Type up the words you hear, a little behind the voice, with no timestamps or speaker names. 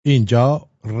اینجا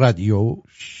رادیو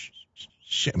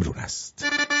شمرون است.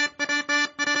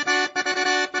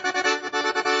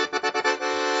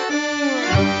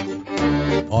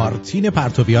 آرتین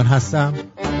پرتویان هستم،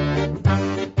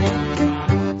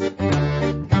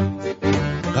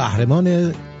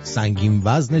 قهرمان سنگین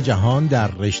وزن جهان در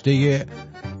رشته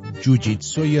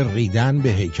جوجیتسوی ریدن به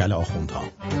هیکل آخوندها.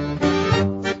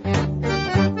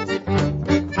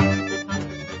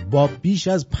 با بیش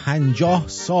از 50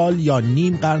 سال یا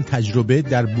نیم قرن تجربه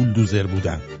در بولدوزر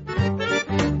بودن.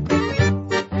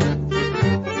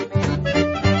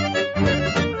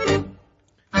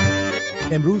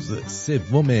 امروز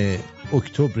 3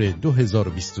 اکتبر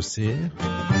 2023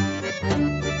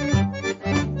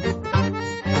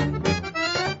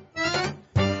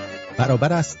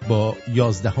 برابر است با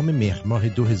 11 مهر ماه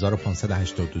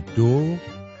 2582.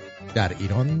 در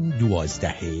ایران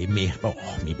 12 مهر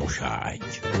ماه می باشد.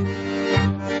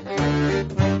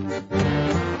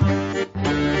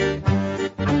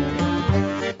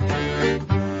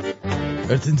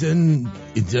 ارتین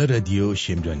اینجا رادیو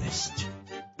شمرون است.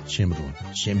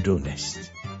 شمرون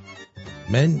است.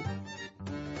 من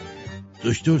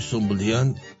دکتر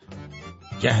سنبولیان،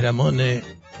 قهرمان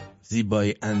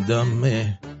زیبای اندام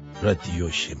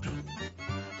رادیو شمرون.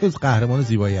 از قهرمان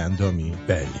زیبای اندامی؟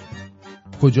 بله.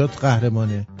 کجات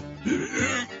قهرمانه؟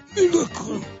 نگاه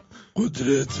کن،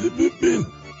 قدرت ببین.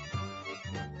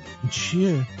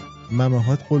 چیه؟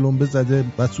 ممهات قلمبه زده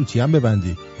و سوتی هم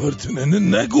ببندی. پارتننه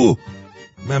نگو.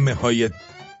 ممه هایت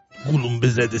قلمبه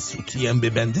زده سوتی هم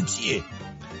ببنده چیه؟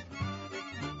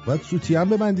 باید سوتی هم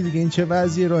ببندی دیگه. این چه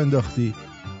وضعیه رو انداختی؟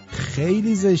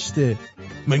 خیلی زشته.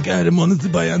 من قهرمان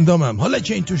زیبای اندامم. حالا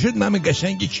که این تو شد ممه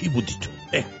قشنگی چی بودی تو؟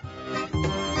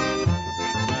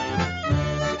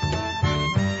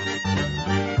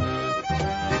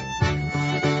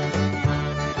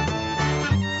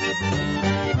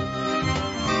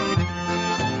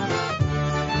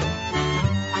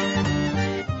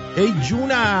 ای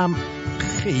جونم،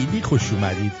 خیلی خوش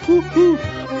اومدید.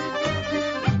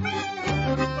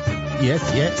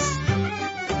 یس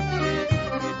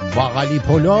باقالی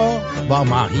پلو با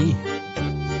ماهی.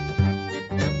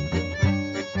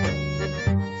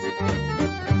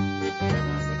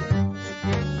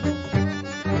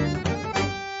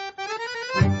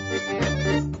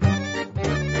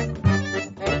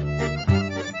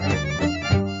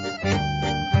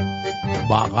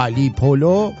 باقالی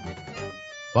پلو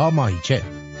با ماهیچه.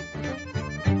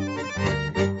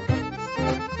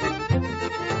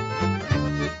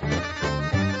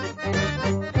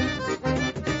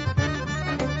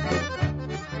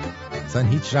 اصلا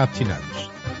هیچ ربطی نداشت.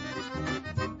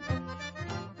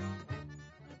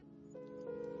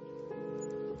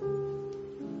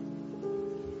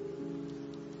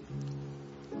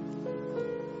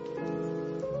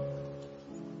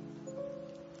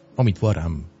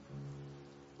 امیدوارم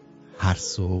هر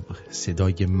صبح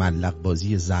صدای ملق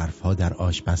بازی ظرف‌ها در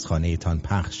آشپزخانه تان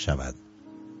پخش شود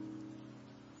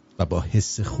و با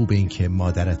حس خوب این که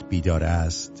مادرت بیدار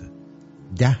است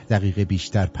 10 دقیقه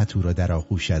بیشتر پتو را در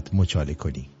آغوشت مچاله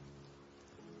کنی.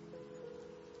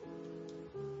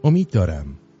 امید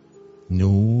دارم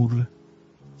نور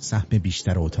سهم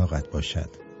بیشتر اتاقت باشد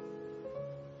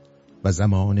و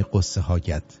زمان قصه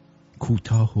هایت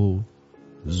کوتاه و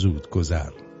زود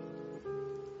گذر.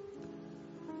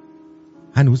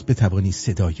 هنوز بتوانی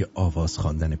صدای آواز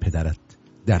خواندن پدرت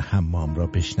در حمام را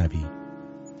بشنوی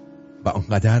و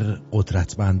آنقدر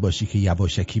قدرتمند باشی که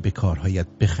یواشکی به کارهایت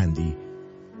بخندی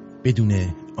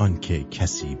بدون آنکه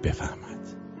کسی بفهمد.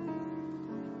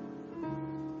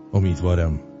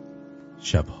 امیدوارم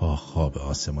شبها خواب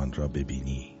آسمان را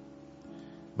ببینی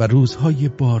و روزهای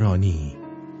بارانی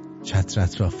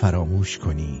چترت را فراموش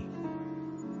کنی.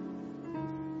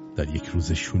 در یک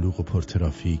روز شلوغ و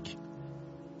پرترافیک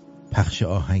پخش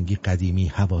آهنگی قدیمی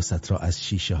حواست را از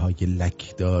شیشه های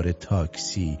لکدار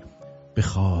تاکسی به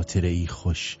خاطره‌ای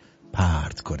خوش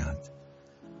پرت کند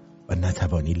و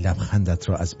نتوانی لبخندت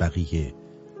را از بقیه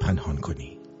پنهان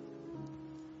کنی.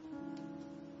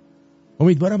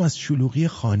 امیدوارم از شلوغی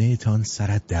خانه تان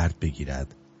سرت درد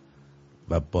بگیرد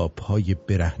و با پای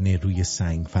برهنه روی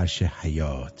سنگ فرش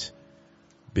حیات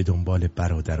به دنبال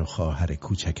برادر و خواهر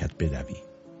کوچکت بدوی.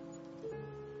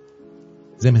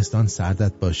 زمستان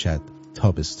سردت باشد،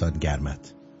 تابستان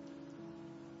گرمت.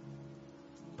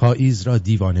 پاییز را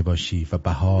دیوانه باشی و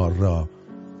بهار را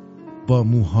با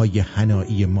موهای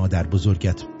حنایی مادر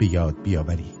بزرگت به یاد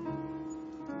بیاوری.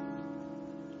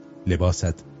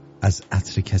 لباست از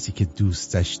عطر کسی که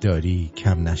دوستش داری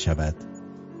کم نشود.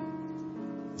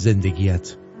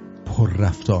 زندگیت پر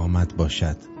رفت و آمد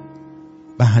باشد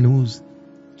و هنوز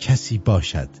کسی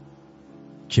باشد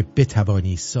که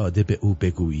بتوانی ساده به او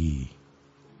بگویی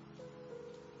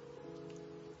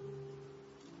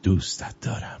دوستت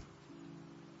دارم،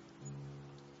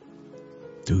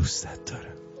 دوستت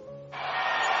دارم.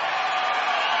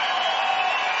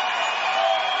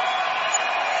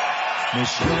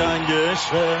 مشکی رنگ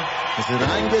عشقه مثل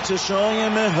رنگ چشای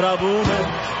مهربونه،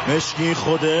 مشکی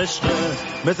خود عشقه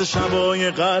مثل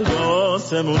شبای قلب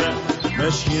آسمونه.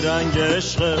 مشکی رنگ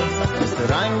عشقه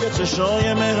مثل رنگ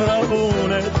چشای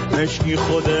مهربونه، مشکی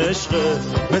خود عشقه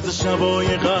مثل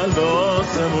شبای قلب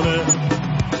آسمونه.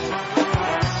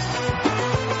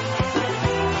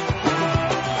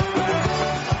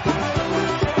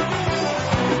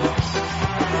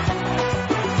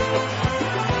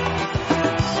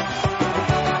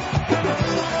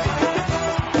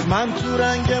 من تو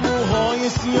رنگ موهای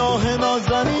سیاه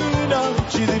نازنینم،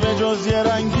 چیزی به جز یه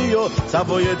رنگی و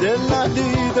صفای دل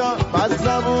ندیدم. از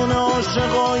زبون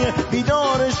عاشقای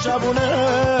بیدار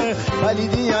شبونه،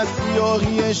 پلیدی از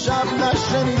سیاهی شب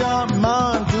نشنیدم.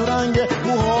 من تو رنگ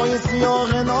موهای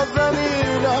سیاه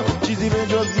نازنینم، چیزی به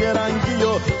جز یه رنگی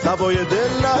و صفای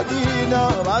دل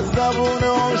ندیدم. از زبون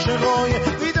عاشقای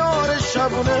بیدار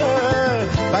شبونه،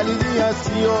 پلیدی از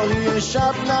سیاهی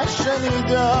شب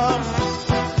نشنیدم.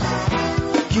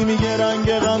 کی میگه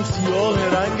رنگ غم سیاه،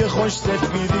 رنگ خوش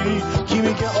سفیدی؟ کی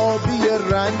میگه آبی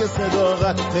رنگ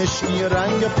صداقت، مشکی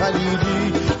رنگ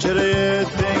پلیدی؟ چرا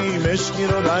ای مشکی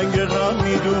رو رنگ غم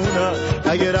میدونن؟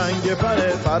 اگه رنگ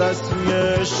پرستوی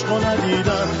عشق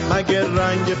ندیدن، مگه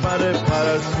رنگ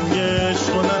پرستوی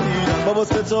عشق ندیدن؟ بابا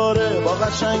ستاره با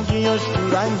قشنگیاش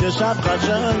تو رنگ شب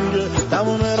قشنگه،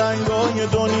 تموم رنگای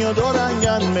دنیا دو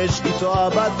رنگن، مشکی تو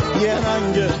ابد یه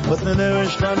رنگه. واسه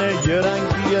نوشتن یه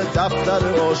رنگی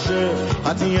دفتر عاشق،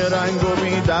 حتی یه رنگو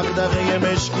بی دغدغه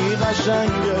مشکی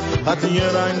قشنگه، حتی یه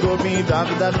رنگو بی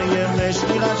دغدغه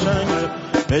مشکی قشنگه.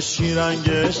 مشکی رنگ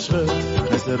عشقه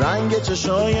مثل رنگ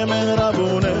چشای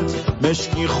مهربونه،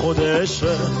 مشکی خود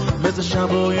عشقه مثل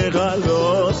شبای قلب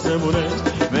آسمونه.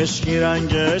 مشکی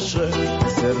رنگ عشقه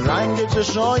مثل رنگ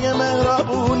چشای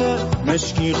مهربونه،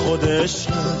 مشکی خود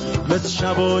عشقه مثل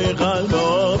شبای قلب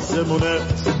آسمونه.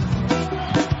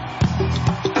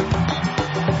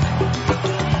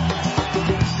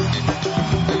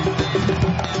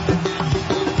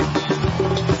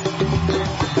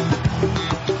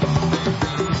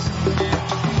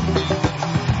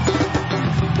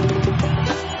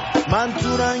 من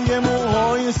تو رنگ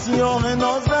موهای سیاه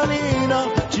نازنینم،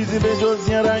 چیزی به جز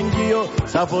یه رنگی و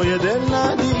صفای دل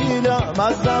ندیدم.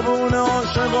 از زبون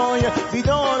عاشقای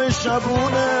بیدار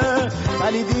شبونه،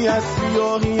 پلیدی از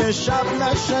سیاهی شب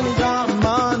نشنیدم.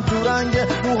 من تو رنگ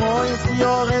موهای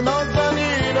سیاه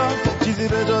نازنینم، چیزی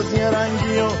به جز یه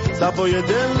رنگی و صفای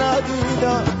دل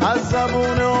ندیدم. از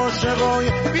زبون عاشقای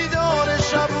بیدار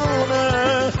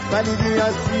شبونه، پلیدی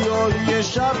از سیاهی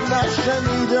شب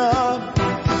نشنیدم.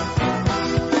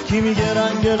 کی میگه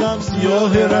رنگ غم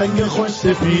سیاه، رنگ خوش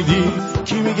سفیدی؟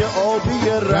 کی میگه آبی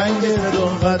رنگ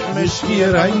صداقت، مشکی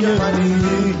رنگ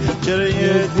پلیدی؟ چرا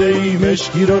یه عده‌ای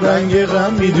مشکی رو رنگ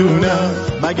غم میدونن؟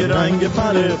 مگه رنگ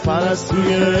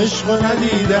پرستوی عشق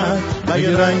ندیدن؟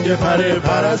 مگه رنگ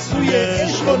پرستوی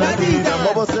عشق ندیدن؟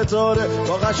 بابا ستاره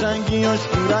با قشنگیاش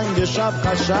تو رنگ شب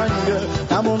قشنگه،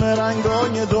 تموم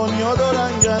رنگای دنیا دو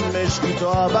رنگن، مشکی تو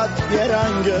ابد یه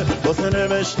رنگه. واسه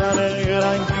نوشتن یه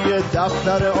رنگی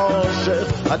دفتر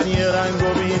عاشق، حتی یه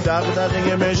رنگو بی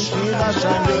دغدغه مشکی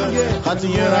قشنگه، حتی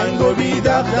یه رنگو بی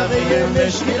دغدغه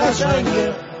مشکی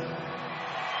قشنگه.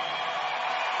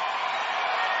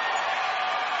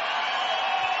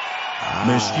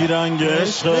 مشکی رنگ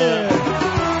عشقه،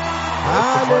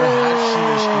 افتخار هر چی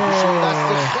مشکی پوشون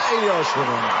دست خیلی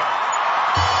عاشقانه.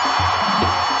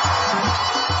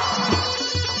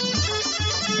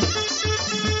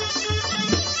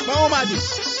 ما اومدیم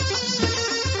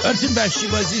آرتین وحشی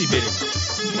بازی بریم.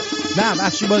 نه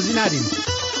وحشی بازی نریم،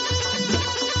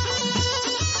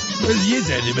 یه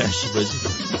ذره وحشی بازی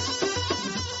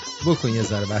بکن یه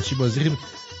ذره وحشی بازی.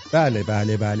 بله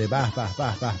بله بله، به به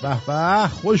به به به به،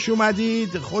 خوش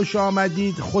اومدید، خوش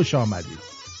آمدید، خوش آمدید.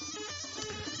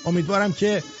 امیدوارم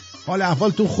که حال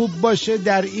احوالتون خوب باشه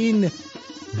در این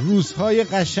روزهای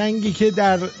قشنگی که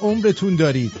در عمرتون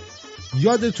دارید.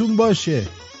 یادتون باشه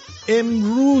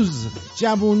امروز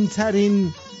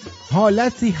جوانترین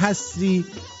حالتی هستی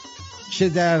که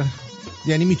در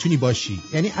یعنی میتونی باشی،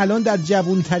 یعنی الان در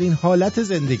جوانترین حالت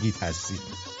زندگیت هستی،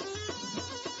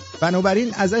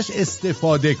 بنابراین ازش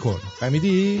استفاده کن.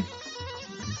 فهمیدی؟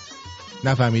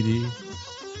 نفهمیدی؟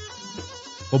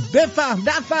 خب بفهم.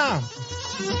 نفهم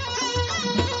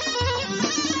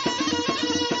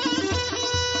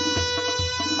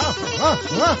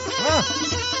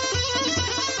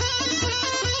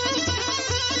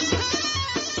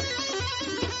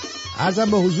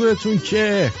عرضم به حضورتون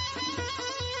که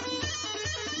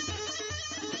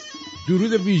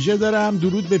درود ویژه دارم،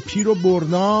 درود به پیر و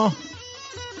برنا.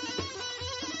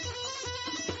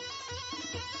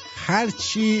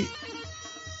 هرچی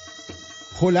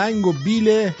کلنگ و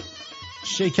بیل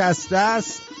شکسته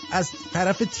است از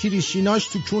طرف تیریشیناش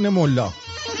تو کون ملا.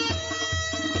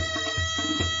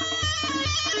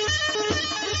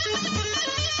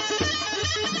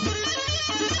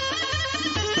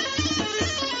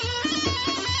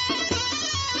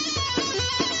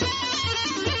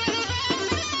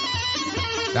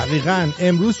 دقیقاً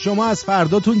امروز شما از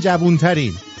فرداتون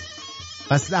جوونترین.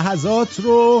 پس لحظات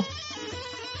رو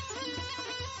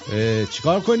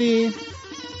چیکار کنید؟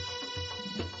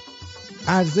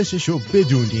 ارزشش رو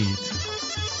بدونید.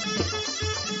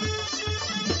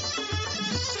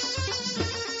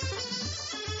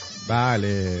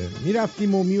 بله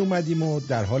میرفتیم و میومدیم و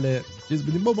در حال چیز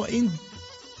بودیم. بابا این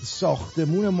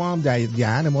ساختمون ما هم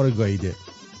دهن ما رو گاییده.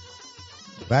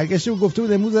 برگشته و گفته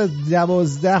بود امروز از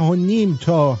 12:30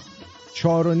 تا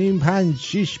 4:30 5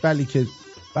 6 بلی که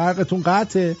برقتون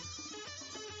قطعه.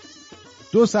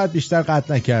 2 ساعت بیشتر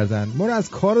قطع نکردن. ما رو از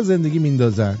کار و زندگی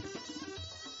میندازن.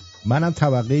 منم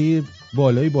طبقه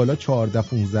بالای بالا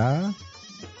 14-15.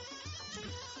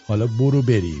 حالا برو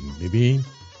بریم. ببین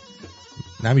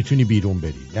نمیتونی بیرون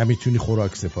بری، نمیتونی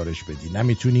خوراک سفارش بدی،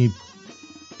 نمیتونی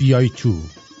بیای تو.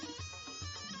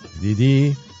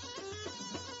 دیدی؟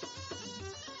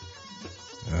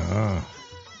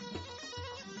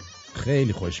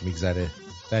 خیلی خوش میگذره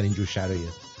در اینجور شرایط.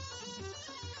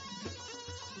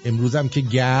 امروزم که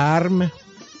گرم.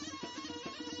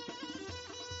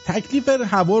 تکلیف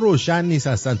هوا روشن نیست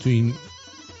اصلا تو این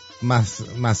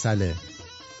مسئله.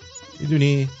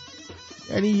 میدونی؟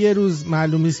 یعنی یه روز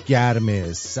معلوم نیست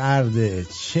گرمه، سرده،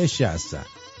 چشه اصلا.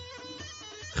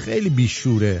 خیلی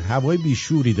بیشوره، هوای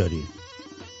بیشوری داری.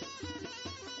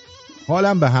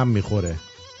 حالم به هم میخوره.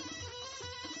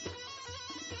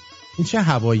 این چه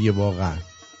هواییه واقعا؟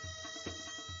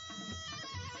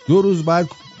 2 روز باید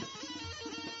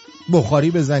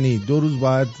بخاری بزنی، 2 روز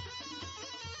باید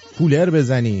کولر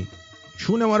بزنی.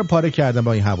 چون ما رو پاره کردن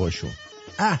با این هواشون.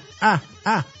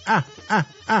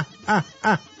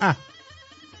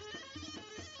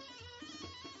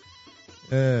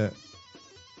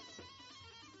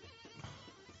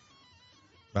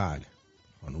 بله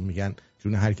خانوم میگن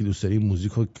جون هر کی دوست داری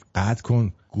موزیک رو قطع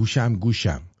کن.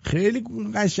 گوشم خیلی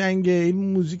قشنگه این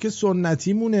موزیک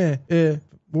سنتی مونه.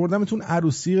 بردمتون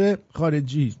عروسی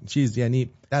خارجی چیز، یعنی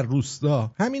در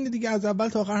روستا همینه دیگه، از اول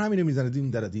تا آخر همینه میزنه. دین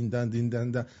داره دین دن دین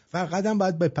دن. فقط هم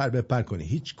باید بپر کنی،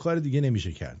 هیچ کار دیگه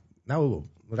نمیشه کرد. نه بابا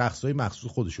رقصای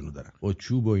مخصوص خودشونو دارن، با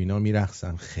چوب و اینا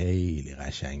میرقصن. خیلی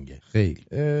قشنگه. خیلی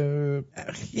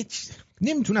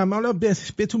نمیتونم حالا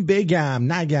بهتون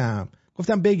بگم نگم.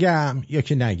 گفتم بگم یا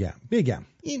که نگم. بگم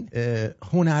این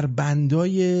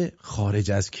هنربندای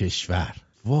خارج از کشور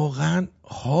واقعا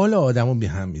حال آدمو به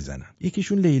هم میزنن.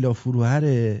 یکیشون لیلا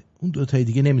فروهره، اون 2 تای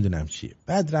دیگه نمیدونم چیه.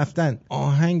 بعد رفتن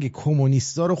آهنگ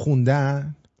کمونیستا رو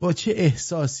خوندن با چه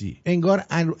احساسی، انگار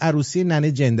عروسی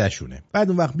ننه جندشونه. بعد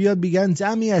اون وقت بیاد بگن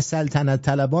جمعی از سلطنت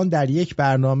طلبان در یک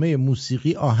برنامه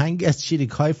موسیقی آهنگ از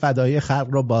چریک‌های فدای خلق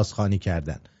را بازخوانی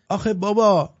کردن. آخه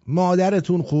بابا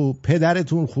مادرتون خوب،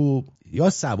 پدرتون خوب، یا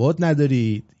سواد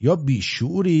ندارید یا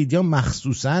بیشورید یا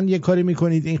مخصوصا یه کاری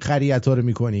میکنید این خریت‌ها رو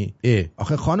میکنید.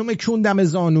 آخه خانم کوندم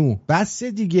زانو بس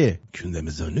دیگه. کوندم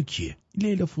زانو کیه؟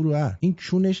 لیلا فروهر. این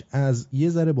کونش از یه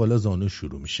ذره بالا زانو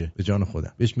شروع میشه. به جان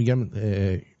خودم بهش میگم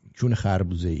کون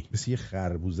خربوزه‌ای. مثل یه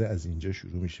خربوزه از اینجا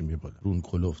شروع میشه میره بالا. رون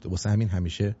کلفته. واسه همین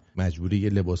همیشه مجبوری یه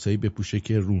لباسایی بپوشه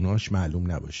که روناش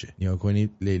معلوم نباشه. نیا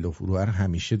کنید لیلا فروهر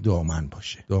همیشه دامن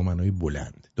باشه، دامنای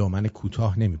بلند. دامن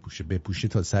کوتاه نمیپوشه، بپوشه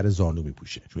تا سر زانو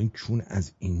میپوشه. چون این کون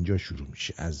از اینجا شروع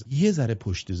میشه، از یه ذره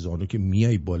پشت زانو که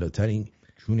میای بالاتر این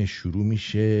کون شروع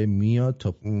میشه میاد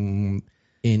تا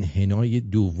انحنای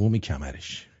دوم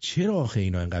کمرش. چرا آخه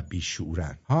اینا اینقدر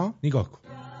بیشعورن ها؟ نگاه کن.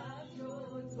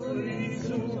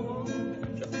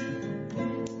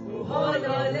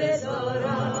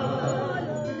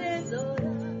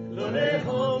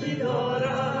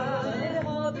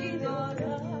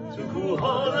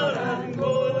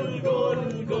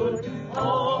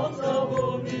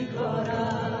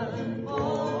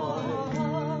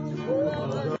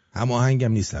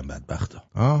 هماهنگم نیستن بدبختا.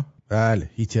 بله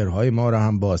هیترهای ما رو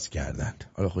هم باز کردن.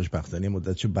 حالا خوشبختانه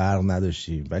مدتشو برق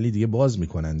نداشتیم ولی دیگه باز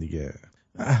میکنن دیگه.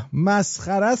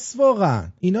 مسخره است واقعا.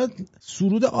 اینا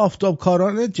سرود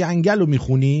آفتابکاران جنگل رو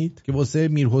میخونید که واسه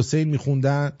میر حسین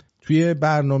میخوندن. توی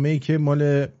برنامه‌ای که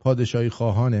مال پادشاهی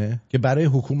خواهانه که برای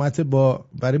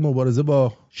برای مبارزه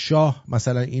با شاه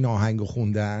مثلا این آهنگو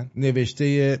خوندن،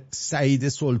 نوشته سعید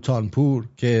سلطانپور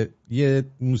که یه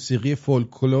موسیقی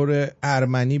فولکلور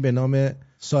ارمنی به نام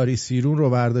ساری سیرون رو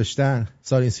برداشتن،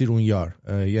 ساری سیرون یار،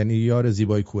 یعنی یار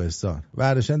زیبای کوهستان،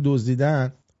 برداشتن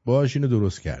دزدیدن، باهاش اینو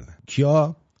درست کردن.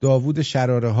 کیا؟ داوود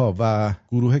شراره ها و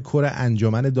گروه کور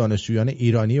انجمن دانشجویان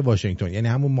ایرانی واشنگتن، یعنی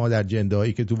همون مادر جنده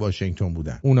هایی که تو واشنگتن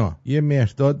بودن. اونا یه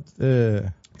مهرداد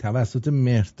توسط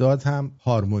مهرداد هم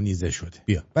هارمونیزه شده.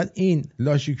 بیا بعد این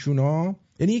لاشیکشونا،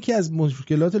 یعنی یکی از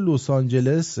مشکلات لس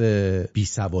آنجلس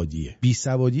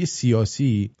بیسوادی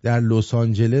سیاسی در لس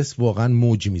آنجلس واقعا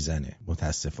موج میزنه.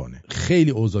 متاسفانه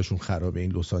خیلی اوضاعشون خرابه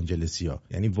این لس آنجلسیا،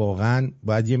 یعنی واقعا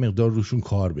باید یه مقدار روشون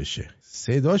کار بشه.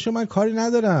 صداشو من کاری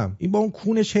ندارم، این با اون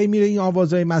کونش هی میره این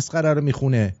آوازای مسخره رو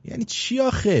میخونه، یعنی چی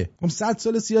آخه؟ 100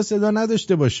 سال سیاه صدا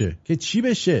نداشته باشه که چی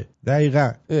بشه؟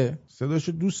 دقیقاً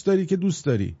صداشو دوست داری که دوست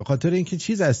داری، به خاطر اینکه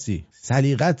چیز هستی،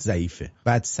 سلیقت ضعیفه،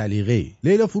 بد سلیقه‌ای.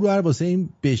 لیلا فروهر واسه این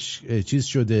چیز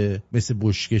شده، مثل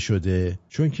بشکه شده،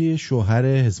 چون که شوهر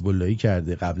حزب اللهی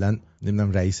کرده، قبلا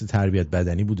نمیدونم رئیس تربیت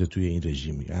بدنی بوده توی این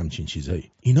رژیم، همچین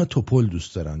چیزایی. اینا توپل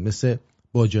دوست دارن، مثل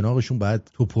با جناقشون باید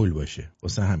توپل باشه،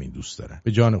 واسه همین دوست دارن.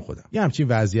 به جان خودم یه همچین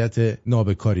وضعیت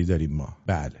نابکاری داریم ما.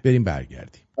 بله بریم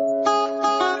برگردیم.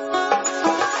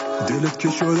 دلت که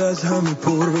شد از همه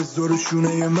پر به زور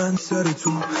شونه من سر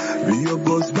تو، بیا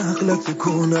باز مغلط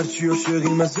کن، هرچی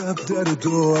عاشقیم از در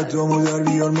دو ادامو در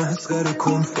بیار مسخره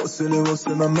کن، فاصله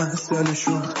واسه من مسئله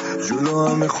شد، جلو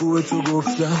همه خوب تو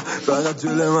گفتم فقط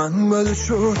دل من بده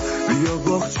شد، بیا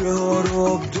باغچه ها رو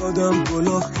آب دادم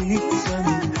گلا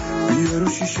خیزم، بیا رو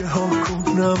شیشه ها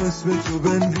کنم اسم تو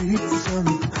بنویسم،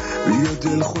 بیا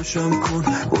دل خوشم کن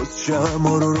باز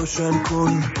شمع رو روشن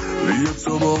کن، بیا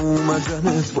تو با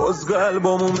اومدنت باز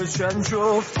قلبامو بچن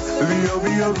جفت، بیا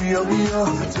بیا بیا بیا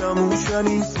تموشن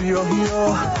این سیاهی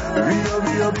ها، بیا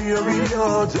بیا بیا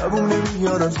بیا جبونه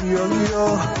میارم سیاهی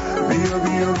ها، بیا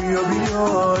بیا بیا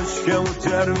بیا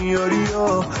عشقمو در میاری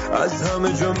ها، از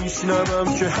همه جا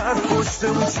میشنوم که هر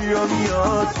پشتمون چیا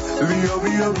میاد، بیا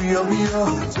بیا بیا بیا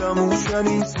تموشن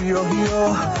این سیاهی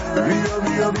ها، بیا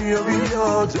بیا بیا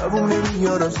بیا جبونه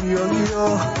میارم سیاهی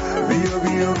ها، بیا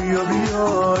بیا بیا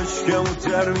بیا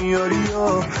عشقمو در میاری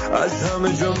ها، از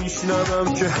همه جا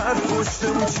میشنوم که هر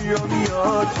پشتمون چیا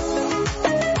میاد.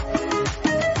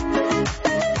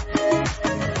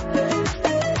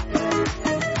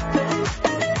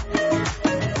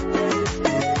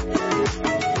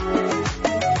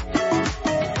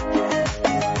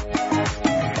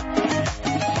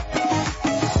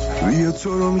 بیا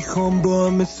تو رو میخوام با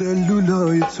هم مثل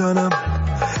لولای تنم،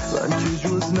 من که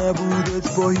جز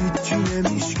نبودت با هیچی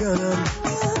نمیشکنم،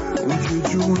 اون که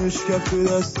جونش کف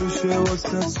دستشه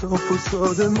واسه صاف و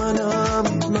ساده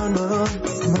منم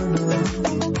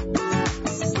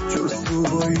جز تو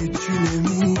با هیچی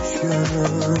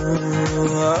نمیشکنم،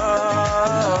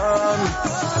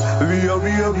 بیا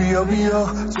بیا بیا بیا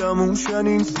تموشن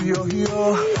این سیاهی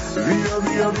ها، بیا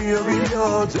بیا بیا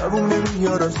بیا جبونه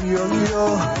میارم سیاهی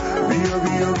ها، بیا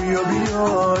بیا بیا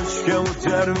بیا عشقمو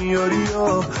در میاری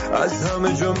ها، از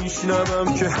همه جا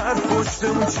میشنوم که هر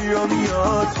پشتمون چیا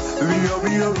میاد، بیا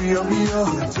بیا بیا بیا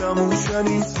تموشن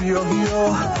این سیاهی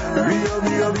ها، بیا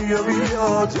بیا بیا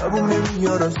بیا جبونه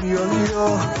میارم سیاهی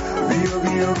ها، بیا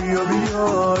بیا بیا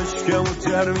بیا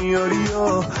عشقمو در میاری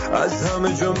ها، از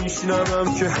همه جا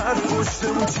میشنوم که هر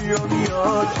پشتمون چیا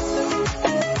میاد.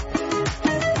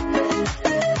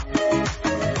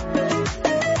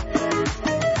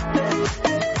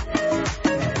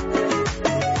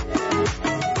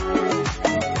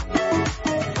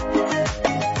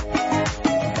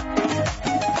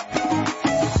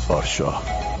 پارشاه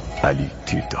علی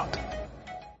تیرداد.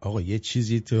 آقا یه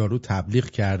چیزی یارو تبلیغ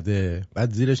کرده،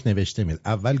 بعد زیرش نوشته میاد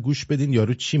اول گوش بدین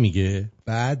یارو چی میگه،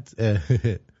 بعد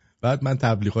من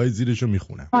تبلیغای زیرشو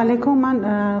میخونم. علیکم،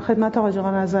 من خدمت آقا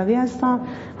جان رضوی هستم.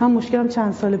 من مشکلم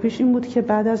چند سال پیش این بود که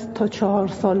بعد از تا 4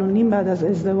 سال و نیم بعد از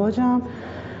ازدواجم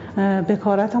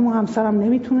بکارتمو همسرم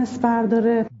نمیتونست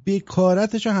برداره.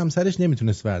 بکارتشو همسرش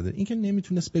نمیتونست برداره؟ این که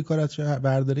نمیتونست بکارتشو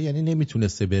برداره یعنی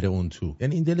نمیتونسته بره اون تو،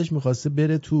 یعنی این دلش میخواسته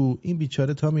بره تو، این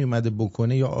بیچاره تا میومده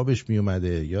بکنه یا آبش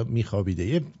میومده یا میخوابیده،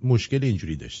 یه مشکل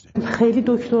اینجوری داشته. خیلی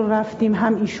دکتر رفتیم،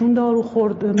 هم ایشون دارو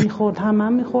میخورد هم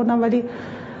من میخوردم، ولی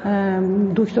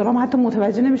دکترام حتی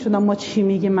متوجه نمیشدن ما چی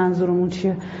میگه، منظورمون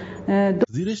چیه.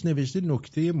 زیرش نوشته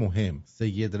نکته مهم،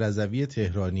 سید رضوی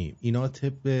تهرانی، اینا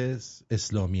طب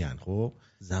اسلامی هن. خب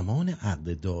زمان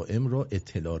عقد دائم رو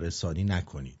اطلاع رسانی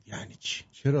نکنید. یعنی چی؟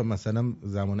 چرا مثلا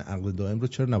زمان عقد دائم رو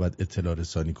چرا نباید اطلاع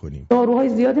رسانی کنیم؟ داروهای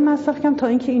زیادی مصرف کردم تا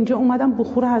اینکه اینجا اومدم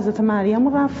بخور حضرت مریم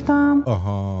رو رفتم.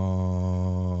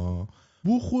 آها،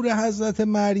 بخور حضرت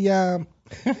مریم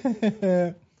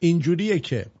اینجوریه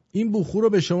که این بخور رو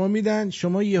به شما میدن،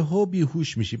 شما یهو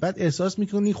بیهوش میشی، بعد احساس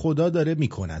میکنی خدا داره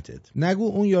میکنتت. نگو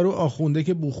اون یارو آخونده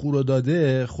که بخور رو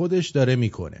داده خودش داره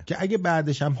میکنه، که اگه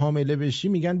بعدش هم حامله بشی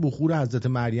میگن بخور حضرت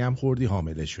مریم خوردی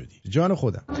حامله شدی. جان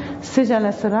خودم 3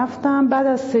 جلسه رفتم. بعد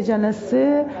از 3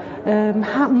 جلسه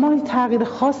ما تغییر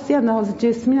خاصی از لحاظ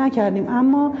جسمی نکردیم،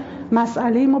 اما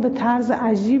مسئله ما به طرز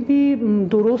عجیبی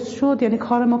درست شد. یعنی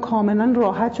کار ما کاملا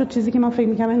راحت شد، چیزی که من فکر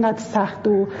میکنم اینقدر سخت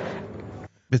و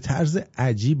به طرز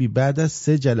عجیبی بعد از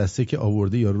 3 جلسه که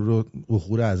آورده یارو رو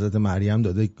بخور حضرت مریم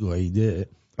داده گاییده،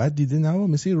 بعد دیده نه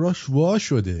مثل راش وا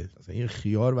شده، مثلا یه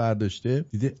خیار برداشته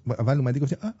دیده. اول اومدی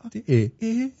گفتی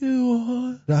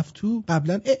رفت تو،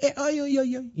 قبلا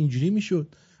اینجوری میشد،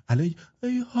 الان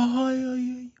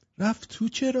رفت تو.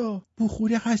 چرا؟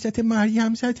 بخور حضرت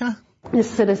مریم زدن.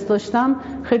 استرس داشتم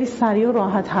خیلی سریع و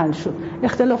راحت حل شد.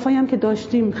 اختلافایی هم که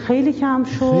داشتیم خیلی کم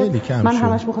شد. من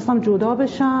همش می‌خواستم جدا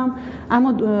بشم،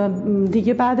 اما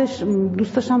دیگه بعدش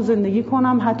دوست داشتم زندگی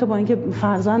کنم، حتی با اینکه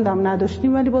فرزندم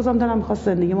نداشتیم ولی بازم دلم می‌خواست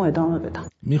زندگیمو ادامه بدم.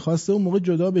 می‌خواسته اون موقع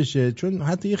جدا بشه، چون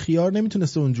حتی یه خیار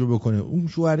نمیتونسته اونجوری بکنه، اون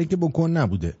شوهره که بکن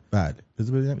نبوده. بله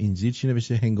بذار ببینم اینجوری چی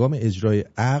نوشته. هنگام اجرای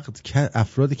عقد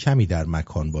افراد کمی در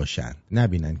مکان باشن،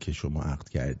 نبینن که شما عقد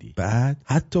کردی، بعد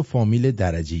حتی فامیل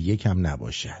درجه 1 هم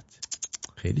نباشد.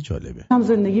 خیلی جالبه. هم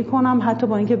زندگی کنم حتی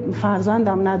با اینکه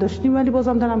فرزندم نداشتیم ولی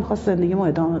بازم دلم می‌خواست زندگیمو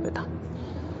ادامه بدم.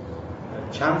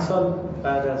 چند سال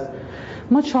بعد از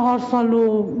ما 4 سال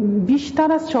و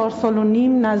بیشتر از 4 سال و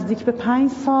نیم، نزدیک به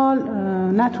 5 سال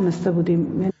نتونسته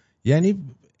بودیم. یعنی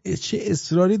چه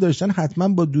اصراری داشتن حتما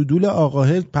با دودول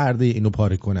آقاه پرده اینو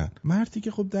پاره کنن. مردی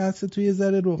که خب دست تو یه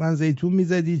ذره روغن زیتون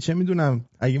میزدی، چه میدونم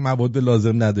اگه مواد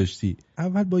لازم نداشتی،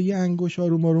 اول با یه انگوش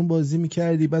آروم آروم بازی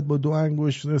میکردی، بعد با 2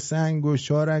 انگشت 3 انگشت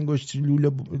 4 انگشت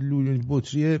لوله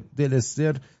بطری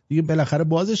دلستر دیگه بالاخره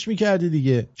بازش میکردی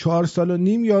دیگه. 4 سال و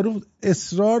نیم یارو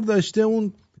اصرار داشته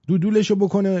اون دودولشو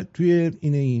بکنه توی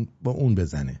این با اون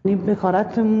بزنه.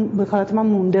 بکارت من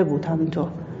مونده بود همینطور.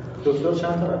 دکتر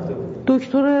چند تا رفته بود؟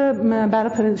 دکتر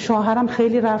برای شوهرم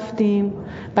خیلی رفتیم،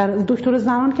 برای دکتر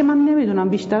زنان که من نمیدونم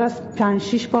بیشتر از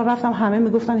 5-6 بار رفتم، همه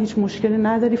میگفتن هیچ مشکلی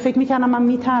نداری. فکر میکردم من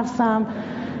میترسم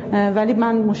ولی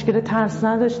من مشکل ترس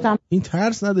نداشتم. این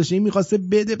ترس نداشته، این میخواسته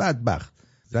بده. بدبخت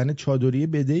زن چادری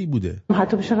بدهی بوده.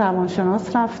 حتی پیش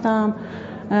روانشناس رفتم،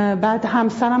 بعد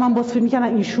همسرم هم باز فکر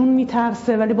می‌کردن ایشون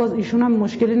میترسه ولی باز ایشون هم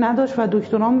مشکلی نداشت و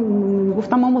دکترام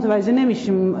گفتم ما متوجه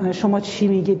نمیشیم شما چی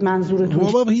میگید،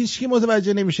 منظورتون بابا هیچکی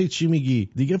متوجه نمیشه چی میگی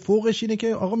دیگه. فوقش اینه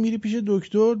که آقا میری پیش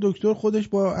دکتر خودش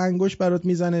با انگشت برات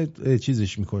میزنه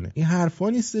چیزش میکنه. این حرفا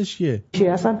نیستش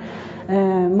که اصلا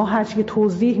ما هر چی که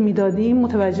توضیح میدادیم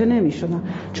متوجه نمیشدن،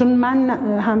 چون من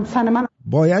همسر من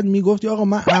باید میگفتی آقا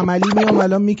من عملی میام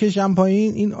الان میکشم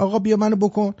پایین، این آقا بیا منو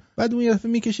بکن، بعد اون یه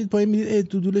دفعه میکشید پایین میدید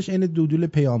دودولش این دودول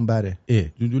پیامبره.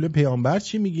 دودول پیامبر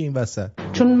چی میگی این وسط؟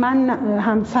 چون من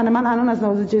همسر من الان از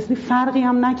لحاظ جسمی فرقی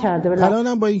هم نکرده،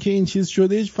 الانم با اینکه این چیز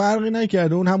شده هیچ فرقی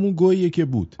نکرده، اون همون گوییه که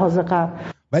بود.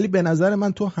 ولی به نظر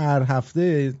من تو هر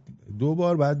هفته 2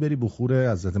 بار باید بری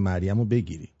بخور حضرت مریم رو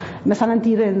بگیری. مثلا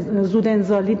زود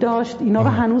انزالی داشت، اینا رو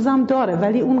هنوزم داره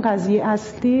ولی اون قضیه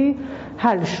اصلی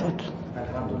حل شد.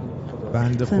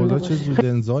 بنده خدا چه زود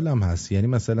انزالم هست، یعنی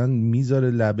مثلا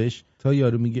میذاره لبش تا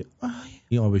یارو میگه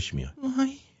این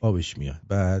آبش میاد.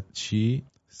 بعد چی؟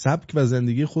 سبک و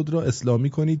زندگی خود را اسلامی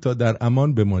کنید تا در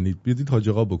امان بمانید. بیدید حاج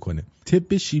آقا بکنه.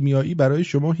 طب شیمیایی برای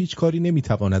شما هیچ کاری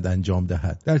نمیتواند انجام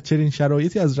دهد. در چنین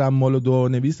شرایطی از رمال و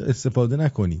دعانویس استفاده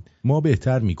نکنید، ما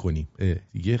بهتر میکنیم.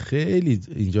 دیگه خیلی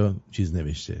اینجا چیز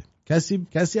نوشته.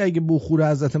 کسی اگه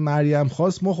بخور حضرت مریم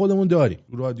خواست ما خودمون داریم.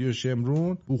 رادیو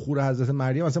شمرون بخور حضرت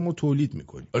مریم اصلا ما تولید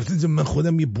میکنیم. آرتین من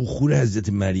خودم یه بخور حضرت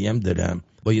مریم دارم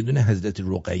با یه دونه حضرت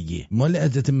رقیه. مال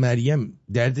حضرت مریم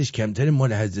دردش کمتره،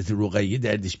 مال حضرت رقیه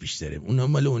دردش بیشتره. اونا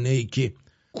مال اونایی که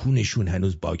کونشون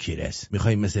هنوز باکره است،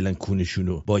 میخوایم مثلا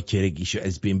کونشونو باکرگیشو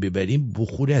از بین ببریم،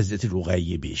 بخور حضرت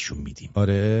رقیه بهشون میدیم.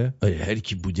 آره هر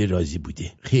کی بوده راضی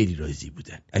بوده، خیلی راضی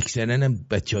بودن. اکثرا هم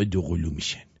بچه‌ها 2 قلو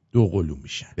میشن.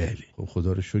 بله. خب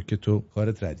خدا رو شکر که تو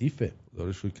کارت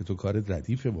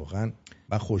ردیفه. واقعا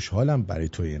من خوشحالم برای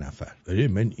تو یه نفر. آره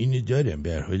من اینو دارم.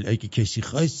 به هر حال اگه کسی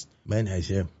خواست من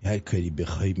هر کاری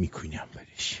بخوای میکنم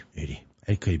برش.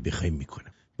 هر کاری بخوای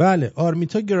میکنم. بله.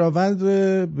 آرمیتا گراوند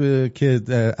که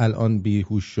الان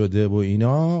بیهوش شده و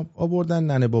اینا آوردن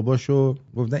ننه باباشو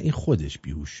گفتن این خودش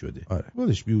بیهوش شده. آره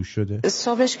خودش بیهوش شده.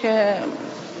 صبحش که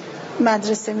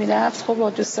مدرسه میرفت، خب با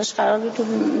دوستاش قرار بود تو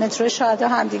مترو شهدا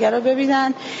همدیگر رو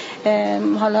ببینن.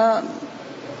 حالا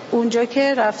اونجا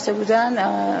که رفته بودن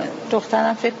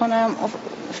دخترم فکر کنم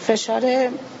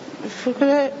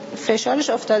فشارش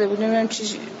افتاده بود، نمیدونم چی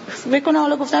فکر کنم،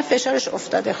 حالا گفتن فشارش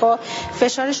افتاده. خب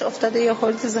فشارش افتاده یا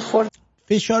خورد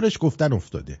فشارش گفتن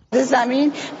افتاده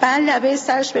زمین، بعد لبه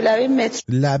سرش به لبه مترو،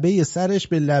 لبه سرش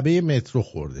به لبه مترو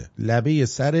خورده، لبه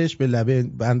سرش به لبه،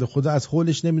 بنده خدا از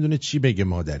حولش نمیدونه چی بگه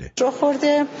مادره. رو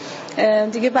خورده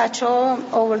دیگه. بچه‌ها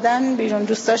آوردن بیرون،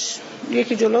 دوستاش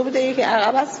یکی جلو بوده یکی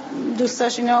عقب از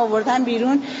دوستاش، اینا آوردن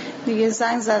بیرون دیگه،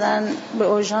 زنگ زدن به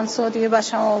اورژانس و دیگه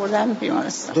بچه‌ها آوردن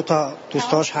بیمارستان. دو تا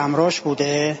دوستاش همراهش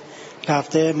بوده،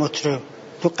 رفته مترو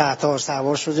تو قطار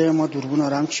سوار شده، ما دوربین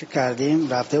آرام چک کردیم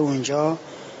رفته اونجا،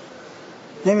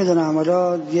 نمیدونم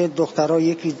حالا یه دخترها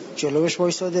یکی جلوش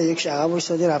وایساده یکی عقب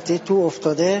وایساده، رفته تو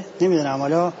افتاده، نمیدونم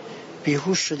حالا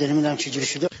بیهوش شده، نمیدونم چه جوری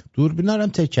شده. دوربین آرام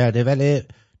چک کرده ولی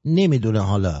نمیدونه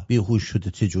حالا بیهوش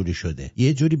شده چه جوری شده،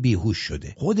 یه جوری بیهوش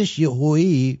شده، خودش یه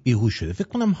هویی بیهوش شده، فکر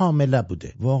کنم حامله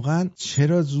بوده. واقعا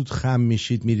چرا زود خم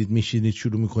میشید میشینید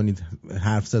شروع میکنید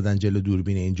حرف زدن جلو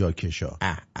دوربین اینجا کشا؟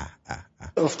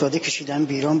 افتاده کشیدن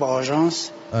بیرون با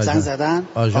آژانس زنگ زدن،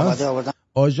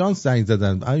 آژانس زنگ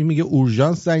زدن، این میگه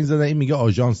اورژانس زنگ زدن، این میگه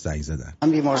آژانس زنگ زدن.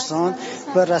 بیمارستان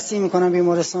بررسی میکنن،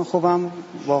 بیمارستان خوبم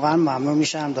واقعا ممنون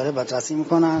میشم، داره بررسی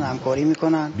میکنن، همکاری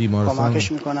میکنن،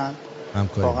 کمکش میکنن،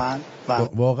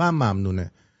 واقعا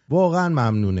ممنونه، واقعا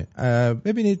ممنونه.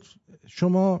 ببینید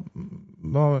شما،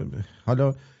 ما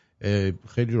حالا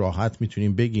خیلی راحت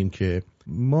میتونیم بگیم که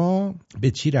ما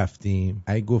به چی رفتیم؟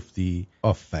 ای گفتی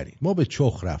آفرین، ما به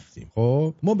چخ رفتیم.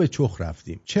 خب ما به چخ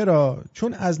رفتیم. چرا؟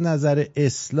 چون از نظر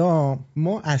اسلام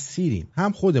ما اسیریم،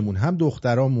 هم خودمون هم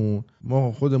دخترامون،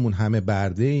 ما خودمون همه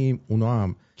برده ایم، اونا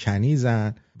هم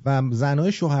کنیزن و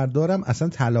زنای شوهردارم اصلا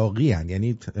طلاقی هن،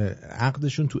 یعنی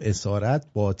عقدشون تو اسارت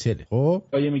باطله. خب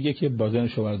آیه میگه که با زن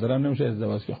شوهردارم نمیشه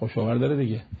ازدواج که خب شوهر داره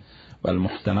دیگه. ولی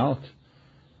محسنات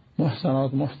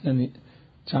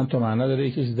چند تا معنی داره،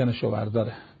 یکیش زن شوهر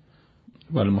داره.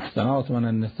 ولی محسنات من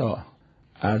النساء،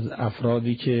 از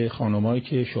افرادی که خانمایی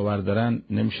که شوهر دارن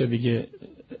نمیشه دیگه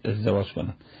ازدواج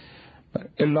کنن،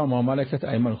 الا ما ملکت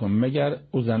ایمانکم، مگر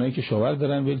او زنایی که شوهر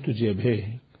دارن ولی تو جبهه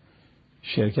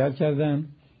شرکت کردن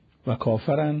و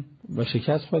کافرن و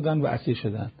شکست خوردن و اسیر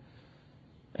شدن.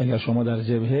 اگر شما در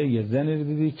جبهه یه زنی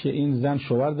دیدی که این زن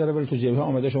شوهر داره ولی تو جبهه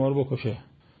آمده شما رو بکشه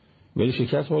ولی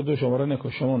شکست خورد و شما رو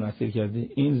نکش، شما رو اسیر کردی،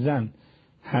 این زن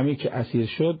همین که اسیر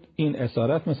شد این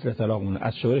اسارت مثل طلاق مونه،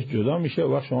 از شوهرش جدا میشه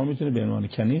و وقت شما میتونی به عنوان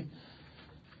کنیز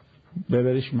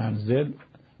ببریش منزل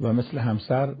و مثل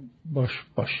همسر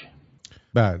باشه.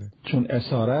 بله، چون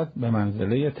اسارت به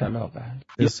منزله طلاقه.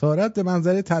 اسارت به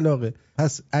منزله طلاقه.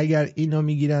 پس اگر اینا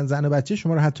میگیرن زن و بچه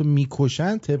شما رو حتی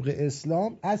میکشن، طبق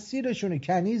اسلام اسیرشونه،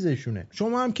 کنیزشونه.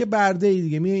 شما هم که برده ای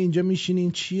دیگه، میای اینجا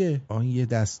میشینین چیه؟ آن یه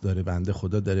دست داره بنده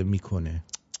خدا داره میکنه،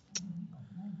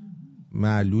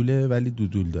 معلوله ولی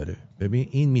دودول داره. ببین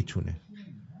این میتونه،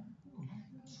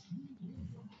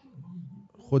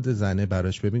 خود زنه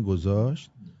براش ببین گذاشت،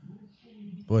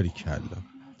 باریکلا،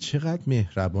 چقدر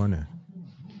مهربانه،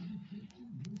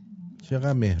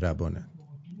 چقدر مهربانه.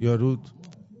 یارو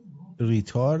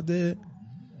ریتارد،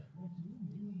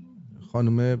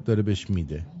 خانومه داره بهش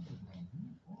میده،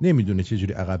 نمیدونه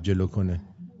چجوری عقب جلو کنه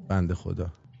بنده خدا.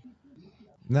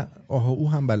 نه آها او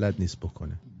هم بلد نیست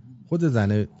بکنه، خود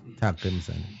زنه تقه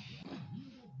میزنه.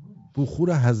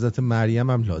 بخور حضرت مریم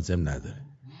هم لازم نداره.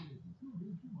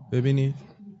 ببینید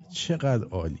چقدر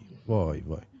عالی. وای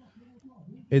وای.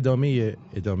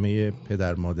 ادامه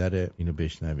پدر مادر اینو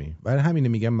بشنویم. برای همینه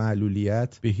میگم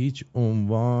معلولیت به هیچ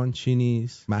عنوان چی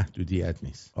نیست؟ محدودیت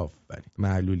نیست. آفرین،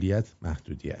 معلولیت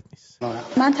محدودیت نیست.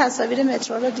 من تصاویر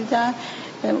مترو رو دیدم،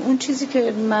 اون چیزی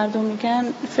که مردم میگن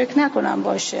فکر نکنم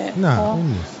باشه. نه اون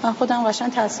نیست. من خودم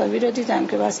قشنگ تصاویر رو دیدم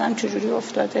که مثلا چجوری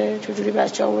افتاده، چجوری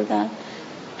بچه آوردن،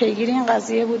 پیگیر این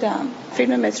قضیه بودم.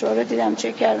 فیلم مترو رو دیدم،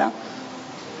 چک کردم،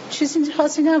 چیزی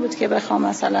خاصی نبود که بخوام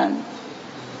مثلا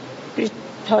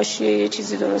حاشیه یه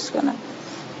چیزی درست کنم.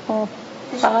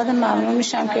 فقط ممنون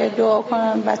میشم که دعا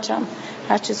کنم بچم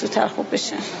هر چیز زودتر خوب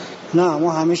بشه. نه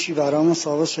ما همه چی برامون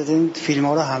ثابت شدیم، فیلم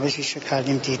ها رو همه چی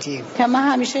کردیم، دیدیم که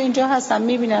من همیشه اینجا هستم،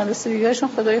 میبینم رسیدگیشون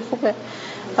خدای خوبه.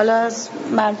 حالا از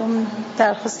مردم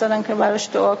درخواست دارن که براش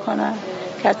دعا کنن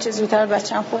که چه زودتر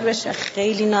بچه‌م خوب بشه.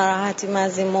 خیلی ناراحتیم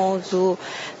از این موضوع.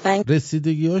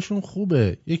 رسیدگی‌هاشون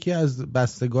خوبه. یکی از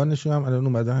بستگانشون هم الان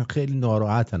اومدن خیلی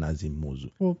ناراحتن از این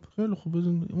موضوع. خب خیلی خوب،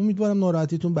 امیدوارم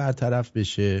ناراحتیتون برطرف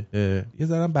بشه. یه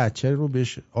ذره بچه رو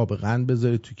بهش آب قند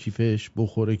بذارید تو کیفش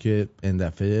بخوره که این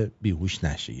دفعه بیهوش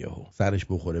نشه، یهو سرش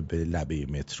بخوره به لبه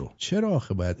مترو. چرا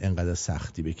آخه باید انقدر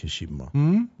سختی بکشیم ما؟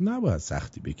 نباید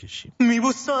سختی بکشیم.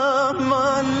 میبوسم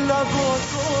من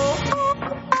لباتو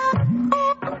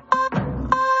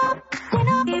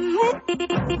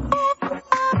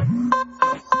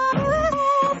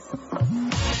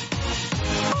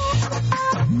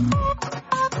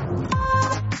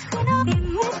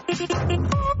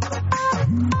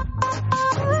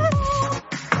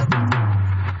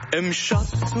امشب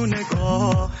تو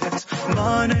نگاهت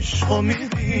من عشقو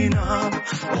میبینم،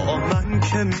 با من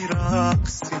که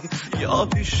میرقصی یا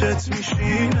پیشت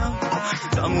میشینم،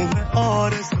 تموم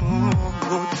آرزوم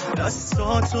بود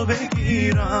دستاتو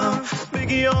بگیرم،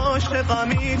 بگی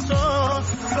عاشقمی تا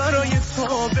برای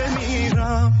تو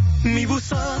بمیرم.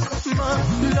 میبوسم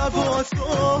من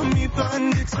لباتو،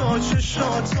 میبندی تا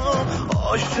چشاتو،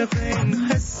 عاشق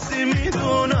این حسی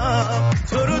میدونم،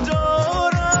 تو رو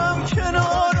دارم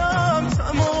کنارم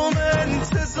تمام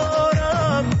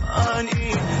انتظارم، من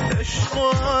این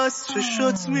عشقو از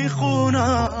چشات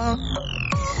میخونم.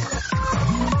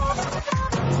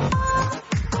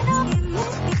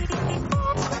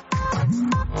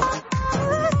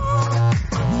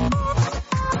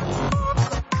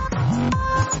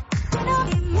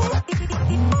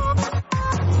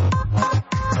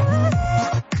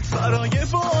 برای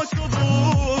با تو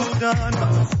بودن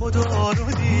من خدا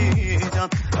رو دیدم،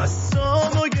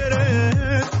 دستامو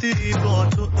گرفتی با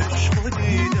تو عشقو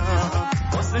دیدم،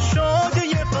 واسه شاده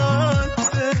یه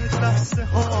قلبت لحظه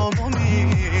هامو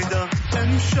میدم،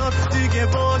 امشب دیگه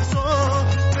با تو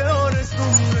به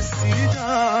آرزوم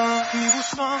رسیدم.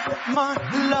 میبوسم من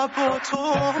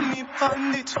لباتو،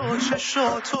 میبندی تو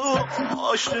چشاتو،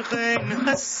 عاشق این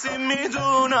حسی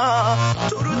میدونم،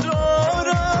 تو رو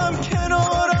دارم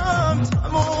کنارم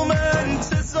تمام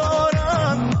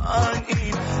انتظارم، من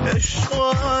این عشقو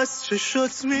از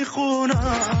چشات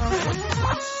میخونم.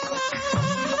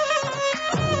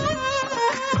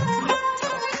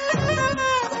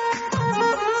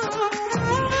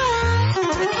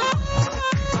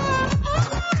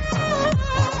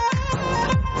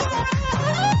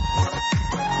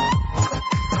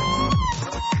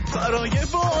 برای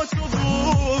با تو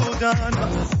بودن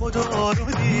من خدا رو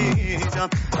دیدم،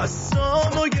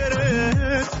 دستامو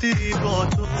گرفتی با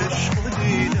تو عشقو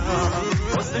دیدم،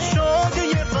 واسه شاده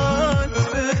یه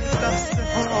قلب دست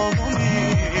هامو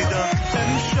میدم،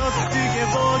 امشب دیگه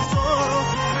با تو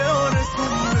به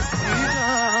آرزوم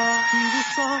رسیدم.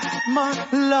 میبوسم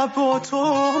من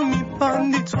لباتو،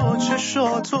 میبندی تو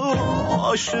چشاتو،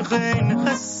 عاشق این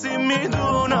حسی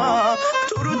میدونم،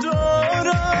 تو رو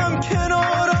دارم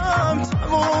کنارم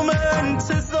تمام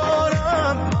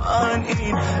انتظارم، من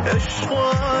این عشقو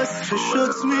از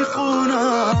چشات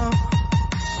میخونم.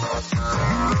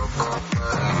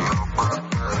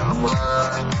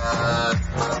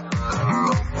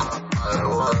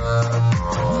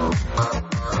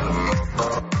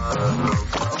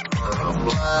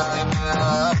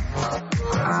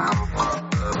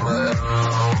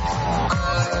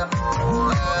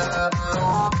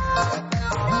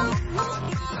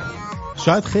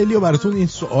 شاید خیلی براتون این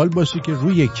سوال باشه که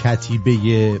روی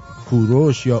کتیبه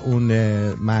کوروش یا اون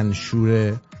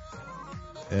منشور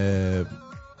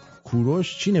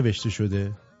کوروش چی نوشته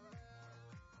شده؟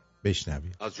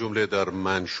 بشنوید. از جمله در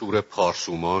منشور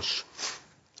پارسوماش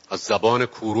از زبان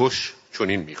کوروش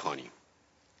چنین می‌خوانیم: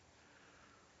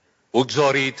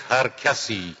 بگذارید هر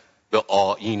کسی به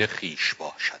آیین خیش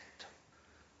باشد،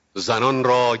 زنان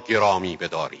را گرامی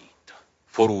بدارید،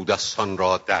 فرودستان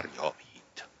را دریابید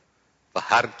و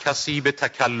هر کسی به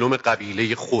تکلم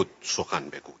قبیله خود سخن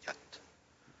بگوید.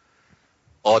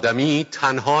 آدمی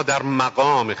تنها در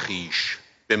مقام خیش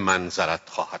به منزلت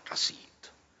خواهد رسید.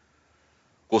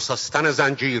 گسستن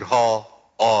زنجیرها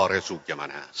آرزوی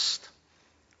من است،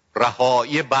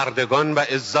 رهایی بردگان و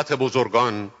عزت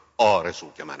بزرگان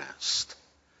آرزوی من است.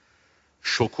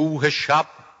 شکوه شب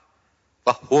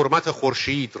و حرمت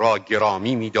خورشید را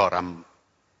گرامی می‌دارم،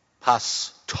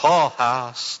 پس تا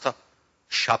هست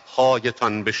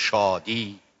شبهایتان به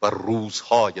شادی و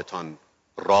روزهایتان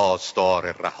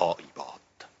رازدار رهایی باد.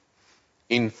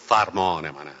 این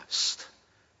فرمان من است،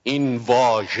 این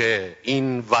واژه،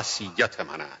 این وصیت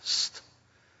من است.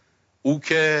 او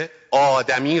که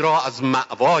آدمی را از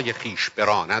مأوای خیش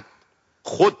براند،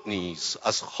 خود نیز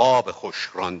از خواب خوش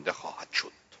رانده خواهد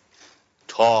شد.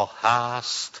 تا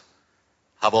هست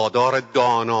هوادار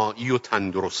دانایی و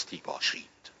تندرستی باشید.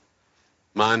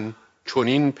 من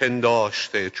چنین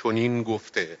پنداشته، چنین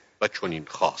گفته و چنین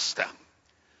خواستم.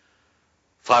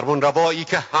 فرمانروایی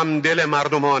که همدل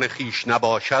مردمان خیش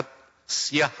نباشد،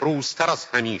 سیه روزتر از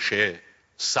همیشه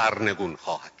سرنگون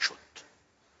خواهد شد.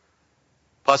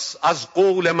 پس از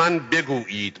قول من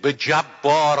بگویید، به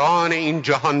جباران این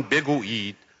جهان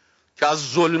بگویید که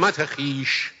از ظلمت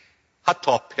خیش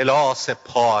حتی پلاس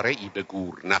پاره‌ای به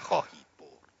گور نخواهید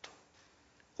برد.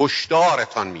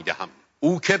 هشدارتان میدهم،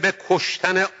 او که به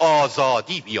کشتن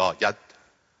آزادی بیاید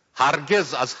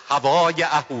هرگز از هوای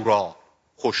اهورا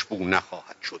خوشبو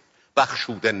نخواهد شد،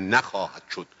 بخشوده نخواهد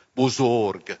شد،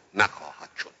 بزرگ نخواهد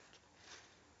شد.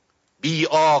 بی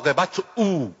عاقبت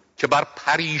او که بر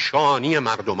پریشانی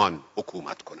مردمان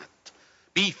حکومت کند،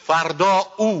 بی فردا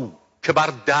او که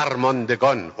بر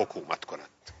درماندگان حکومت کند.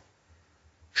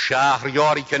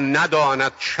 شهریاری که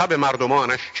نداند شب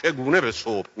مردمانش چگونه به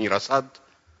صبح میرسد،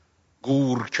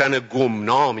 گورکن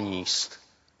گمنامی است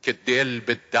که دل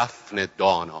به دفن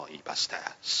دانایی بسته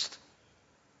است.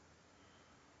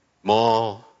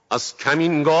 ما از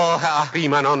کمینگاه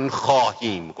اهریمنان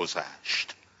خواهیم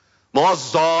گذشت. ما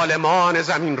ظالمان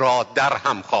زمین را در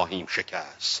هم خواهیم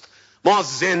شکست. ما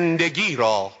زندگی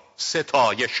را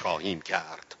ستایش خواهیم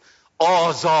کرد،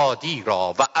 آزادی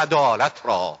را و عدالت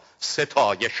را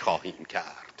ستایش خواهیم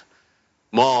کرد.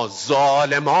 ما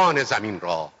ظالمان زمین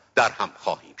را در هم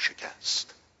خواهیم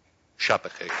شکست. شب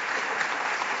خیر.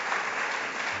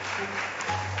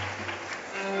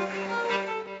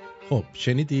 خب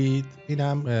شنیدید؟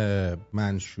 اینم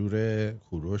منشور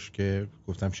کوروش که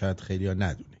گفتم شاید خیلی ها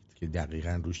ندونید که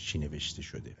دقیقاً روش چی نوشته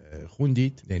شده.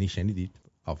 خوندید؟ یعنی شنیدید؟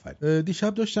 آفرین.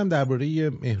 دیشب داشتم درباره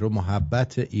مهر و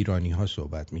محبت ایرانی ها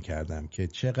صحبت می‌کردم که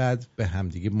چقدر به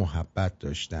همدیگه محبت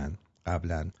داشتن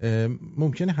قبلا.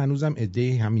 ممکنه هنوزم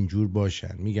عده‌ای همینجور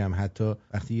باشن. میگم حتی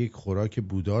وقتی یک خوراک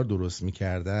بودار درست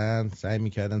میکردن سعی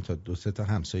میکردن تا 2-3 تا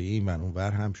همسایه این ور اون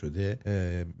ور هم شده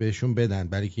بهشون بدن،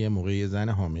 برای که یه موقع یه زن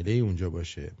حامله اونجا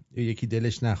باشه یا یکی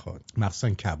دلش نخواد، مخصوصا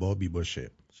کبابی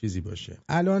باشه، چیزی باشه.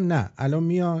 الان نه، الان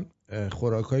میان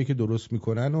خوراکایی که درست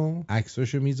میکنن و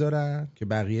عکساشو میذارن که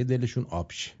بقیه دلشون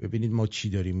آب شه. ببینید ما چی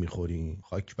داریم میخوریم،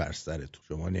 خاک بر سرتون،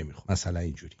 شما نمیخورید. مثلا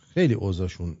اینجوری خیلی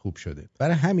اوضاعشون خوب شده.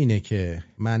 برای همینه که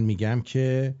من میگم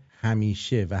که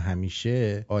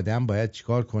همیشه آدم باید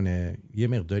چیکار کنه؟ یه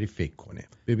مقداری فکر کنه،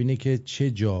 ببینه که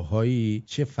چه جاهایی،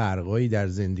 چه فرقایی در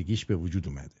زندگیش به وجود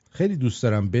اومده. خیلی دوست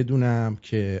دارم بدونم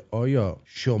که آیا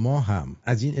شما هم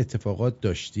از این اتفاقات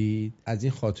داشتید، از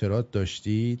این خاطرات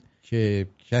داشتید که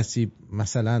کسی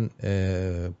مثلا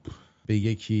به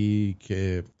یکی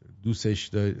که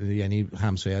دوستش یعنی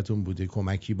همسایتون بوده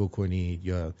کمکی بکنید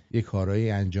یا یه کارایی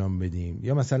انجام بدیم،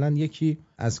 یا مثلا یکی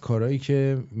از کارهایی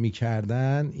که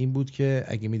میکردن این بود که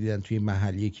اگه میدیدن توی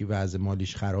محل یکی وضع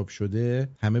مالیش خراب شده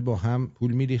همه با هم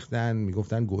پول میریختن،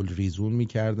 میگفتن گل ریزون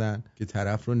میکردن که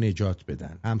طرف رو نجات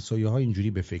بدن. همسایه ها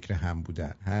اینجوری به فکر هم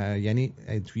بودن. یعنی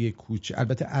توی کوچه،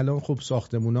 البته الان خب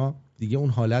ساختمونا دیگه اون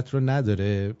حالت رو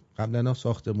نداره. قبلا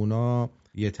ساختمونا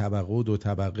یه طبقه و 2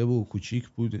 طبقه و کوچیک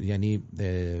بود، یعنی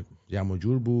جمع و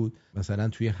جور بود. مثلا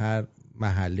توی هر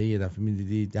محله یه دفعه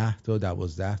میدیدی 10 تا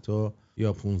 12 تا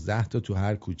یا 15 تا تو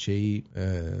هر کوچه‌ای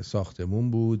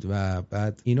ساختمون بود و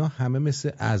بعد اینا همه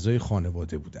مثل اعضای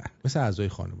خانواده بودن،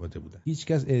 هیچ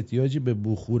کس احتیاجی به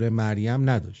بخور مریم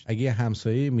نداشت. اگه یه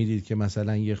همسایه میدید که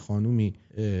مثلا یه خانومی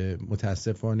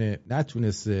متاسفانه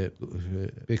نتونسته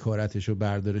بکارتشو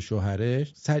برداره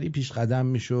شوهرش، سریع پیش قدم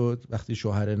میشد، وقتی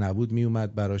شوهر نبود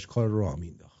میومد براش کار راه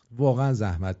مینداخت. واقعا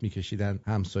زحمت میکشیدن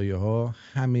همسایه ها،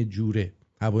 همه جوره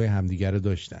هوای همدیگر رو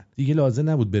داشتن. دیگه لازم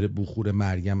نبود بره بخور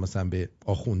مریم مثلا به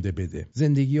آخونده بده.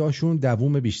 زندگی هاشون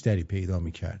دوام بیشتری پیدا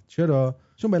میکرد. چرا؟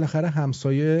 چون بالاخره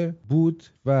همسایه بود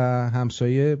و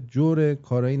همسایه جور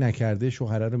کارایی نکرده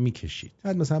شوهره رو میکشید.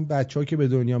 بعد مثلا بچه‌ها که به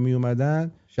دنیا می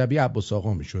اومدن شبیه عباس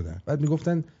آقا میشدن. بعد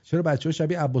میگفتن چرا بچه‌ها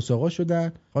شبیه عباس آقا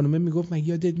شدن؟ خانومه میگفت من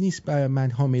یادت نیست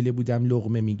من حامله بودم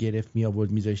لقمه میگرفت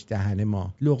میآورد میذاشت دهن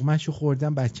ما، لقمه‌شو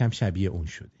خوردم بچم شبیه اون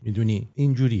شده. میدونی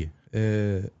اینجوریه.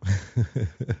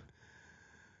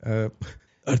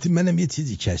 آرتین منم یه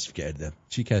چیزی کشف کردم.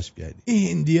 چی کشف کردی؟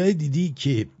 این هندی‌های دیدی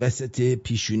که وسط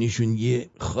پیشونیشون یه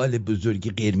خال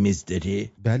بزرگ قرمز داره؟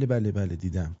 بله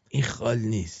دیدم. این خال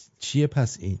نیست. چیه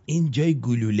پس این جای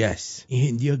گلوله است. این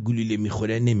هندی‌ها گلوله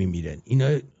میخورن نمیمیرن.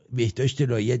 اینا بهداشت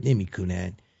رعایت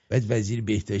نمیکنن. بعد وزیر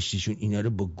بهداشتشون اینا رو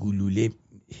با گلوله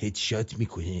هدشات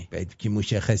میکنه. بعد که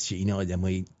مشخص شه اینا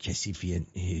آدمای کثیفین،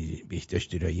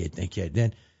 بهداشت رعایت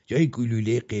نکردن، جای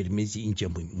گلوله قرمز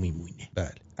اینجا میمونه.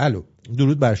 بله. الو،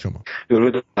 درود بر شما.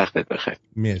 درود وقتت بخیر.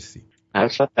 مرسی.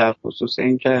 اصلا در خصوص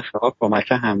این که خب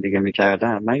کمک همدیگه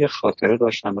میکردن، من یه خاطره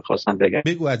داشتم میخواستم بگم.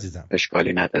 بگو عزیزم.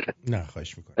 اشکالی نداره. نه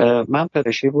خواهش میکنم. من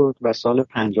پدرشی بود و سال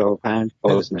 55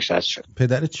 بازنشست شد.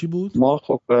 پدر چی بود؟ ما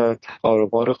خب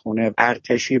کاروبار خونه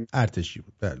ارتشی بود.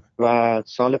 بله. و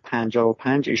سال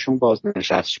 55 ایشون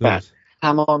بازنشست شد.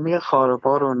 تمامی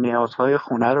کاروبار و نیازهای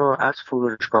خونه رو از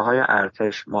فروشگاه‌های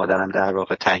ارتش مادرم در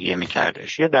واقع تهیه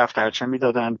می‌کردش. یه دفترچه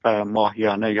میدادن و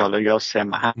ماهیانه یا 3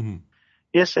 ماه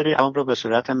یه سری امور رو به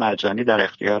صورت مجانی در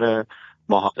اختیار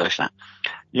ماها داشتن.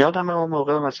 یادم اون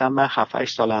موقع مثلا من 7-8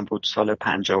 سالم بود، سال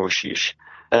 56.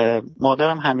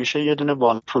 مادرم همیشه یه دونه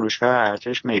وانت فروشگاه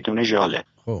ارتش میدون ژاله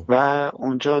و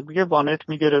اونجا یه وانت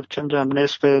میگرفت که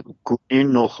نصف گوشت،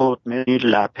 نخود،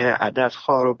 لپه، عدس،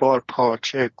 خاروبار،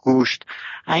 پارچه، گوشت،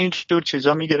 این جور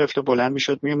چیزا میگرفت و بلند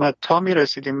میشد میومد تا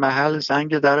میرسیدیم محل،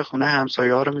 زنگ در خونه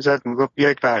همسایه ها رو میزد، میگفت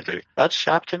بیاید بردارید. بعد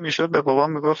شب که میشد به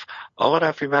بابام میگفت آقا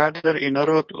رفیق بردار اینا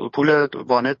رو، پول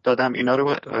وانت دادم، اینا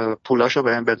رو پولاشو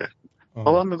بهم بده.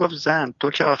 بابا میگفت زن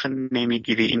تو که آخه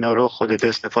نمیگیری اینا رو، خودت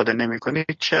استفاده نمیکنی،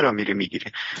 چرا میری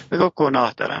میگیری؟ میگفت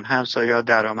گناه دارن، همسایه‌ها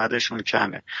درآمدشون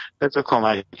کمه، بذار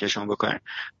کمکشون بکنیم.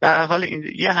 به هر حال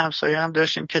یه همسایه هم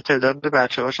داشتیم که تعداد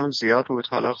بچه‌هاشون زیاد بود،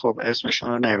 حالا خب اسمشون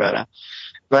رو نمیبرم،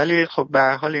 ولی خب به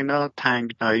هر حال اینا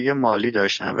تنگنایی مالی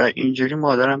داشتن و اینجوری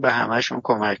مادرم به همهشون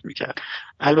کمک میکرد.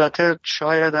 البته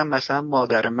شاید هم مثلا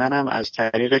مادر منم از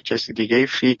طریق کسی دیگه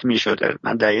فیت میشده،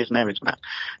 من دقیق نمیدونم،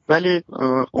 ولی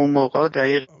اون موقع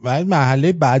دقیق ولی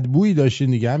محله بدبویی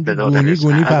داشتین دیگه، هم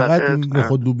گونی فقط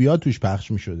خود لوبیا توش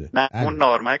پخش میشده. نه اون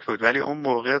نارمک بود، ولی اون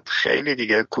موقع خیلی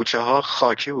دیگه کوچه ها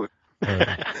خاکی بود.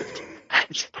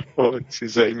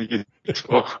 چیزایی میگید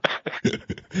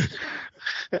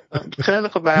خیلی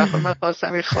خب. به هر حال من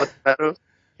خواستم این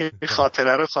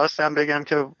خاطره رو خواستم بگم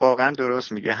که واقعا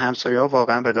درست میگه، همسایه‌ها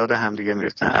واقعا به داد همدیگه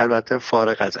میرسن، البته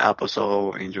فارغ از عباس آقا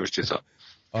و اینجور چیزا.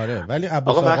 آره ولی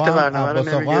عباس آقا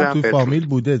هم تو فامیل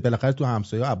بوده، بالاخره تو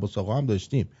همسایه‌ها عباس آقا هم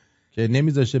داشتیم که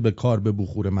نمیذاشه به کار به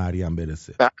بخور مریم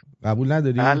برسه. قبول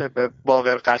نداری؟ بله، به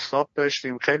باقر قصاب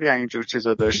داشتیم، خیلی اینجور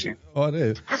چیزا داشتیم.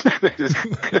 آره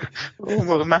اون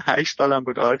موقع من 8 سالم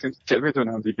بود، آرتین چه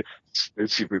میدونم دیگه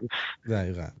چی بود.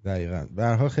 دقیقاً. به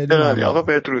هر حال خیلی آقا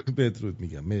بدرود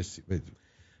میگم. مرسی. بدرود.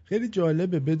 خیلی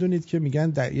جالبه بدونید که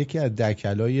میگن یکی از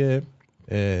دکلای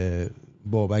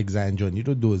بابک زنجانی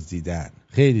رو دزدیدن.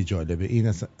 خیلی جالبه این،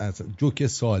 اصلا جوک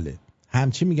ساله.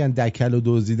 همچی میگن دکل رو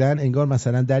دزدیدن، انگار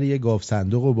مثلا در یه گاف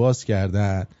صندوق رو باز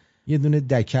کردن، یه دونه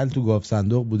دکل تو گاف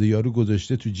صندوق بوده، یارو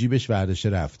گذاشته تو جیبش ورداشه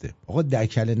رفته. آقا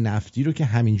دکل نفتی رو که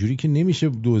همینجوری که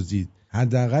نمیشه دزدید،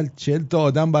 حداقل 40 تا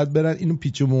آدم باید برن اینو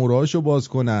پیچ و مهرهاشو باز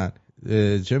کنن،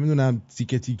 چه میدونم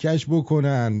تیکه تیکش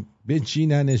بکنن،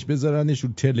 بچیننش، بذارنش رو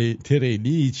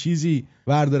تریلی چیزی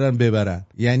بردارن ببرن.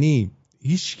 یعنی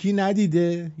هیچکی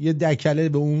ندیده یه دکله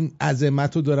به اون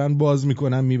عظمت رو دارن باز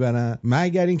میکنن میبرن،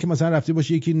 مگر این که مثلا رفته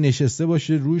باشه یکی نشسته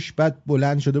باشه روش بعد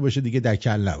بلند شده باشه دیگه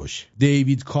دکل نباشه.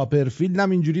 دیوید کاپرفیلد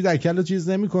هم اینجوری دکل رو چیز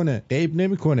نمیکنه، غیب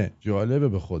نمیکنه. جالبه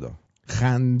به خدا.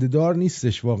 خنده‌دار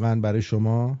نیستش واقعا برای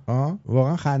شما؟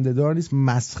 واقعا خنده‌دار نیست؟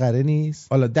 مسخره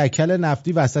نیست؟ حالا دکل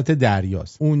نفتی وسط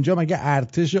دریاست، اونجا مگه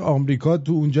ارتش آمریکا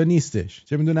تو اونجا نیستش؟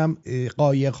 چه میدونم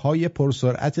قایق‌های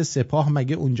پرسرعت سپاه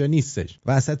مگه اونجا نیستش؟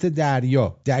 وسط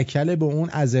دریا دکل به اون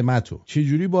عظمتو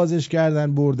چجوری بازش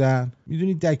کردن بردن؟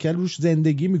 میدونید دکل روش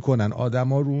زندگی میکنن،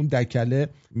 آدما رو اون دکله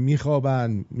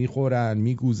میخوابن، میخورن،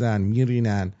 میگوزن،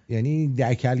 میرینن. یعنی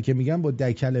دکل که میگن با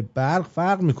دکل برق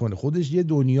فرق میکنه، خودش یه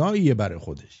دنیاییه برای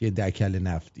خودش. یه دکل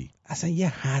نفتی اصلا یه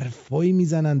حرفایی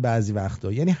میزنن بعضی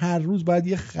وقتا، یعنی هر روز باید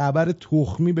یه خبر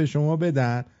تخمی به شما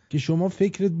بدن که شما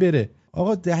فکرت بره.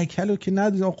 آقا دکلو که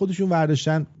ندیدن، خودشون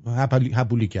ورداشتن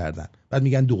هپولی کردن، بعد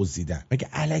میگن دزدیدن. مگه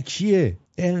الکیه؟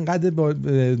 اینقدر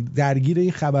درگیر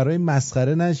این خبرهای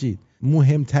مسخره نشید.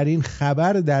 مهمترین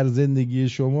خبر در زندگی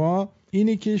شما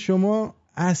اینه که شما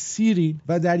اسیرید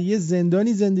و در یه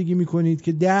زندانی زندگی میکنید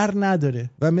که در نداره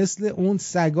و مثل اون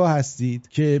سگا هستید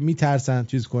که میترسن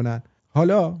چیز کنن.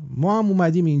 حالا ما هم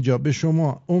اومدیم اینجا به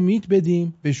شما امید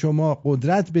بدیم، به شما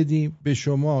قدرت بدیم، به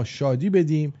شما شادی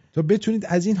بدیم تا بتونید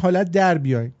از این حالت در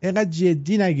بیاین. اینقدر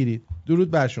جدی نگیرید.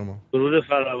 درود بر شما. درود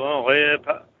فراوان آقای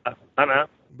منم.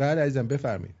 بله عزیزم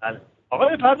بفرمایید.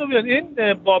 آقای پرتویان،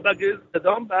 این بابک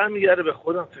صدام برمیگرده به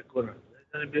خودم فکر کنم.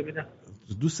 ببینم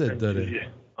دوستت داره.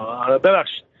 آره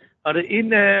ببخشید. آره این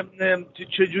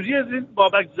چجوری از این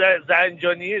بابک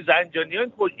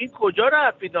زنجانیان این کجا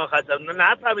رفت اینا؟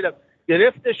 نفهمیدم.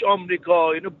 گرفتش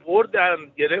آمریکا، اینو بردن،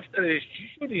 گرفتنش، چی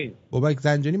شدین؟ بابک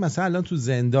زنجانی مثلا الان تو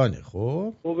زندانه.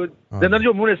 خب زندان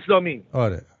جمهوری اسلامی.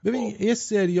 آره ببین یه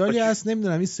سریالی هست،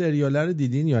 نمیدونم این سریال رو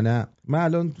دیدین یا نه. من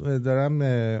الان دارم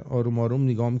آروم آروم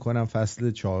نگاه میکنم،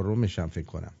 فصل 4 فکر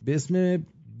کنم، به اسم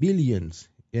بیلیونز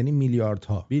یعنی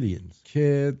میلیاردها بیلیونز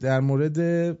که در مورد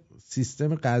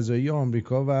سیستم قضایی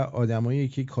آمریکا و آدمایی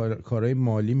که کارهای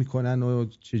مالی میکنن و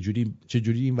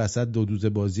چجوری این وسط دو دوزه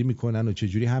بازی میکنن و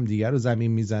چجوری همدیگر رو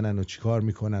زمین میزنن و چیکار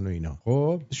میکنن و اینا.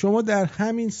 خب شما در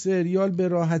همین سریال به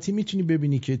راحتی میتونی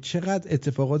ببینی که چقدر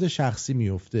اتفاقات شخصی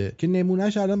میفته که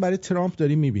نمونهش الان برای ترامپ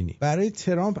داری میبینی. برای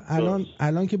ترامپ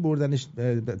الان که بردنش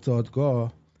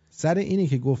دادگاه سر اینی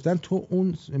که گفتن تو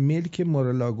اون ملک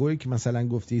مارالاگویی که مثلا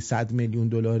گفتی 100 میلیون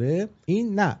دلاره،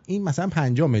 این مثلا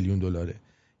 50 میلیون دلاره.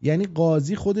 یعنی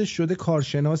قاضی خودش شده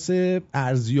کارشناس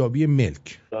ارزیابی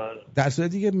ملک، در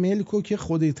صورتی که ملکو که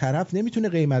خود طرف نمیتونه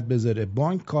قیمت بذاره،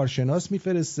 بانک کارشناس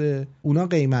میفرسته اونا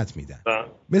قیمت میدن.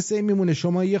 مثل این میمونه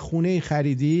شما یه خونه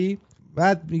خریدی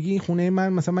بعد میگی این خونه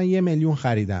من مثلا من 1 میلیون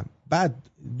خریدم، بعد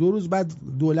 2 روز بعد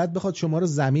دولت بخواد شما رو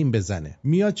زمین بزنه،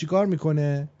 میاد چیکار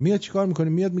میکنه؟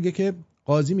 میاد میگه که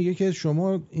قاضی میگه که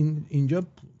شما اینجا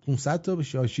 500 تا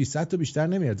یا 600 تا بیشتر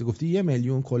نمیارزه، گفتی 1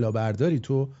 میلیون کلاهبرداری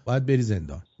تو باید بری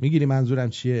زندان. میگیری منظورم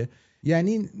چیه؟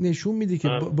 یعنی نشون میده که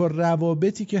با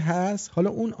روابطی که هست، حالا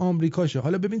اون آمریکاشه،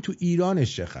 حالا ببین تو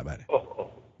ایرانش چه خبره.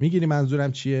 میگیری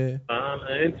منظورم چیه؟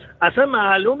 اصلا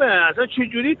معلومه اصلا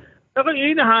چجوری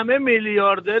این همه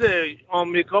میلیاردر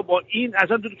آمریکا با این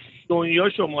اصلا تو دنیا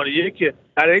شماره یکه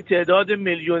برای تعداد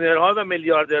میلیونرها و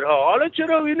میلیاردرها. حالا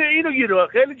چرا اینو گیره؟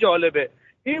 خیلی جالبه.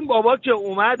 این بابا که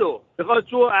اومد و بخواد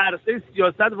تو عرصه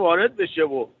سیاست وارد بشه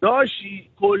و داشت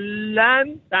کلن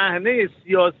صحنه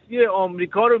سیاسی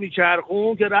آمریکا رو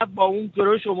میچرخون که رفت با اون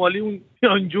کره شمالی اون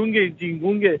پیانجونگ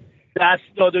جینگونگ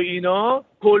دست داد و اینا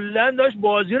کلن داشت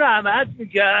بازی رو عوض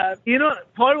میکرد. اینا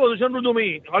پای گذاشتن رو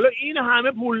دومین. حالا این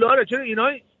همه پولداره، چرا اینا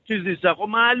چیز نیستن؟ خب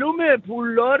معلومه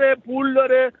پول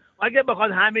داره. اگه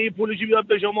بخواد همه این پولشو بیاد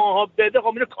به شما بده، خب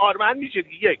اینو کارمند میشه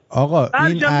دیگه. آقا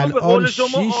این الان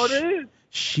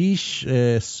 6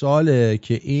 ساله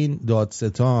که این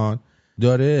دادستان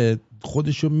داره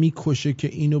خودشو میکشه که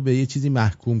اینو به یه چیزی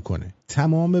محکوم کنه.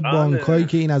 تمام بانکایی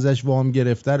که این ازش وام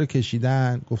گرفته رو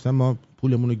کشیدن، گفتن ما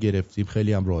پولمون رو گرفتیم،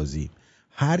 خیلی هم راضیم،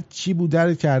 هر چی بوده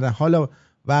رو کردن. حالا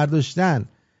برداشتن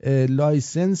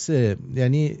لایسنس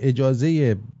یعنی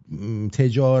اجازه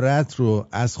تجارت رو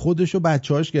از خودش و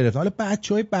بچه‌هاش گرفتن. حالا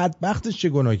بچه‌های بدبختش چه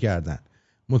گناه کردن؟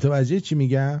 متوجه چی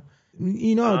میگم؟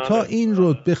 اینا تا این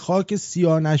رو به خاک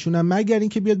سیاه نشونن مگر این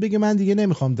که بیاد بگه من دیگه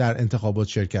نمیخوام در انتخابات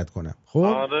شرکت کنم. خب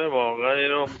آره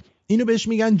واقعا اینو بهش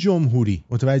میگن جمهوری.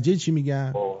 متوجه چی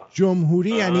میگم؟ جمهوری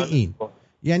یعنی این،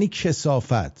 یعنی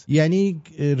کثافت، یعنی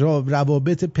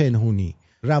روابط پنهونی،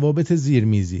 روابط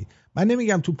زیرمیزی. من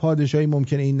نمیگم تو پادشاهی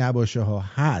ممکنه این نباشه ها،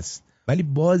 هست، ولی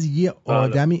باز یه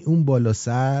آدمی اون بالا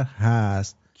سر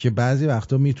هست که بعضی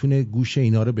وقتا میتونه گوش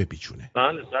اینا رو بپیچونه.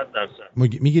 بله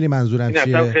 100%. میگیری منظورم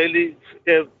چیه؟ اصلا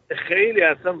خیلی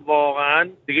اصلا واقعا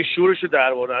دیگه شورشو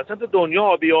در آوردن. اصلا تو دنیا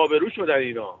آبرو شدن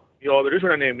اینا. آبرو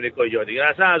شدن امریکایی‌ها دیگه.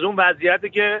 اصلا از اون وضعیتی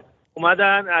که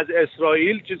اومدن از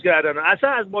اسرائیل چیز کردن، اصلا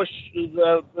از با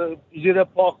زیر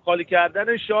پا خالی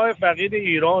کردن شاه فقید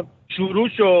ایران شروع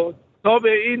شد تا به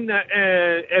این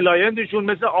الایندشون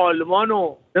مثل آلمان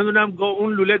و نمیدونم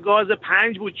اون لوله گاز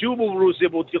 5 بود چی بود روسیه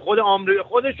بود که خود آمریکا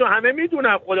خودشون همه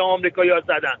میدونن خود آمریکایی‌ها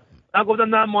زدن. من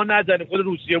گفتم نه ما نزنیم، خود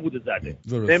روسیه بوده زده.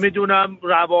 نمیدونم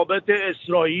روابط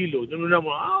اسرائیل و نمیدونم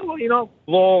اینا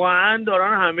واقعا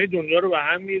دارن همه دنیا رو به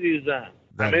هم میریزن.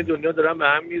 همه دنیا دارن به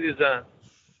هم میریزن.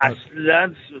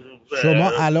 اصلا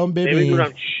شما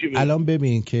الان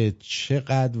ببین که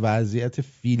چقدر وضعیت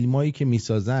فیلمایی که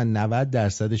میسازن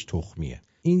 90% تخمیه.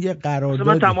 این یه قرارداد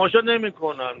من تماشا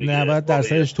نمی‌کنم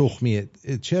 90% تخمیه.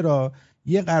 چرا؟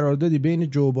 یه قراردادی بین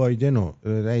جو بایدن و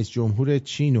رئیس جمهور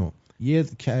چین و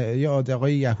یه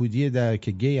آقای یهودی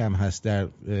که گی هم هست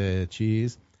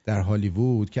در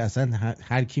هالیوود که اصلا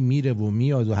هر کی میره و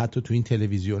میاد و حتی تو این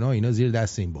تلویزیون‌ها اینا زیر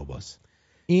دست این باباست.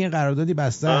 این قراردادی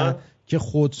بستن که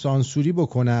خود سانسوری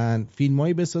بکنن،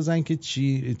 فیلمایی بسازن که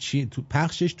تو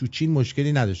پخشش تو چین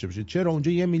مشکلی نداشته باشه. چرا؟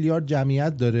 اونجا 1 میلیارد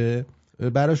جمعیت داره،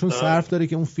 براشون صرف داره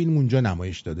که اون فیلم اونجا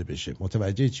نمایش داده بشه.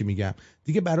 متوجه چی میگم؟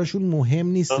 دیگه براشون مهم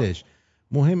نیستش.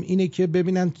 مهم اینه که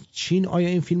ببینن چین آیا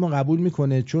این فیلمو قبول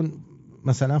میکنه چون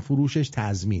مثلا فروشش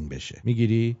تضمین بشه.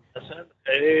 میگیری؟ اصلا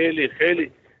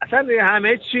خیلی اصلا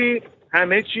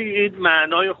همه چی این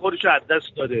معنای خودش از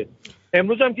دست داده.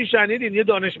 امروز هم که شنیدین یه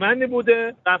دانشمندی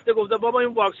بوده رفته گفته بابا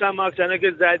این واکسنه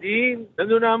که زدین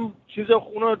نمیدونم چیز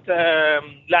خونو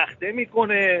لخته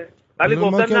میکنه، ولی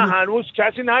گفتن نه هنوز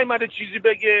کسی نیومده چیزی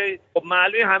بگه. خب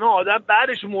معلومه همه آدم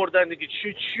بعدش مردن دیگه،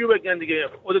 چیو بگن دیگه؟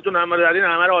 خودتون همه رو دارین،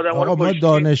 همه رو آدم‌ها رو ما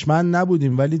دانشمند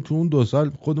نبودیم ولی تو اون 2 سال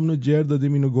خودمون رو جر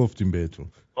دادیم اینو گفتیم بهتون.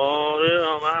 آره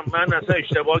من اصلا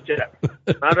اشتباه کردم.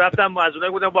 من رفتم از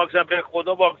اونایی بودم واکسن به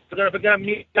خدا واکسن فکر کردم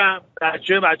میگم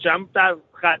بچه‌م در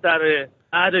خطره.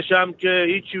 بعدش هم که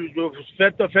هیچی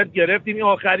فرد تا فرد گرفتیم، این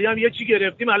آخری هم یه چی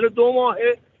گرفتیم، الان 2 ماه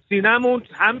سینمون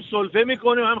هم سلفه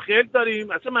میکنیم هم خیل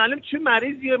داریم، اصلا معلوم چه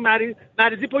مریضیه،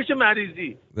 مریضی پشت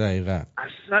مریضی. دقیقاً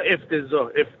اصلا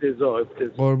افتضاح.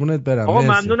 قربونت برم. آقا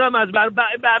ممنونم از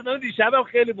برنامه دیشبم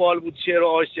خیلی باحال بود، شعر و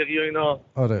عاشقی و اینا.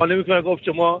 آره. حالا میتونم گفت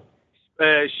شما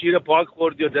شیر پاک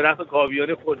خوردی و درخت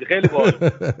کاویانی خوردی، خیلی باحال.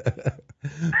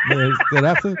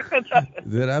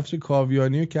 درخت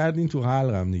کاویانی رو کردین تو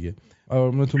حلقم دیگه.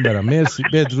 قربونتون برم. مرسی.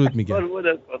 بدرود میگم.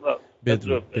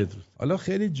 بدرود. حالا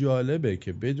خیلی جالبه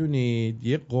که بدونید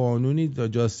یه قانونی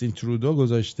جاستین ترودو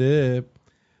گذاشته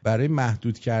برای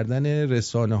محدود کردن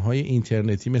رسانه‌های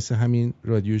اینترنتی مثل همین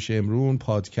رادیو شمرون،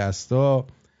 پادکست‌ها،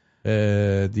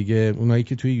 دیگه اونایی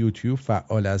که توی یوتیوب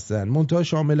فعال هستن. منتها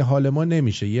شامل حال ما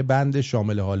نمیشه، یه بند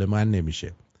شامل حال من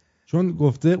نمیشه، چون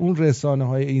گفته اون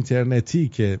رسانه‌های اینترنتی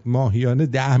که ماهیانه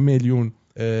 10 میلیون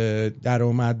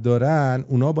درآمد دارن،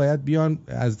 اونا باید بیان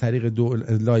از طریق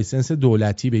لایسنس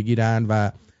دولتی بگیرن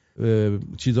و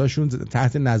چیزاشون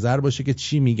تحت نظر باشه که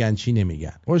چی میگن چی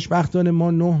نمیگن. خوشبختانه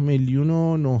ما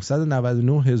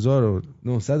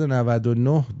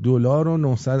 9,999,999 دلار و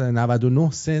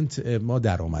 999 سنت ما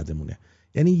درآمدمونه،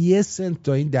 یعنی 1 سنت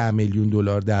تا این 10 میلیون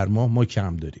دلار در ماه ما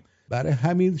کم داریم، برای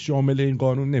همین شامل این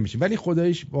قانون نمیشیم. ولی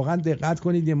خداییش واقعا دقت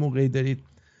کنید، یه موقعی دارید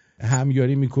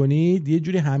همیاری میکنید یه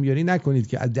جوری همیاری نکنید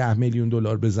که از 10 میلیون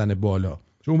دلار بزنه بالا،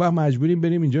 چون وقت مجبوریم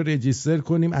بریم اینجا رجیستر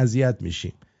کنیم، اذیت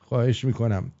میشیم. خواهش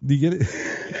میکنم دیگه.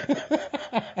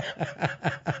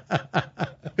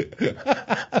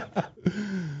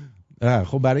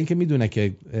 خب برای اینکه میدونه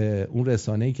که اون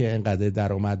رسانه‌ای که انقدر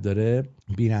درآمد داره،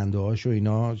 بیننده‌هاش و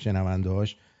اینا،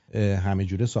 شنونده‌هاش همه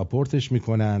جوره ساپورتش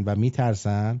میکنن و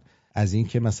میترسن از این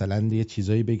که مثلا یه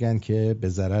چیزایی بگن که به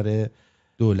ضرر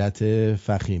دولت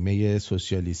فخیمه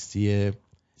سوسیالیستی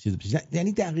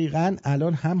یعنی دقیقاً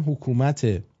الان هم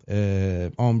حکومت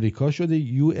آمریکا شده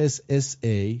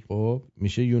USSA، خب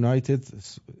میشه United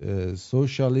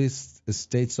Socialist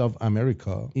States of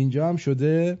America، اینجا هم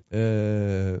شده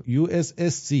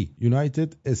USSC United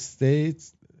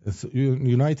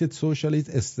Socialist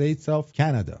States of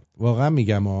Canada. واقعا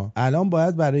میگم الان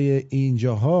باید برای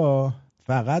اینجاها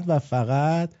فقط و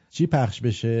فقط چی پخش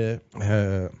بشه؟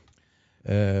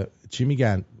 چی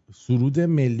میگن؟ سرود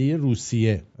ملی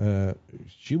روسیه.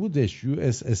 چی بودش؟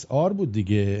 USSR بود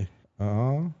دیگه.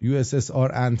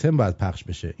 USSR انتم باید پخش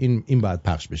بشه. این باید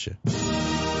پخش بشه.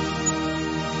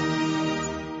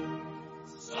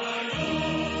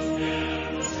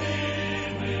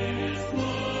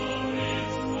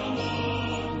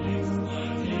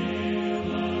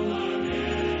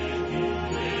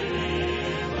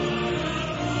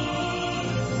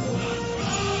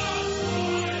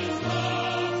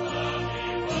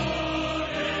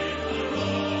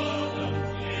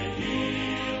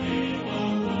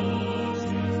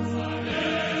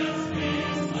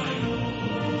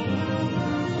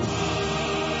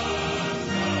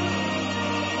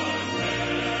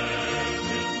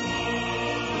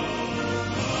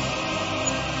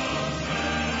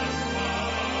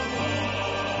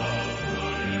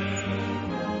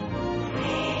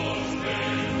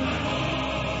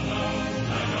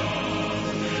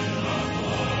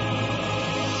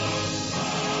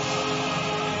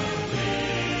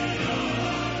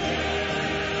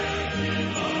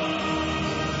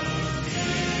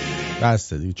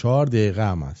 بسته دیگه 4 دقیقه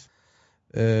هم هست.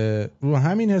 رو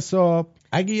همین حساب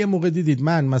اگه یه موقع دیدید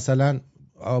من مثلا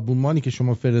آبونمانی که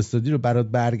شما فرستادی رو برات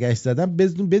برگشت زدم،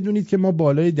 بدونید که ما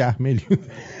بالای 10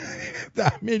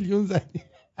 میلیون زدیم.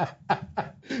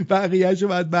 بقیه‌شو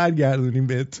باید برگردونیم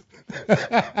بهتون.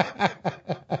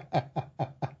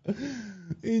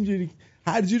 اینجوری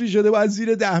هر جوری شده باید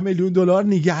زیر 10 میلیون دلار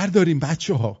نگه داریم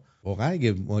بچه‌ها. واقعا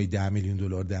اگه ما 10 میلیون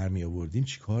دلار در می آوردیم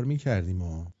چی کار می‌کردیم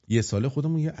ما؟ یه ساله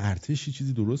خودمون یه ارتشی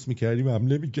چیزی درست می‌کردیم،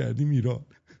 حمله می‌کردیم ایران.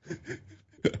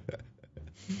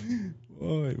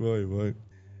 وای وای وای،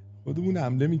 خودمون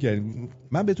حمله می‌کردیم.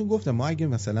 من بهتون گفتم ما اگه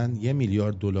مثلا 1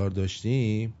 میلیارد دلار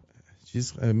داشتیم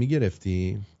چیز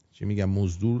می‌گرفتیم، چی میگم،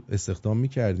 مزدور استخدام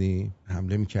می‌کردیم،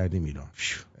 حمله می‌کردیم ایران.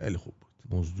 خیلی خوب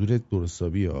بود. مزدور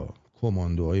درستابی ها،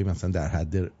 کماندوهای مثلا در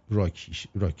حد راکی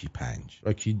 5،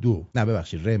 راکی 2، نه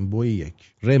ببخشید رمبوی 1،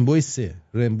 رمبوی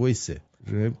 3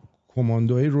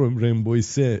 کماندوهای رمبوی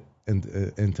 3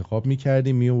 انتخاب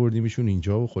میکردیم، میآوردیمشون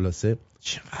اینجا و خلاصه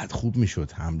چقدر خوب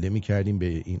میشد، حمله میکردیم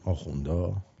به این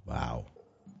آخوندا. واو.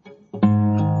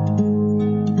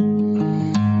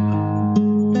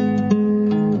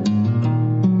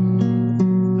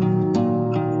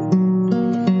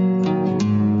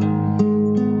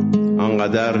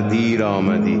 آنقدر دیر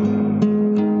آمدی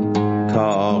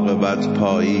تا عاقبت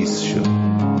پاییز شد،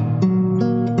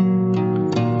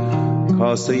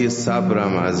 کاسه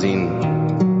صبرم از این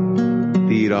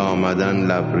دیر آمدن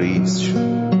لبریز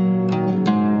شد.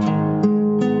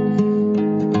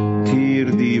 تیر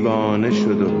دیوانه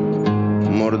شد و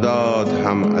مرداد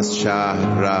هم از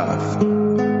شهر رفت.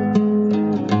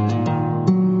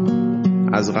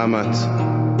 از غمت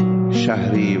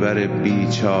شهریور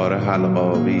بیچاره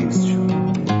حلق‌آویز شد.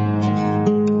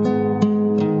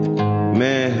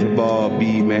 مهر با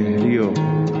بی‌مهری و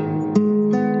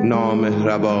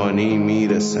نامهربانی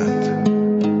میرسد.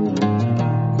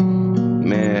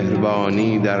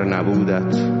 مهربانی در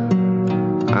نبودت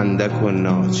اندک و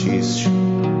ناچیز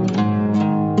شد.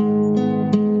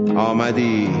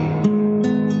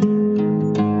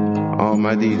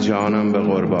 آمدی جانم به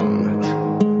قربانت،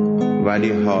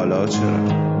 ولی حالا چرا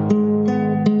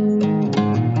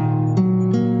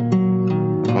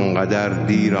انقدر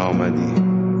دیر آمدی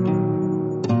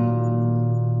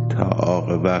تا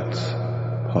عاقبت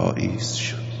پاییز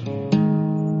شد.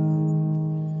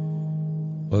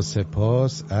 با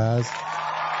سپاس از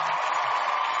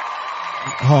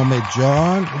حامد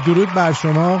جان. درود بر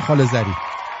شما خاله زری.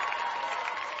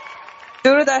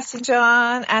 درود آرتین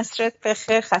جان، عصرت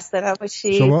بخیر، خسته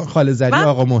نباشید. شما خاله زری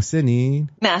آقا محسنین؟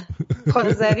 نه،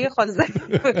 خاله زری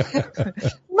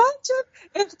من چون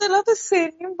اختلاف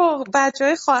سنیم با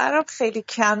بچهای خواهرم خیلی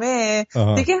کمه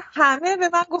دیگه، همه به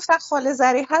من گفتن خاله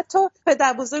زری، حتی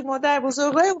پدر بزرگ مادر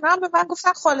بزرگای اونها هم به من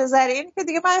گفتن خاله زری. اینی که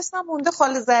دیگه من اسمم مونده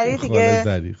خاله زری دیگه. خاله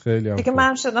زری خیلی هم دیگه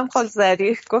من شدم خاله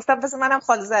زری. گفتم پس منم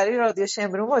خاله زری رادیو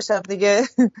شمرون باشم دیگه.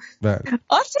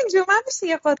 آرتین جون، من میشه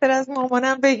یه خاطر از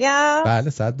مامانم بگم؟ بله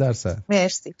 100%.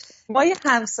 مرسی. ما یه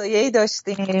همسایه‌ای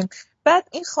داشتیم، بعد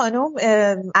این خانم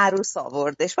عروس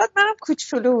آوردش، بعد منم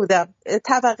کوچولو بودم،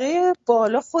 طبقه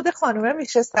بالا خود خانومه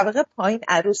میشست، طبقه پایین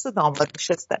عروس و داماد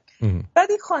میشستن. بعد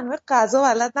این خانم غذا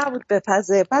بلد نبود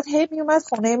بپزه، بعد هی میومد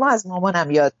خونه ما از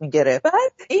مامانم یاد میگیره. بعد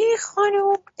این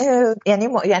خانم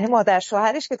یعنی مادر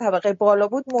شوهرش که طبقه بالا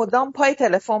بود مدام پای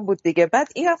تلفن بود دیگه. بعد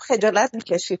اینم خجالت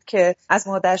میکشید که از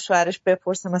مادر شوهرش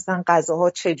بپرسه مثلا غذاها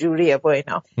چجوریه با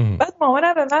اینا. بعد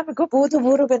مامانم به من میگه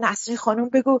برو به نسرین خانم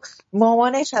بگو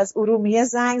مامانش از ارومیه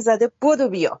زنگ زده، بدو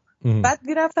بیا. بعد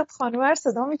میرفتم خانومه رو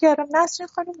صدا میکردم، نسرین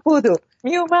خانم بدو.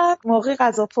 میومد موقع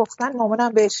غذا پختن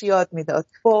مامانم بهش یاد میداد.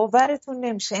 باورتون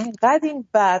نمیشه اینقدر این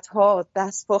بعدها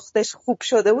دست پختش خوب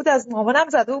شده بود از مامانم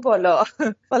زده و بالا.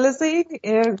 خلاصه این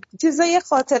چیزای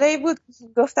خاطره‌ای بود،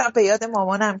 گفتم به یاد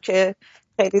مامانم که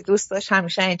خیلی دوست داشت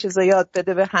همیشه این چیزا یاد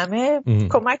بده به همه.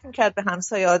 کمک میکرد به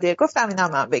همسایه‌ها. گفتم اینا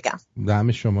من بگم.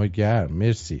 دم شما گرم.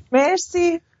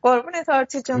 مرسی. قربونت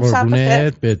آرتی جون.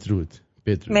 قربونت. بدرود.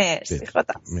 مرسی.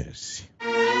 خدا. مرسی.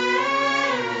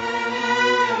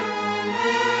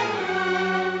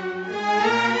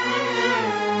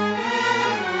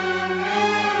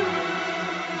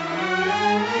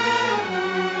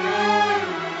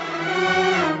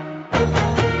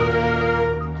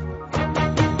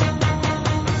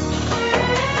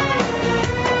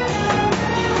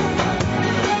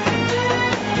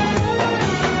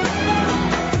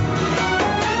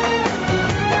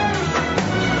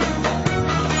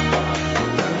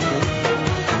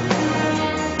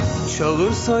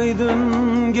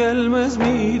 Çağırsaydın gelmez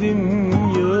miydim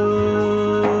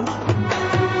yar?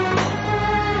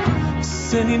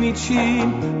 Senin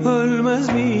için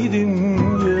ölmez miydim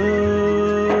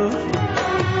yar?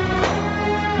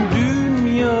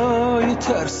 Dünyayı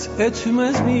ters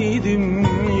etmez miydim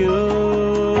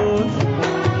yar?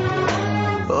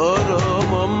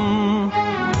 Aramam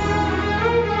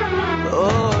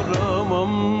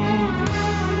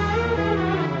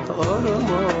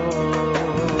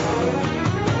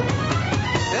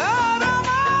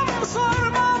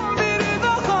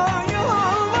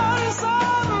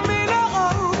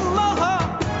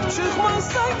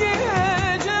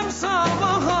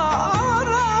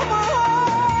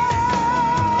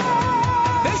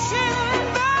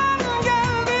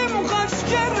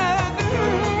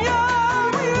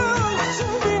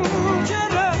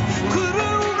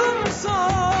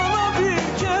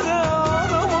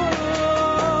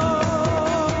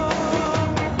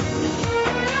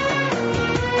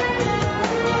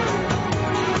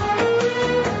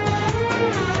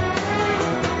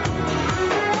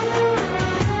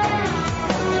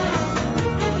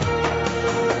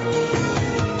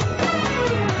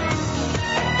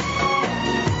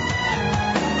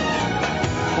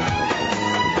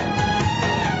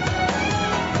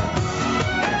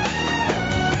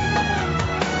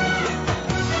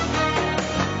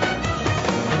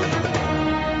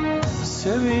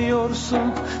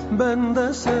Seviyorsun ben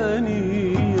de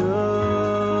seni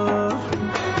yar.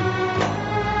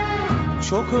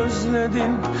 Çok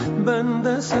özledim ben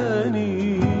de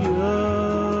seni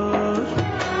yar.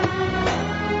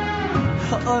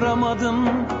 aramadım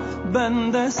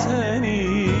ben de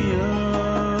seni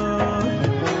yar.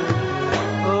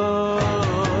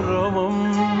 Aramam,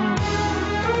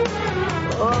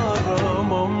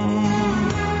 aramam,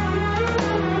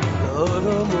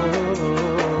 aramam.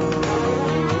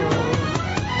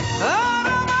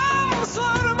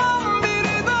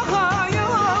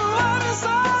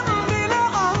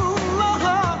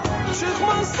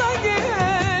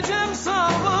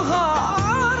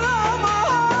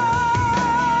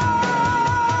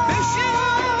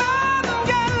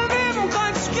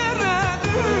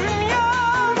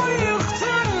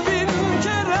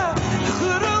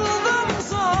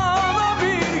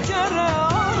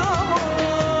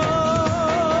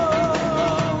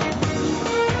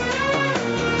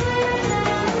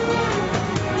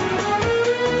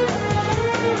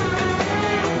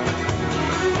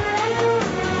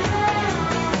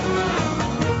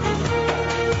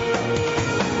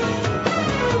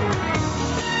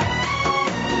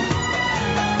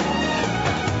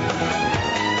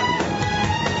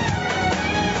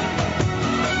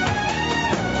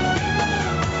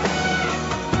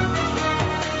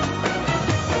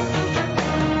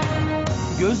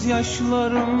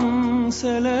 Gözyaşlarım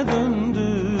sele döndü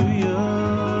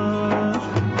yar.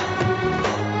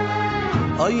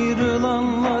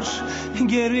 Ayrılanlar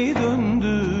geri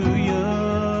döndü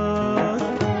yar.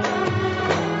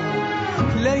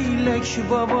 Leylek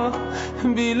baba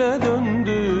bile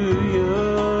döndü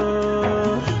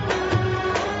yar.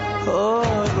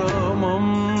 Aramam,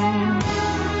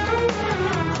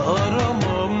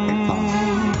 aramam,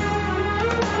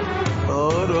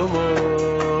 aramam.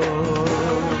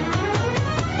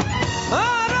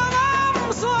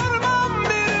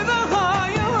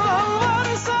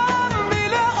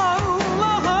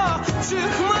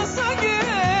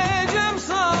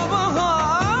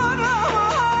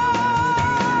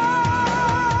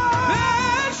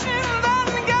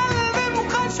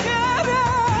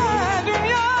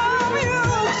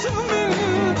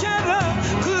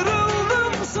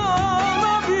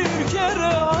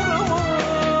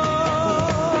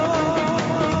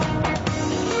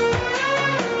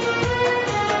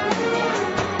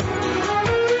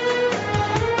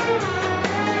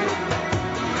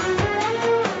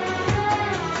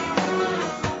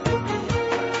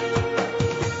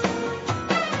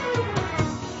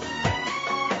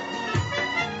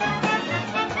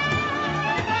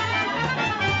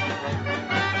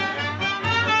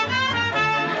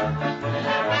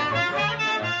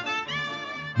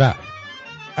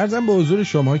 عرضم به حضور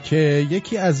شما که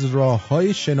یکی از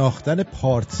راه‌های شناختن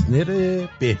پارتنر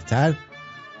بهتر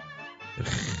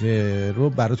رو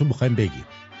براتون بخوایم بگیم.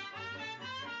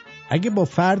 اگه با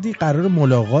فردی قرار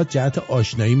ملاقات جهت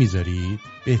آشنایی میذارید،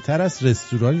 بهتر است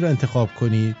رستورانی رو انتخاب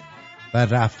کنید و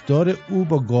رفتار او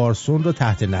با گارسون رو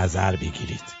تحت نظر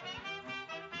بگیرید.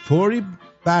 طوری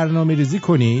برنامه‌ریزی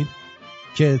کنید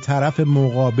که طرف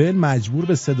مقابل مجبور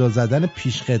به صدا زدن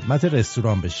پیشخدمت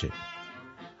رستوران بشه.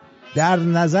 در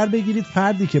نظر بگیرید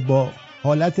فردی که با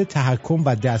حالت تحکم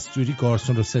و دستوری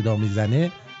گارسون رو صدا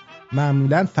میزنه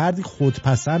معمولاً فردی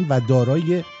خودپسند و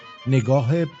دارای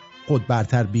نگاه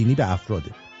خودبرتر بینی به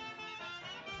افراده.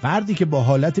 فردی که با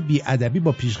حالت بی‌ادبی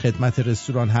با پیشخدمت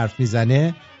رستوران حرف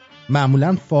میزنه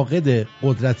معمولاً فاقد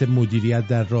قدرت مدیریت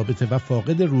در رابطه و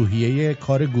فاقد روحیه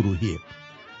کار گروهیه.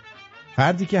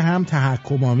 فردی که هم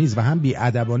تحکم آمیز و هم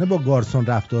بی‌ادبانه با گارسون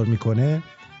رفتار میکنه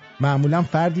معمولا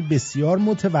فردی بسیار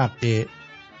متوقع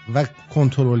و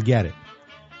کنترلگره.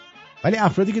 ولی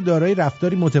افرادی که دارای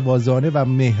رفتاری متوازنه و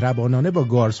مهربانانه با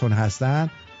گارسون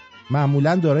هستند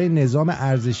معمولا دارای نظام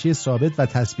ارزشی ثابت و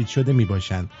تثبیت شده می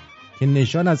باشند که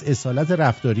نشان از اصالت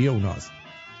رفتاری اوناست.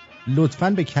 لطفاً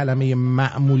به کلمه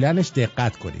معمولنش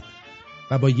دقت کنید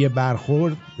و با یه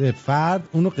برخورد فرد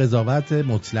اونو قضاوت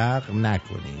مطلق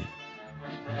نکنید.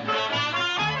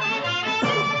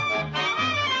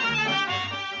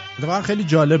 اتفاقا خیلی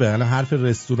جالبه، الان حرف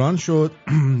رستوران شد.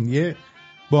 یه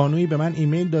بانویی به من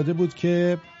ایمیل داده بود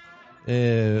که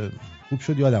خوب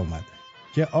شد یادم اومد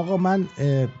که آقا من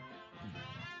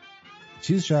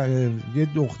یه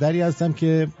دختری هستم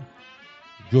که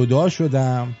جدا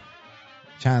شدم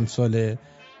چند ساله،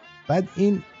 بعد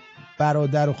این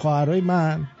برادر و خواهرای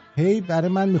من هی برای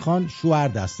من میخوان شوهر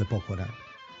دست پا کنن،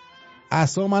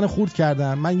 اعصاب منو خورد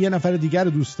کردن، من یه نفر دیگر رو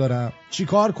دوست دارم، چی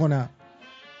کار کنم؟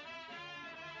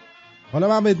 حالا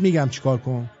من بهت میگم چی کار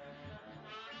کن.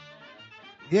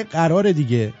 یه قرار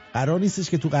دیگه، قرار نیستش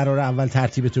که تو قرار اول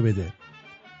ترتیب تو بده.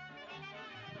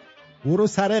 برو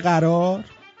سر قرار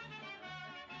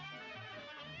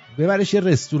ببرش یه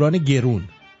رستوران گرون،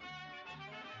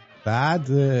 بعد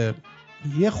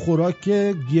یه خوراک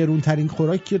گرون ترین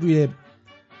خوراک که روی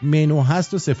منو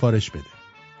هست و سفارش بده.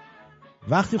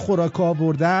 وقتی خوراک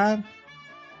آوردن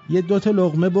یه 2 تا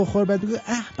لقمه بخور، بعد بگو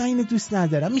من اینو دوست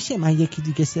ندارم، میشه من یکی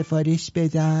دیگه سفارش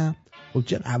بدم؟ خب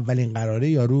چرا اولین قراره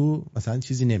یارو مثلا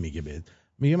چیزی نمیگه بهت،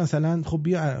 میگه مثلا خب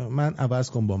بیا من عوض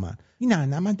کن با من.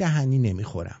 نه من دهنی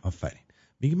نمیخورم. آفرین.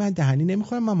 میگه من دهنی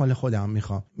نمیخورم، من مال خودم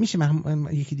میخوام، میشه من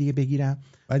یکی دیگه بگیرم؟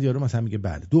 بعد یارو مثلا میگه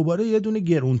بله. دوباره یه دونه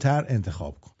گرونتر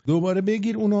انتخاب کن، دوباره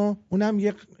بگیر اونم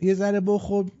یه ذره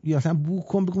بخور یا مثلا بو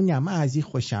کن، بگو نه من از این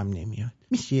خوشم نمیاد،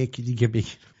 میشه یکی دیگه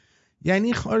بگیر.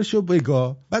 یعنی خارشو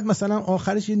بگا، بعد مثلا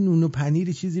آخرش یه نون و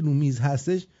پنیری چیزی رو میز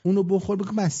هستش، اونو بخور،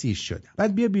 بگو من سیر شدم.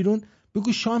 بعد بیا بیرون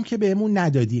بگو شام که بهمون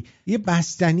ندادی، یه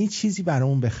بستنی چیزی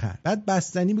برامون بخر. بعد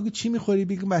بستنی بگو چی میخوری؟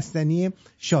 بگو بستنی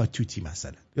شاتوتی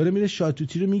مثلا. یارو میره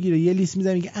شاتوتی رو میگیره، یه لیست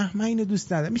میذاره، میگه من اینو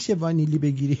دوست ندارم، میشه وانیلی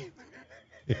بگیری؟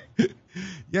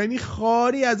 یعنی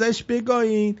خاری ازش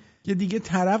بگاین که دیگه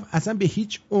طرف اصلا به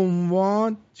هیچ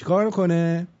عنوان چیکار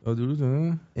کنه. درود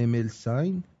ایمیل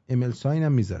ساین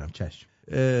هم میذارم چشم.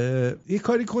 یه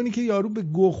کاری کنی که یارو به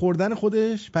گو خوردن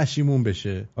خودش پشیمون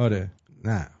بشه. آره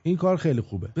نه این کار خیلی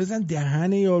خوبه. بزن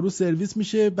دهن یارو سرویس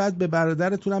میشه، بعد به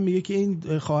برادرتون هم میگه که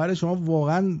این خواهر شما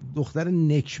واقعا دختر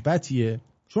نکبتیه،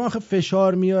 شما آخه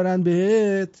فشار میارن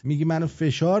بهت، میگی منو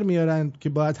فشار میارن که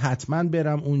باید حتما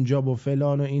برم اونجا با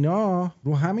فلان و اینا،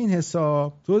 رو همین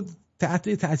حساب تو تحت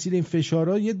تاثیر این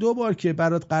فشارها یه 2 بار که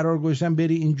برات قرار گذاشتن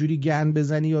بری اینجوری گن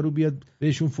بزنی یارو بیاد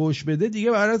بهشون فوش بده،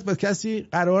 دیگه برات با کسی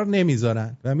قرار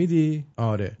نمیذارن و میدی.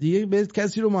 آره دیگه بهت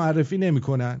کسی رو معرفی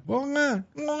نمیکنن. واقعا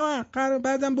قرار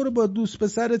بعدم برو با دوست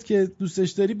پسرت که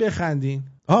دوستش داری بخندین.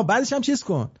 بعدش هم چیز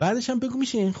کن، بعدش هم بگو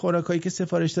میشه این خوراکایی که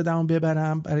سفارش دادم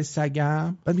ببرم برای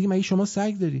سگم؟ بعد میگه مگه شما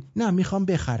سگ داری؟ نه میخوام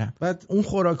بخرم. بعد اون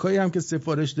خوراکایی هم که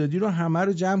سفارش دادی رو همه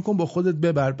رو جمع کن با خودت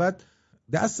ببر. بعد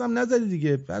دستم نزدی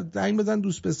دیگه، بعد زنگ بزن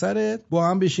دوست پسرت، با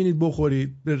هم بشینید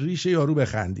بخورید، به ریش یارو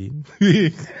بخندید.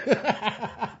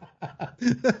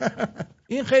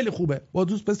 این خیلی خوبه. با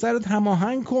دوست پسرت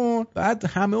هماهنگ کن، بعد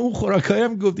همه اون خوراکایی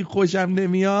هم گفتی خوشم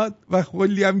نمیاد و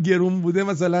کلی هم گرون بوده،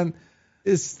 مثلا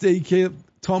استیک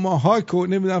تاماهاک و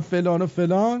نمیدونم فلان و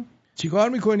فلان، چیکار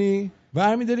میکنی؟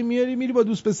 برمیداری میری با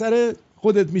دوست پسر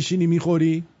خودت میشینی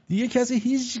میخوری، دیگه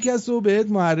هیچ کس رو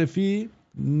بهت معرفی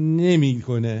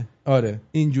نمیکنه. آره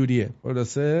اینجوریه.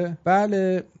 درسته؟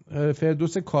 بله.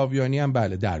 فردوس کاویانی هم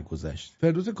بله درگذشت.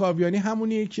 فردوس کاویانی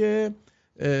همونیه که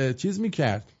چیز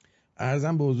میکرد،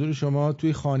 عرضم به حضور شما،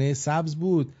 توی خانه سبز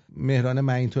بود، مهران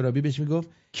معین ترابی بهش میگفت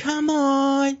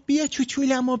کمال بیا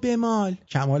چوچولمو بمال.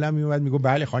 کمال هم میومد میگفت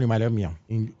بله خانم الان میام.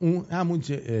 اون همون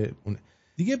اون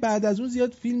دیگه بعد از اون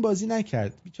زیاد فیلم بازی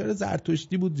نکرد، بیچاره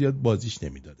زرتشتی بود، زیاد بازیش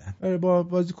نمیدادن. آره با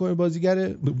بازیکن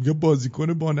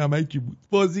با نمکی بود،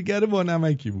 بازیگر با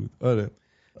نمکی بود.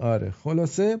 آره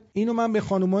خلاصه اینو من به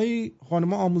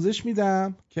خانوما آموزش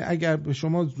میدم که اگر به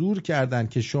شما زور کردن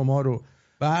که شما رو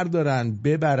بردارن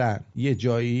ببرن یه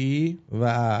جایی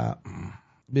و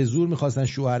به زور میخواستن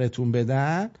شوهرتون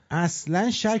بدن،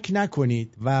 اصلا شک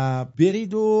نکنید و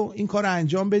برید و این کار رو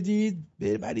انجام بدید،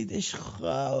 ببریدش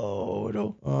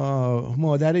خورو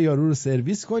مادر یارو رو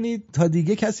سرویس کنید تا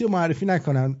دیگه کسی رو معرفی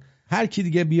نکنن. هر کی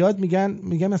دیگه بیاد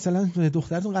میگن مثلا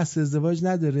دخترتون قصد ازدواج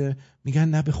نداره، میگن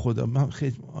نه به خدا ما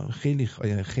خیلی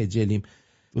خجلیم،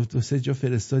 2-3 جا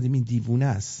فرستادیم این دیوونه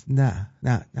است. نه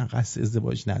قصد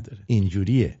ازدواج نداره.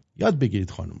 اینجوریه. یاد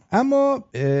بگیرید خانم. اما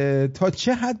تا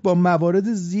چه حد با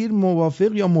موارد زیر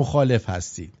موافق یا مخالف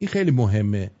هستید؟ این خیلی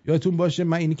مهمه. یادتون باشه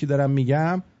من اینی که دارم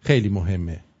میگم خیلی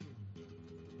مهمه.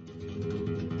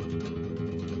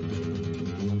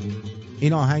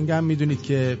 این آهنگم میدونید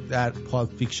که در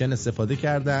پالپ فیکشن استفاده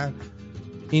کردن.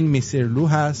 این میسرلو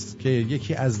هست که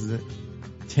یکی از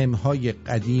تمهای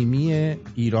قدیمی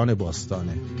ایران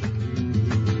باستانه.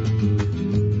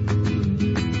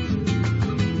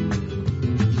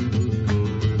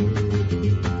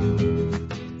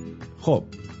 خب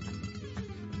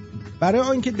برای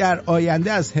آنکه در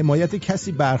آینده از حمایت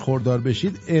کسی برخوردار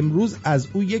بشید، امروز از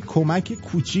او یک کمک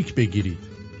کوچیک بگیرید.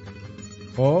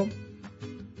 خب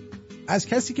از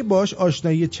کسی که باهاش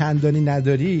آشنایی چندانی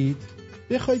ندارید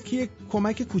بخواید که یک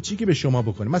کمک کوچیکی به شما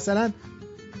بکنه. مثلا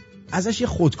ازش یه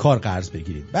خودکار قرض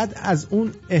بگیرید، بعد از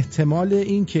اون احتمال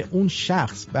این که اون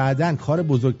شخص بعداً کار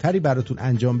بزرگتری براتون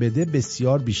انجام بده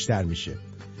بسیار بیشتر میشه.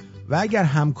 و اگر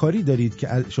همکاری دارید که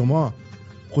از شما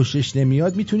خوشش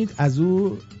نمیاد، میتونید از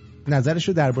او نظرش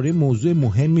رو درباره موضوع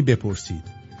مهمی بپرسید.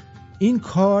 این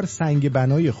کار سنگ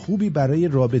بنای خوبی برای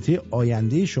رابطه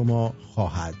آینده شما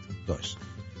خواهد داشت.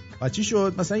 و چی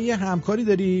شد؟ مثلا یه همکاری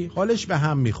داری حالش به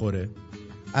هم میخوره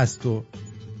از تو،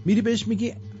 میری بهش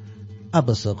میگی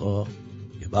عباس آقا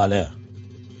بله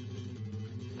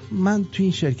من تو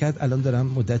این شرکت الان دارم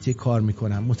مدتی کار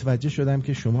میکنم، متوجه شدم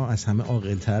که شما از همه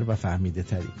عاقل‌تر و فهمیده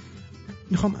تری،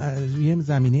 میخوام یه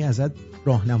زمینه ازت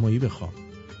راهنمایی بخوام.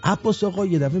 عباس آقا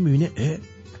یه دفعه میبینه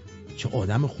چه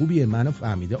آدم خوبیه، منو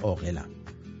فهمیده عاقلم.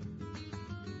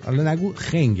 حالا نگو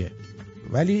خنگه،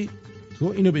 ولی تو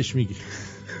اینو بهش میگی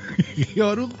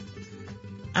یارو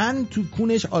ان تو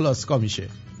کونش آلاسکا میشه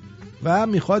و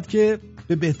میخواد که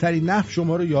به بهترین نحو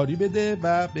شما رو یاری بده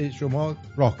و به شما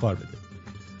راهکار بده.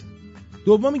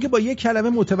 دومی که با یک کلمه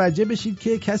متوجه بشید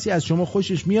که کسی از شما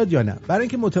خوشش میاد یا نه. برای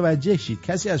اینکه متوجه شید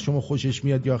کسی از شما خوشش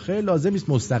میاد یا خیر، لازم نیست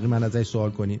مستقیما ازش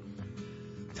سوال کنید.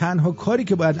 تنها کاری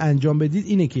که باید انجام بدید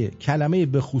اینه که کلمه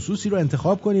به خصوصی رو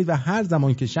انتخاب کنید و هر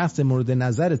زمان که شخص مورد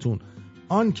نظرتون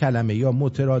آن کلمه یا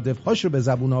مترادف‌هاش رو به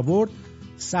زبون آورد،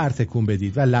 سر تکون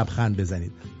بدید و لبخند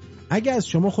بزنید. اگه از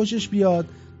شما خوشش بیاد،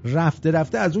 رفته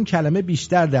رفته از اون کلمه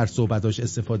بیشتر در صحبتاش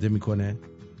استفاده میکنه.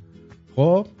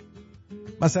 خب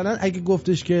مثلا اگه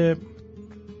گفتش که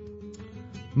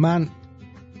من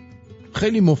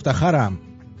خیلی مفتخرم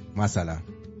مثلا،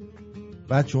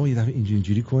 بعد شما یه دفعه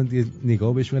اینجوری کن،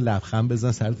 نگاه بهش، لبخند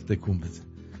بزن، سرت تکون بزن.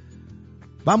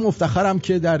 من مفتخرم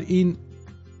که در این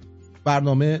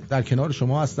برنامه در کنار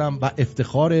شما هستم و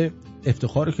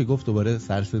افتخاره که گفت دوباره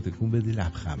سرت تکون بدی،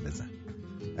 لبخند بزن.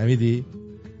 فهمیدی؟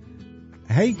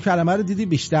 هی کلمه رو دیدی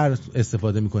بیشتر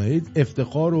استفاده میکنه.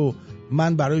 افتخار رو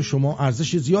من برای شما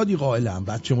ارزش زیادی قائلم،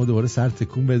 بعد شما دوباره سر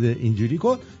تکون بده، اینجوری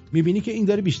کن، میبینی که این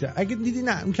داره بیشتر. اگه دیدی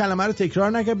نه اون کلمه رو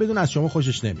تکرار نکرد، بدون از شما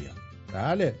خوشش نمیاد.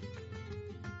 بله.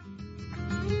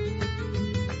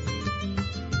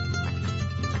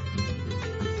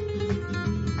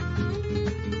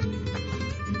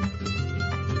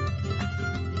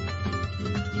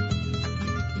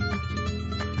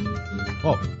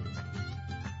 خب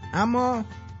اما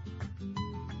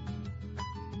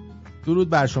درود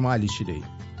بر شما علی شیره‌ای،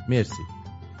 مرسی.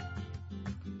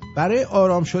 برای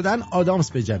آرام شدن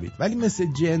آدامس بجوید، ولی مثل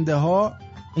جنده ها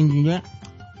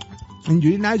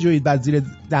اینجوری نجوید بعد زیر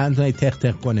دهنتون تق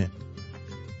تق کنه.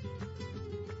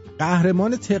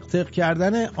 قهرمان تق تق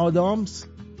کردن آدامس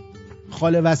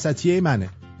خاله وسطیه منه،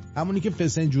 همونی که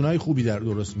فسنجونای خوبی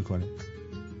درست میکنه.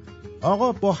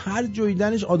 آقا با هر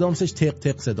جویدنش آدامسش تق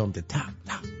تق صدا میده، تق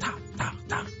تق تق تق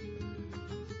تق.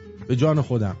 به جان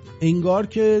خودم انگار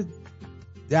که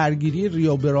درگیری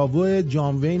ریو براوو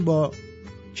جان وین با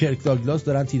کرک داگلاس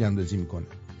دارن تیراندازی میکنه.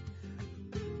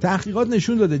 تحقیقات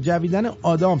نشون داده جویدن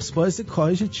آدامس باعث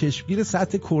کاهش چشمگیر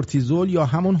سطح کورتیزول یا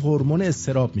همون هورمون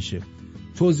اضطراب میشه.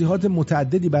 توضیحات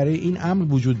متعددی برای این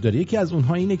امر وجود داره. یکی از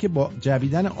اونها اینه که با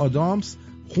جویدن آدامس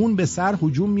خون به سر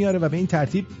هجوم میاره و به این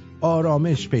ترتیب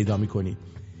آرامش پیدا میکنید.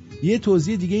 یه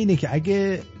توضیح دیگه اینه که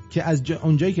اگه که از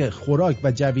اونجایی که خوراک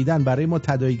و جویدن برای ما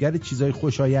تداعیگر چیزای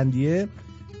خوشایندیه،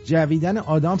 جویدن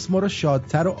آدامس ما رو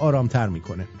شادتر و آرامتر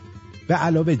میکنه. به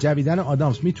علاوه جویدن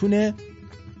آدامس میتونه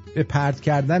به پرت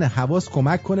کردن حواس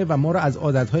کمک کنه و ما رو از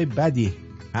عادتهای بدی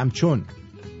همچون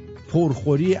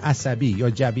پرخوری عصبی یا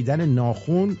جویدن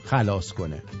ناخن خلاص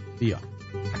کنه. بیا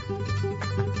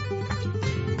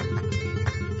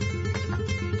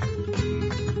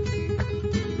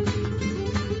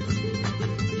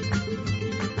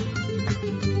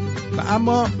و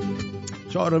اما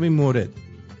چهارمین مورد،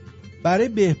 برای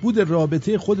بهبود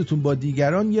رابطه خودتون با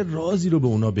دیگران یه رازی رو به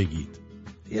اونا بگید.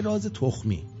 یه راز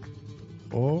تخمی،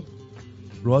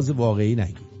 راز واقعی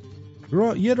نگید.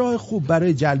 یه راه خوب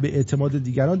برای جلب اعتماد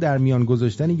دیگران در میان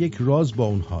گذاشتن یک راز با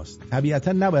اونهاست.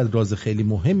 طبیعتا نباید راز خیلی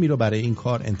مهمی رو برای این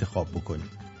کار انتخاب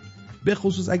بکنید، به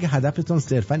خصوص اگه هدفتون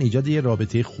صرفا ایجاد یه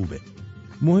رابطه خوبه.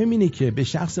 مهم اینه که به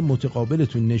شخص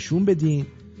متقابلتون نشون بدین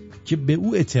که به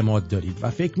او اعتماد دارید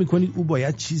و فکر میکنید او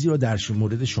باید چیزی رو در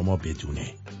مورد شما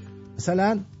بدونه.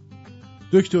 مثلا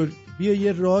دکتر بیا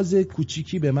یه راز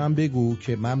کوچیکی به من بگو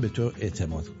که من به تو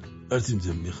اعتماد کنم. آرتین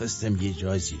جان میخواستم یه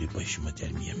رازی رو با شما در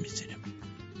میان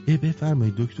بذارم.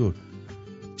 بفرمایید دکتر،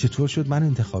 چطور شد من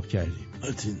انتخاب کردیم؟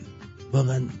 آرتین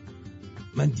واقعا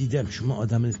من دیدم شما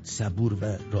آدم صبور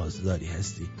و رازداری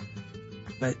هستی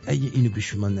و اگه اینو به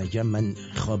شما نگم من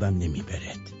خوابم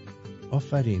نمیبرد.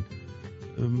 آفرین،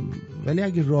 ولی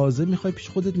اگه رازه میخوای پیش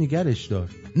خودت نگرش دار.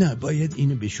 نه باید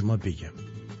اینو به شما بگم.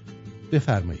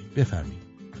 بفرمایید.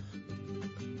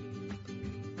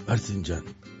 آرتین جان،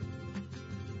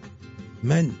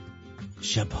 من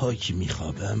شبها که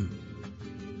میخوابم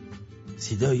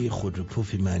صدای خود رو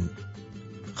پف من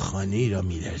خانه را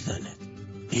میلرزاند.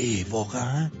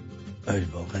 واقعا؟ آره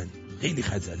واقعا خیلی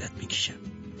خجالت میکشم.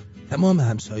 تمام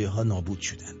همسایه ها نابود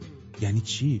شدن. یعنی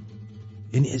چی؟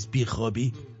 یعنی از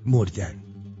بیخوابی مردن.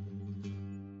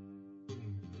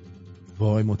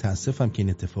 وای متاسفم که این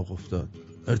اتفاق افتاد.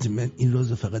 آرتین من این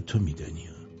رازو فقط تو میدانی،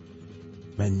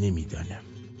 من نمیدانم.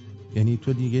 یعنی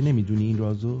تو دیگه نمیدونی این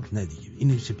رازو؟ نه دیگه،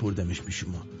 اینو سپردمش به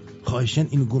شما، خواهشاً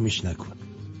اینو گمش نکن.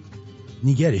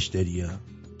 نگرش داری یا؟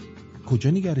 کجا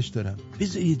نگرش دارم؟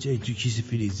 بذار یه جای تو کیسه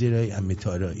فریزرهای عمه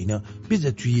تارا اینا،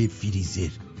 بذار توی فریزر،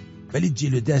 ولی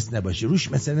جلو دست نباشه.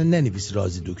 روش مثلا ننویس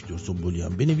راز دکتر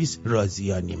سنبولیان، بنویس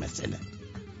رازیانی مثلا.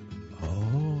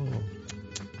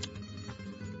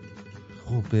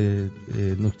 خب به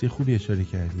نکته خوبی اشاره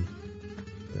کردی.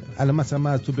 الان مثلا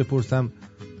من از تو بپرسم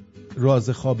راز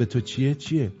خواب تو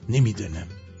چیه؟ نمیدونم،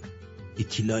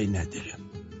 اطلاعی ندارم.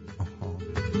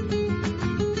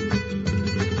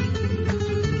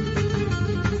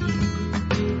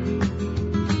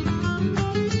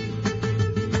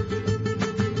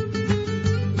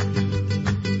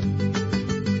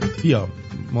 بیا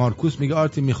مارکوس میگه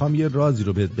آرتین میخوام یه رازی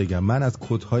رو بهت بگم. من از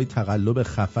کدهای تقلب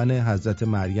خفن حضرت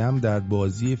مریم در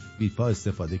بازی فیفا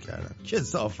استفاده کردم.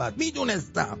 کثافت،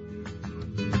 میدونستم.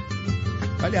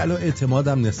 ولی الان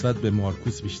اعتمادم نسبت به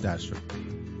مارکوس بیشتر شد.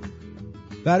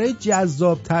 برای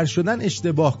جذابتر شدن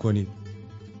اشتباه کنید.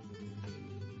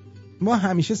 ما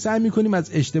همیشه سعی میکنیم از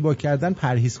اشتباه کردن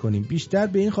پرهیز کنیم، بیشتر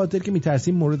به این خاطر که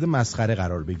میترسیم مورد مسخره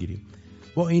قرار بگیریم.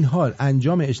 با این حال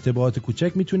انجام اشتباهات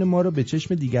کوچک میتونه ما رو به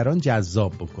چشم دیگران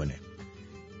جذاب بکنه.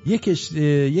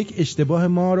 یک اشتباه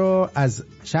ما رو از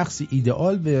شخصی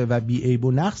ایدئال و بی‌عیب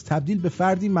و نقص تبدیل به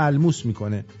فردی ملموس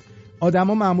میکنه.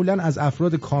 آدما معمولا از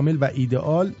افراد کامل و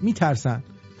ایدئال میترسن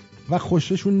و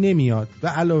خوششون نمیاد و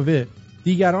علاوه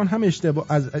دیگران هم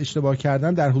از اشتباه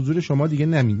کردن در حضور شما دیگه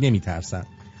نمیترسن.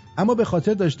 اما به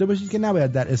خاطر داشته باشید که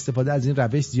نباید در استفاده از این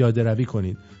روش زیاده روی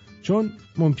کنید، چون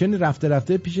ممکنه رفته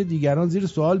رفته پیش دیگران زیر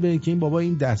سوال برید که این بابا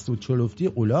این دست و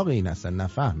چلفتی الاغ این اصلا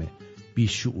نفهمه،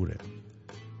 بیشعوره.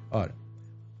 آره،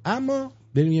 اما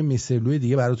بریم یه میسرلوی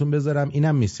دیگه براتون بذارم.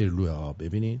 اینم میسرلوه ها،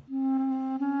 ببینید.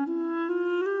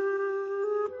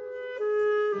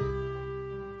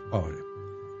 آره،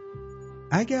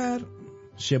 اگر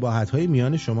شباهت‌های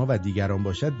میان شما و دیگران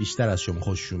باشد بیشتر از شما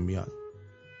خوششون میاد.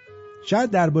 شاید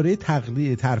درباره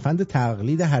ترفند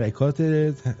تقلید حرکات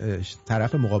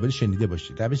طرف مقابل شنیده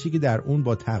باشید. روشی که در اون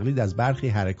با تقلید از برخی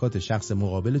حرکات شخص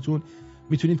مقابلتون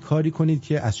میتونید کاری کنید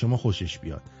که از شما خوشش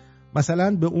بیاد.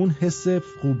 مثلا به اون حس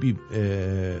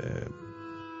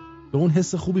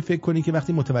خوبی فکر کنید که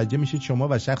وقتی متوجه میشید شما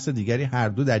و شخص دیگری هر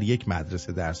دو در یک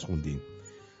مدرسه درس خوندین،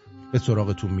 به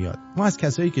سراغتون میاد. ما از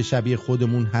کسایی که شبیه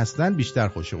خودمون هستن بیشتر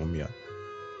خوشمون میاد.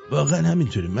 واقعا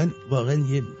همینطوره. من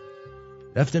واقعا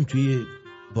رفتم توی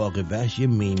باغ وحش، یه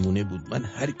میمونه بود. من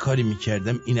هر کاری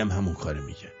میکردم اینم همون کارو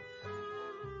میکرد.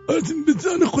 آرتین به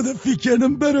جان خودم فکر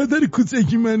کردم برادر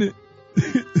کوچکی منه.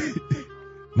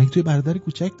 مگه توی برادر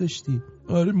کوچک داشتی؟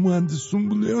 آره، مهندس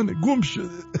سنبولیانه، گم شده.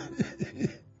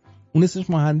 اون اسمش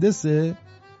مهندسه؟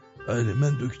 آره،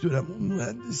 من دکترم، اون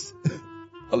مهندس.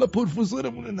 حالا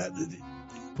پروفسورمونو ندادی.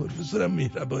 پروفسورم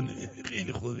مهربانه،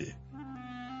 خیلی خوبه.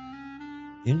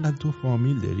 اینقدر تو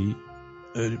فامیل داری؟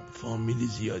 آره، فامیلی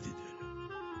زیادی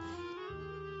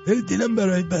دارم. دلم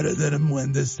برای برادرم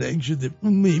مهندس تنگ شده.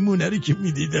 اون میمونه رو که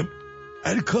میدیدم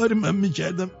هر کار من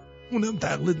میکردم اونم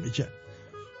تقلید میکرد.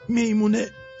 میمونه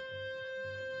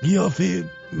قیافه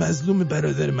مظلوم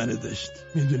برادر منو داشت.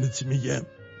 میدونه چی میگم؟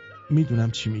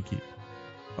 میدونم چی میگی.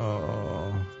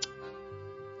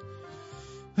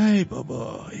 ای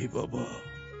بابا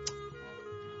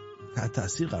تحت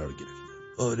تاثیر قرار گرفتم.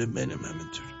 آره، منم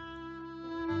همینطور.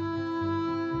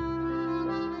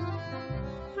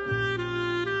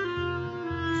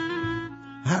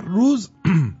 هر روز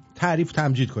تعریف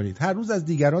تمجید کنید. هر روز از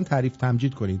دیگران تعریف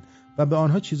تمجید کنید و به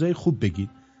آنها چیزای خوب بگید.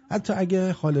 حتی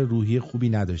اگه حال روحی خوبی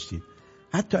نداشتید،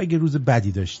 حتی اگه روز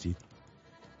بدی داشتید.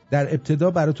 در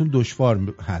ابتدا براتون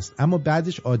دشوار هست، اما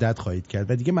بعدش عادت خواهید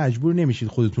کرد و دیگه مجبور نمیشید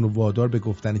خودتون رو وادار به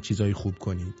گفتن چیزای خوب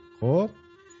کنید. خب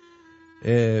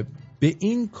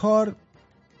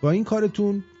با این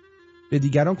کارتون به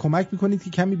دیگران کمک میکنید که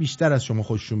کمی بیشتر از شما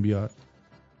خوششون بیاد.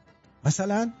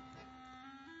 مثلا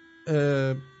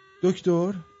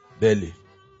دکتر، بله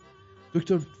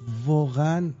دکتر،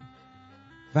 واقعا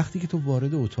وقتی که تو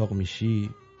وارد اتاق میشی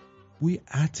بوی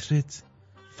عطرت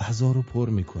فضا رو پر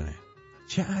میکنه.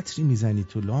 چه عطری میزنی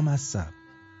تو لامصب؟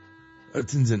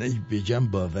 آرتین جان، اگه بگم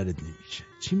باورت نمیشه.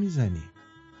 چی میزنی؟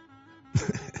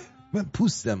 من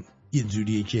پوستم یه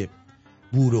جوریه که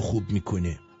بو رو خوب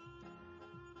میکنه.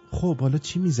 خب حالا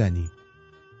چی میزنی؟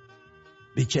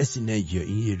 به کسی نگی،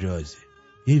 این یه رازه.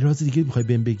 یه راز دیگه میخوای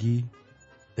بهم بگی؟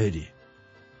 آره،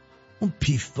 اون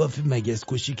پیف پاف مگس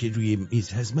کشی که روی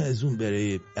میز هست، من از اون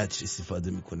برای عطر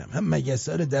استفاده میکنم. هم مگس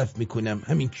ها رو دفع میکنم،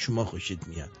 همین که شما خوشت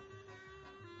میاد.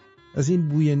 از این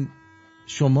بوی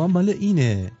شما مال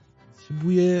اینه. چه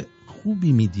بوی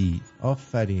خوبی میدی.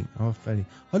 آفرین.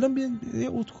 حالا یه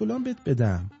اتکلان بهت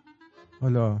بدم.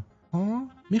 حالا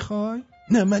میخوای؟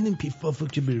 نه، من این پیف پافو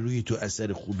که به روی تو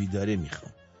اثر خوبی داره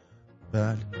میخوام.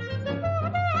 بله.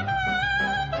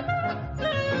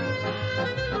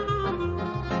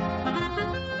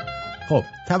 خب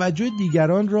توجه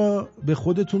دیگران را به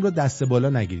خودتون را دست بالا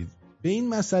نگیرید. به این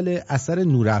مسئله اثر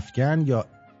نورافکن یا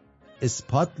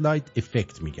اسپاتلایت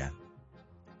افکت میگن.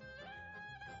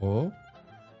 خب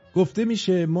گفته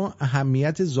میشه ما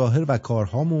اهمیت ظاهر و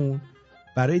کارهامون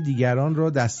برای دیگران را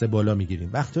دست بالا میگیریم.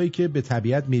 وقتایی که به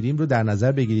طبیعت میریم رو در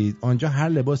نظر بگیرید. آنجا هر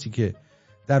لباسی که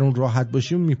در اون راحت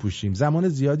باشیم میپوشیم. زمان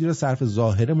زیادی رو صرف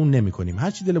ظاهرمون نمیکنیم.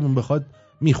 هر چی دلمون بخواد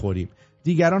میخوریم.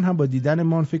 دیگران هم با دیدن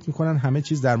ما فکر میکنن همه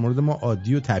چیز در مورد ما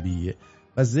عادی و طبیعیه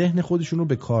و ذهن خودشون رو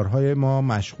به کارهای ما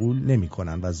مشغول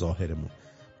نمیکنن و ظاهرمون.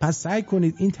 پس سعی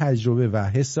کنید این تجربه و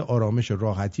حس آرامش و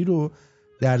راحتی رو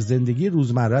در زندگی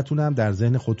روزمره‌تون هم در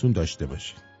ذهن خودتون داشته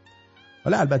باشید.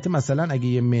 حالا البته مثلا اگه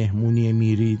یه مهمونی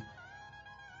میرید،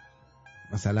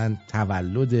 مثلا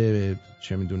تولد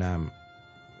چه میدونم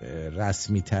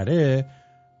رسمی تره،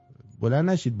 بلند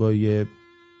نشید با یه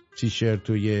تیشرت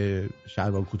و یه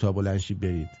شلوار کوتاه بلند شید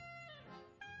برید.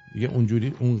 دیگه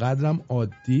اونجوری اونقدرم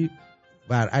عادی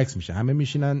برعکس میشه. همه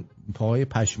میشینن پاهای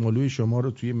پشمالوی شما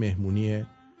رو توی مهمونی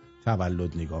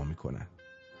تولد نگاه میکنن.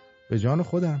 به جان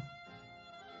خودم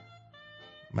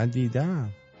من دیدم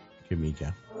که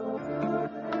میگم.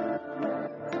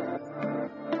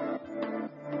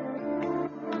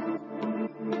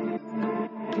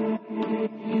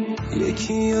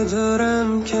 یکیو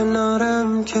دارم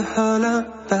کنارم که حالا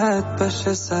بد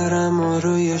باشه سرم و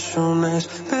روی شونش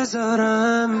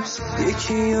بذارم.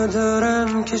 یکیو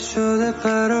دارم که شده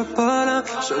پر و بالم،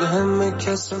 شده همه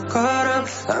کس و کارم،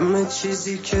 همه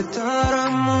چیزی که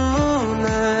دارم مونه،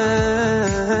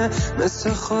 مثل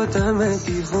خودم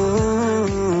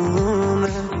دیوونه،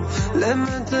 لم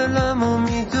دلمو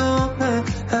میدونه،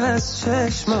 از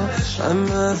چشما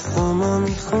همه حرفامو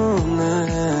میخونه،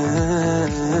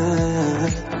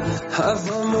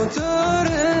 هوامو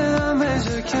داره همه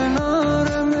جا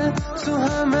کنارمه، تو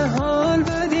همه حال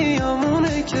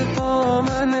بدیامونه که با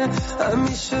منه،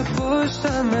 همیشه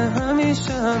پشتمه،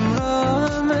 همیشه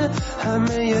همراهمه،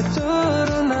 همه یه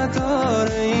دار و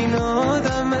نداره این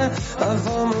آدمه،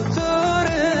 هوامو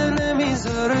داره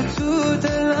نمیذاره تو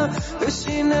دلم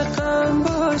بشینه، غم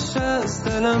باشه از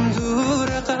دلم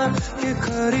دور، غم یه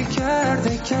کاری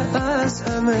کرده که از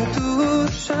همه دور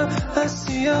شم، از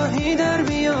سیاهی در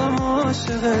بیام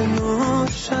عاشق نور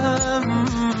شم.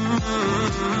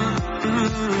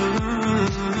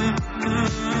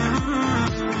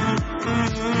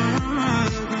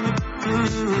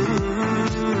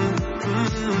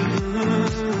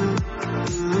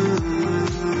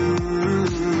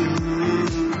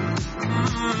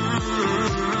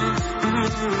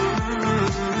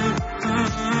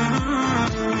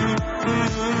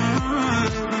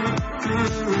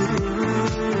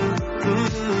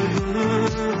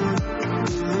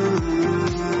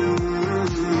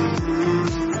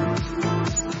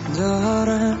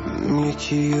 دارم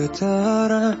یکیو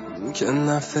دارم که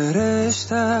نه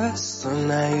فرشته است و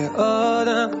نه یه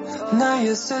آدم، نه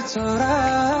یه ستاره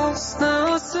است نه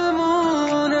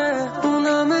آسمونه، اون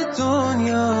همه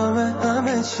دنیامه،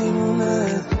 همه چی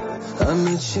مونه،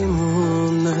 همه چی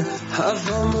مونه،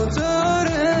 هوامو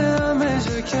داره همه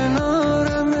جا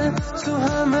کنارمه، تو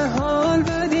همه حال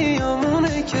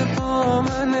بدیامونه که با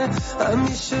منه،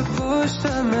 همیشه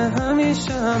پشتمه،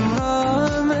 همیشه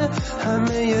همراهمه،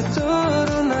 همه یه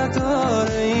دار و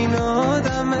نداره این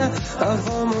آدمه،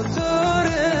 هوامو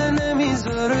داره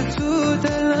نمیذاره تو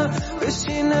دلم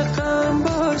بشینه، غم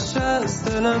باشه از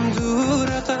دلم دور،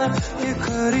 غم یه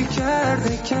کاری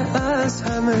کرده که از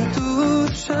همه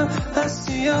دور شم، از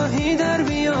سیاهی در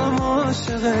بیام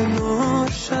عاشق نور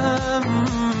شم.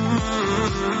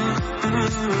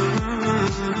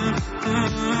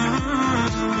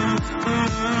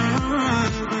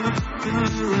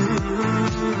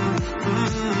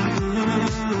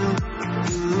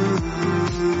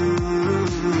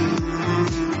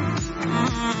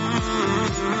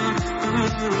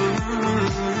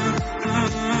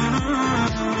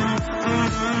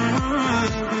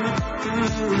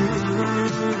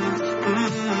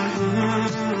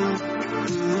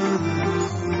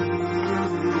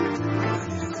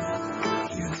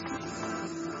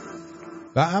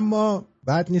 و اما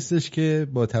بعد نیستش که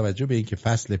با توجه به اینکه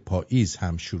فصل پاییز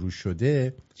هم شروع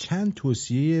شده چند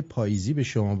توصیه پاییزی به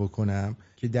شما بکنم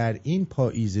که در این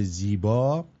پاییز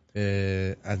زیبا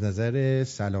از نظر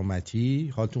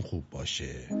سلامتی حالتون خوب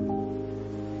باشه.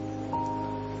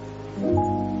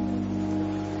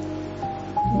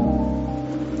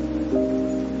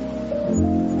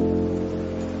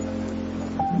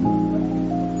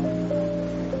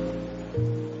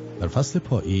 در فصل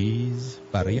پاییز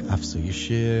برای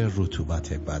افزایش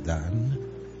رطوبت بدن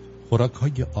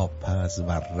خوراک‌های آبپز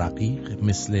و رقیق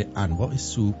مثل انواع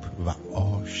سوپ و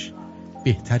آش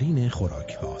بهترین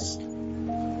خوراک هاست.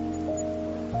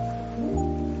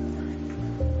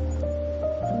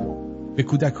 به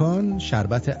کودکان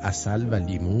شربت عسل و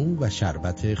لیمو و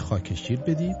شربت خاکشیر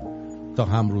بدید تا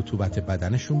هم رطوبت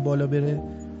بدنشون بالا بره،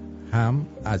 هم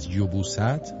از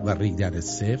یبوست و ریدن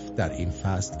سفت در این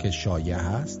فصل که شایع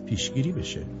هست پیشگیری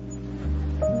بشه.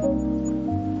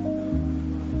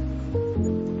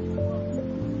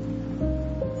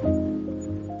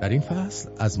 در این فصل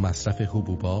از مصرف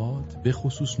حبوبات به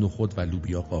خصوص نخود و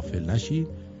لوبیا غافل نشید،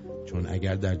 چون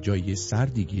اگر در جای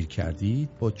سردی گیر کردید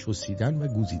با چسیدن و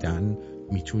گوزیدن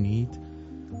میتونید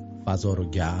فضا رو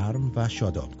گرم و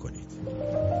شاداب کنید.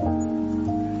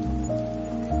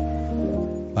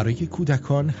 برای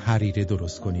کودکان حریره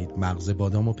درست کنید. مغز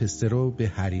بادام و پسته رو به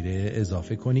حریره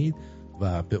اضافه کنید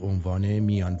و به عنوان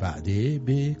میان وعده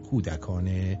به کودکان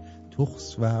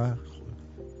تخس و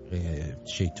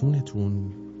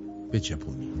شیطونتون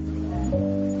بچپونید.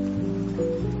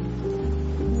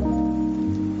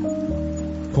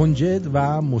 کنجد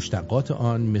و مشتقات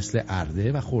آن مثل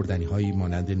ارده و خوردنی‌هایی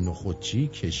مانند نخودچی،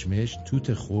 کشمش،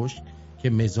 توت خشک که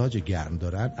مزاج گرم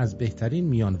دارند از بهترین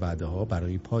میان وعده‌ها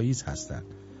برای پاییز هستند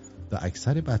و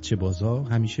اکثر بچه بازا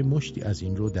همیشه مشتی از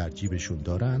این رو در جیبشون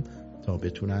دارن تا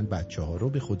بتونن بچه‌ها رو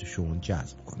به خودشون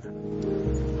جذب کنن.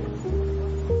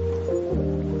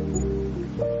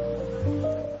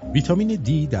 ویتامین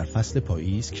دی در فصل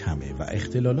پاییز کمه و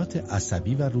اختلالات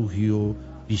عصبی و روحی و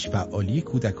بیش‌فعالی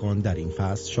کودکان در این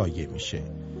فصل شایع میشه.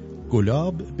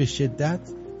 گلاب به شدت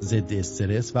ضد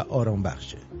استرس و آرام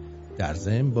بخشه. در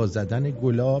ضمن با زدن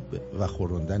گلاب و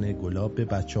خوردن گلاب به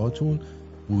بچه‌هاتون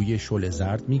بوی شل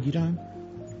زرد میگیرن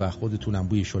و خودتونم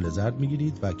بوی شل زرد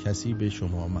میگیرید و کسی به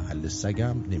شما محل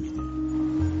سگم نمیده.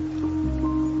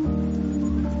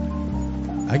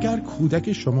 اگر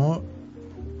کودک شما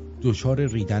دچار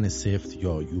ریدن سفت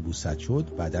یا یبوست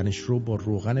شد، بدنش رو با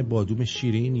روغن بادوم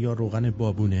شیرین یا روغن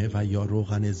بابونه و یا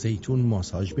روغن زیتون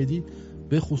ماساژ بدید،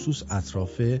 به خصوص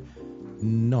اطراف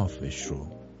نافش رو.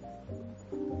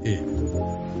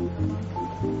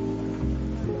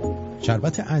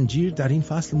 شربت انجیر در این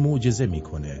فصل معجزه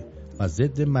میکنه و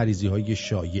ضد مریضی‌های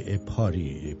شایع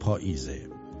پاییزه.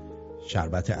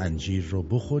 شربت انجیر رو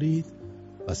بخورید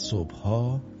و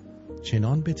صبحها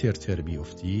چنان به ترتر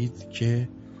بیفتید که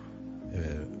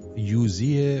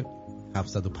یوزی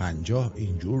 750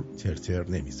 اینجور ترتر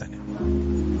نمیزنه.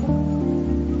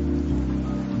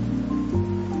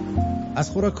 از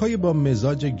خوراک‌های با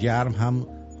مزاج گرم هم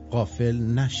غافل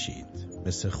نشید،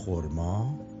 مثل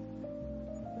خرما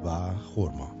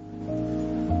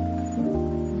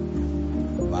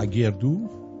و گردو.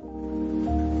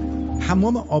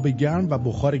 حمام آب گرم و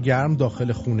بخار گرم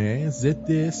داخل خونه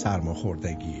ضد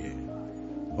سرماخوردگیه.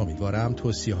 امیدوارم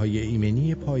توصیه‌های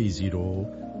ایمنی پاییزی رو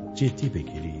جدی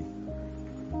بگیرید.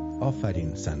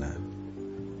 آفرین سنه،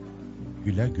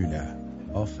 گله گله،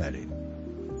 آفرین.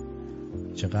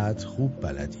 چقدر خوب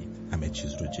بلدید همه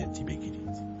چیز رو جدی بگیرید.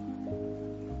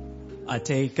 I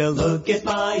take a look at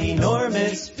my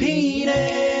enormous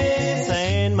penis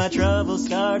and my troubles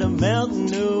start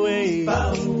melting away.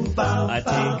 I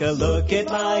take a look at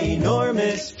my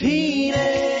enormous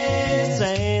penis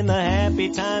and the happy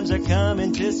times are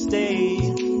coming to stay.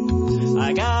 I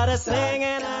gotta sing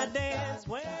and I dance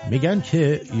when میگن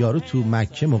که یارو تو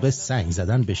مکه موقع سنگ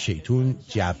زدن به شیطون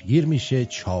جوگیر میشه،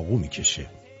 چاقو میکشه.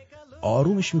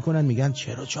 آرومش میکنن، میگن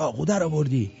چرا چاقو در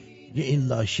آوردی؟ یه این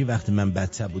لاشی وقتی من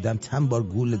بچه بودم چند بار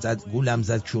گولم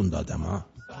زد چون دادم ها.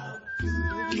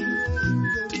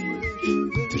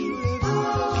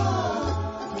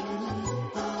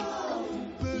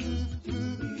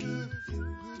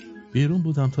 بیرون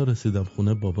بودم تا رسیدم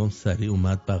خونه، بابام سریع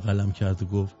اومد بغلم کرد و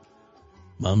گفت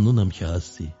ممنونم که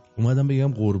هستی. اومدم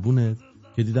بگم قربونت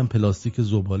که دیدم پلاستیک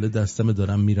زباله دستم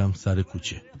دارم میرم سر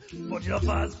کوچه.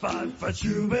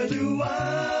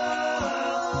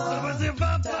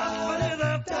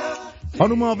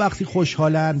 خانوما وقتی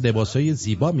خوشحالن لباسای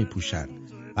زیبا میپوشن،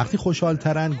 وقتی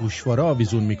خوشحالترن گوشواره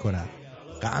آویزون میکنن،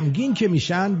 غمگین که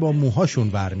میشن با موهاشون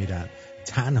ور میرن،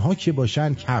 تنها که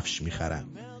باشن کفش میخرن،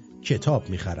 کتاب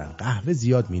میخرن، قهوه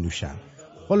زیاد مینوشن.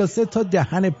 خلاصه تا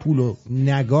دهن پول و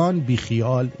نگان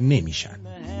بیخیال نمیشن.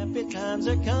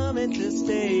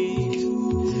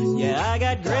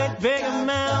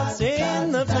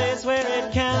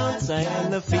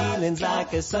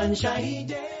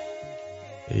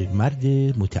 مرد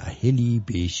متأهلی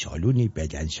به سالن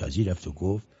بدنسازی رفت و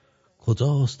گفت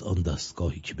کجاست آن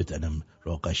دستگاهی که بدنم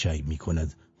را قشنگ می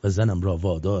کند و زنم را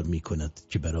وادار می کند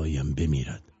که برایم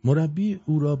بمیرد. مربی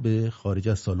او را به خارج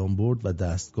از سالن برد و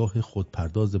دستگاه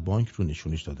خودپرداز بانک رو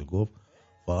نشونش داد و گفت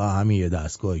فقط همین یه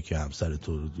دستگاهی که همسر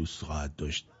تو رو دوست خواهد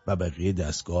داشت و بقیه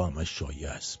دستگاه همش شایع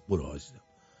است. برو عزیزم،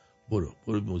 برو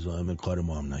مزاحم کار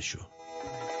ما هم نشو.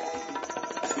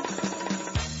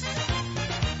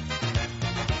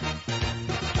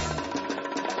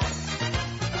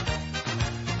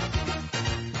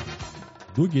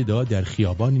 دو گدا در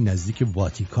خیابانی نزدیک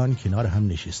واتیکان کنار هم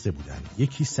نشسته بودند.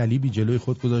 یکی صلیبی جلوی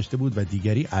خود گذاشته بود و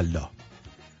دیگری الله.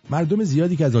 مردم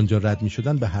زیادی که از آنجا رد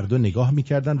می‌شدند به هر دو نگاه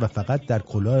می‌کردند و فقط در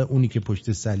کلاه اونی که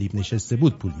پشت صلیب نشسته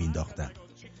بود پول می‌انداختند.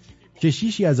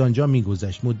 کشیشی از آنجا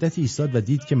می‌گذشت، مدتی ایستاد و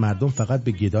دید که مردم فقط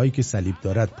به گدایی که صلیب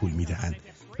دارد پول می‌دهند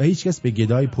و هیچکس به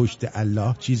گدای پشت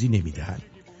الله چیزی نمی‌دهند.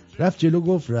 رفت جلو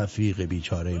گفت رفیق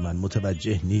بیچاره من،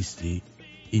 متوجه نیستی؟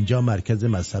 اینجا مرکز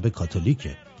مذهب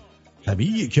کاتولیکه.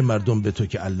 طبیعیه که مردم به تو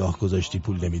که الله گذاشتی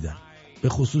پول نمیدن، به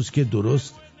خصوص که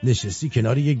درست نشستی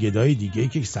کنار یه گدای دیگه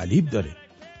که صلیب داره.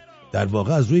 در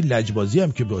واقع از روی لجبازی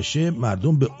هم که باشه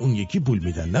مردم به اون یکی پول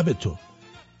میدن، نه به تو.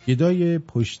 گدای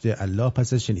پشت الله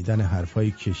پس از شنیدن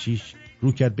حرفای کشیش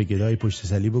رو کرد به گدای پشت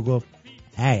صلیب و گفت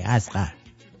هی اصغر،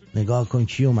 نگاه کن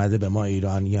کی اومده به ما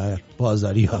ایران یا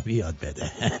بازاری ها بیاد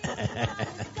بده.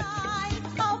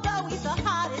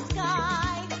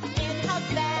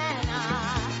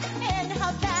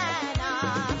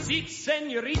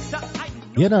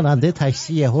 یه راننده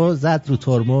تاکسی یهو زد رو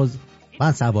ترمز،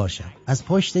 من سوار شدم. از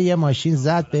پشت یه ماشین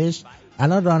زد بهش.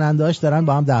 الان راننده‌هاش دارن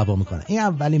با هم دعوا میکنن. این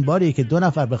اولین باریه که 2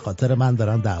 نفر به خاطر من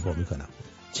دارن دعوا میکنن.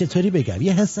 چطوری بگم؟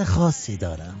 یه حس خاصی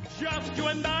دارم.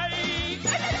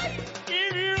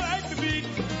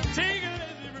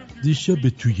 دیشب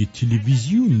توی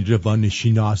تلویزیون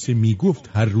روانشناس میگفت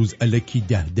هر روز الکی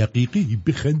 10 دقیقه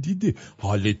بخندیده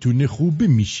حالتون خوب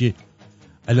میشه.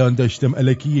 الان داشتم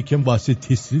الکی یکم واسه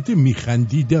تسریت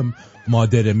میخندیدم،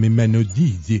 مادرم منو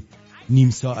دید. نیم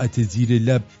ساعت زیر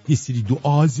لب یه سری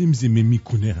دعا زمزمه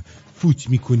میکنه، فوت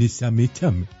میکنه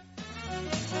سمتم.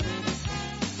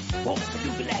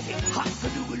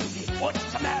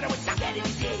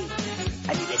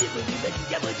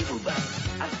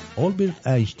 آلبرت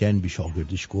اینشتین به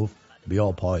شاگردش گفت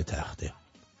بیا پای تخته.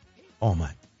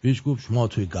 آمد. بهش گفت شما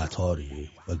توی قطاری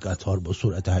و قطار با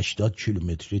سرعت 80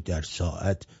 کیلومتری در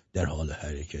ساعت در حال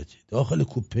حرکتی. داخل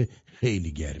کوپه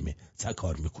خیلی گرمه، چه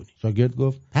کار میکنی؟ شاگرد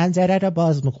گفت پنجره رو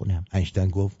باز میکنم. اینشتین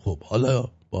گفت خب حالا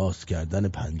باز کردن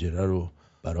پنجره رو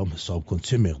برام حساب کن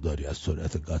چه مقداری از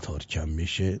سرعت قطار کم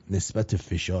میشه نسبت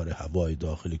فشار هوای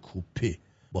داخل کوپه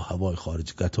با هوای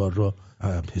خارج قطار رو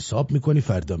حساب میکنی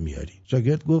فردا میاری.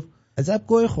 شاگرد گفت عجب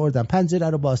گوی خوردم، پنجره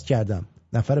رو باز کردم.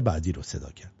 نفر بعدی رو صدا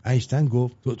کرد. اینشتین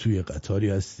گفت تو توی قطاری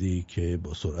هستی که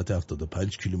با سرعت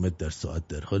 75 کیلومتر در ساعت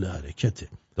در حال حرکته.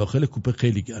 داخل کوپه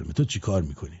خیلی گرمه، تو چی کار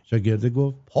میکنی؟ شاگرده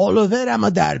گفت پالوورمو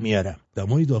در میارم.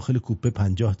 دمای داخل کوپه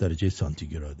 50 درجه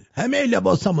سانتیگراده. همه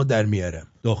لباسمو در میارم.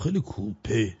 داخل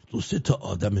کوپه 2-3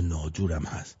 آدم ناجورم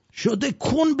هست. شده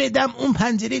کون بدم اون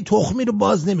پنجره تخمی رو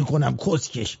باز نمیکنم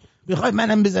کسکش. میخوای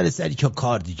منم بذاره سری که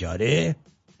کار دیجاره؟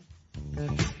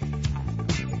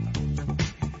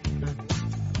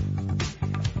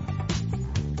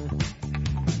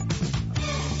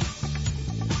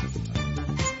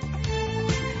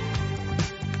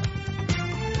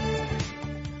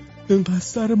 اینقدر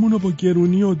سرمونو با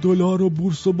گرونی و دلار و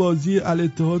بورس و بازی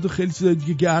الاتحاد و خیلی چیزا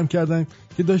دیگه گرم کردن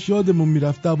که داشت یادمون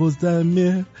میرفت 12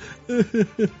 مهر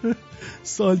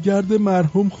سالگرد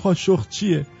مرحوم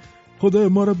خاشخچیه. خدای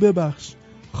ما رو ببخش.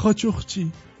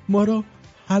 خاشخچی ما رو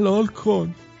حلال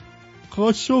کن.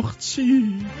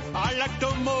 خاشخچی. I like to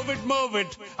move it, move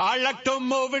it. I like to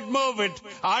move it, move it.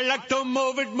 I like to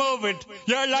move it, move it.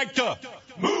 You like to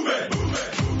move it, move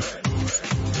it.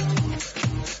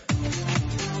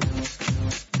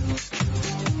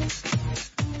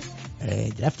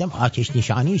 رفتم آتش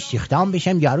نشانی استخدام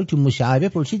بشم. یارو تو مصاحبه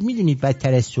پرسید میدونید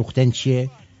بدتر از سوختن چیه؟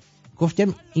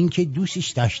 گفتم این که دوستش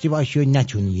داشته باشی و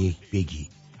نتونی بگی.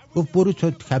 گفت برو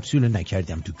تو کپسول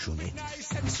نکردم تو کونه.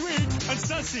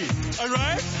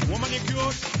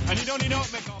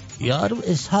 یارو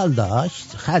اسهال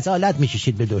داشت، خجالت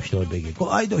میکشید به دکتر بگه.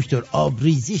 گفت آی دکتر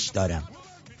آبریزش دارم.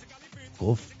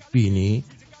 گفت بینی؟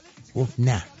 گفت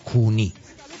نه کونی.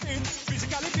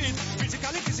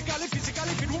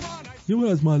 یه بار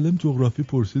از معلم جغرافی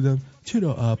پرسیدم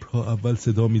چرا ابرها اول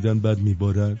صدا میدن بعد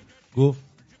میبارن؟ گفت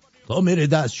تا میره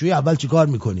دستشوی اول چی کار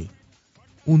میکنی؟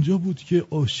 اونجا بود که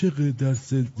عاشق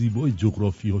درس زیبای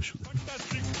جغرافی ها شدم.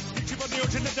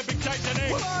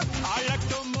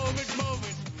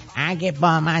 اگه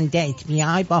با من دیت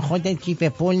میای با خودت کیف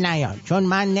پول نیار، چون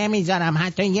من نمیذارم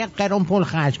حتی 1 قرون پول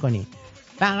خرج کنی.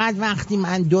 فقط وقتی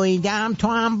من دویدم تو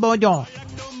هم بدو.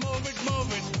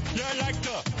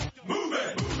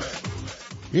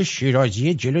 یه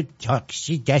شیرازی جلو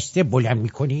تاکسی دسته بلند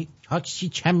میکنی، تاکسی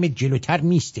چند متر جلوتر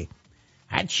میسته.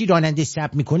 هر چی راننده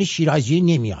صبر میکنی شیرازی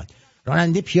نمیاد.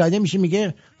 راننده پیاده میشه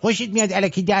میگه خوشت میاد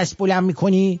الکی دست بلند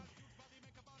میکنی؟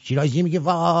 شیرازی میگه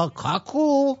وا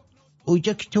کاکو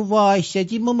اونجا که تو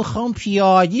وایسادی ما میخوام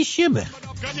پیاده شم.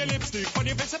 Got your lipstick on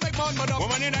your face, make man mad up.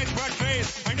 Woman, a nice broad face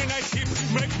and a nice hip.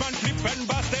 Make man flip and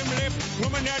bust them lip.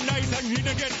 Woman, you're nice and you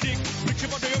don't get thick. Picture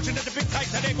about the ocean at the big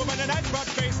Titanic. Woman, a nice broad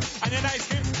face and a nice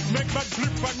hip. Make man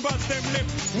flip and bust them lip.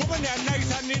 Woman, you're nice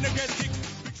and you don't get thick.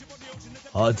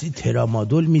 حاجی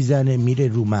ترامادول میزنه میره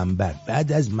رو منبر.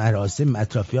 بعد از مراسم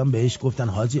اطرافیان بهش گفتن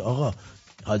حاجی آقا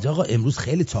امروز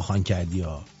خیلی تاخان کردی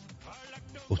ها.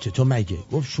 گفت تو مگه؟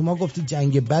 گفت شما گفتی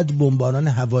جنگ بعد بمباران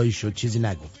هوایی شد چیزی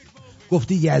نگفتی.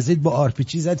 گفتی یزید با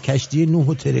آرپیچی زد کشتی نوح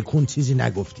و ترکون چیزی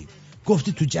نگفتی.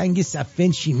 گفتی تو جنگ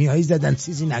صفین شیمیایی زدن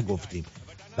چیزی نگفتیم.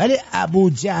 ولی ابو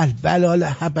جهل بلال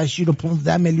حبشی رو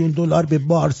 15 میلیون دلار به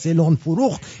بارسلون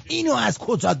فروخت. اینو از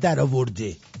کجا در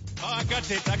آورده؟ I got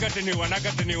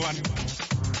the new one.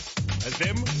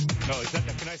 Them? No, is that,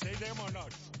 can I say them or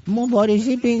not?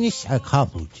 مبارزه بین سگ‌ها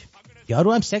بود.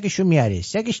 یارو هم سگشو میاره.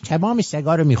 سگش تمام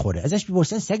سگا رو میخوره. ازش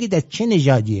میپرسن سگت چه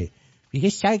نژادیه؟ میگه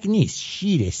سگ نیست،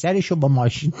 شیره. سرشو با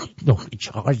ماشین نقطه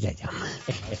چهار زدم.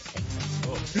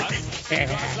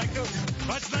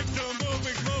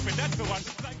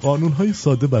 قانون‌های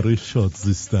ساده برای شاد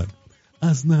زیستن.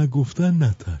 از نگفتن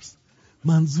نترس.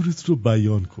 منظورت رو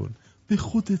بیان کن. به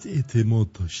خودت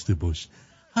اعتماد داشته باش.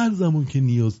 هر زمان که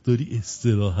نیاز داری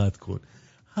استراحت کن.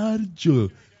 هر جا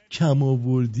کم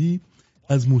آوردی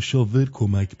از مشاور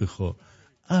کمک بخوا.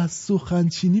 از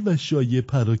سخنچینی و شایعه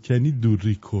پراکنی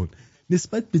دوری کن.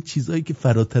 نسبت به چیزهایی که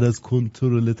فراتر از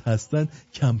کنترلت هستن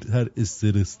کمتر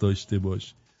استرس داشته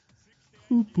باش.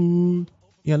 خوب بود.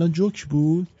 این الان جوک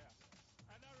بود.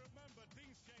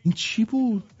 این چی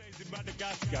بود؟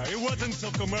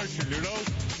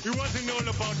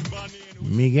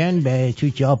 میگن به تو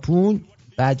ژاپن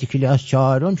بعد کلاس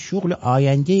 4 شغل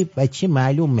آینده بچه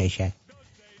معلوم میشه.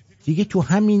 دیگه تو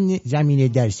همین زمینه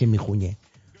درس میخونه.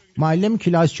 معلم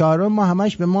کلاس 4 ما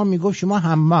همش به ما میگفت شما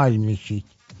حمال میشید.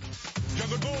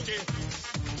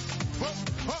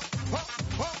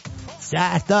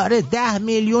 شهردار 10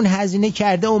 میلیون هزینه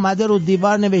کرده اومده رو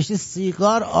دیوار نوشته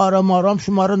سیگار آرام آرام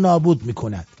شما رو نابود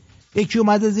میکند. یکی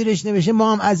اومده زیرش نوشته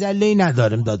ما هم عجله‌ای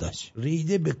نداریم داداش.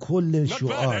 ریده به کل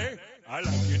شعار.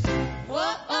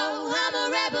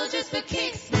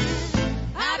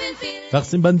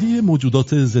 تقسیم بندی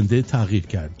موجودات زنده تغییر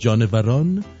کرد.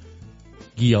 جانوران،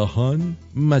 گیاهان،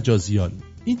 مجازیان.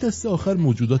 این دسته آخر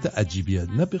موجودات عجیبی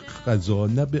هستند. نه به غذا،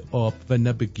 نه به آب و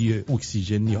نه به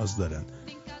اکسیژن نیاز دارند.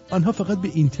 آنها فقط به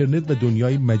اینترنت و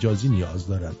دنیای مجازی نیاز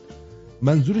دارند.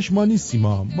 منظورش ما نیستیم،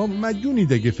 ما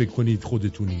مدیونید اگه فکر کنید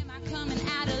خودتونی.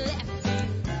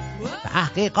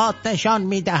 تحقیقات نشان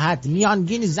می‌دهد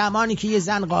میانگین زمانی که یه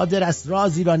زن قادر است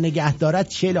رازی را نگه دارد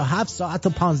 47 ساعت و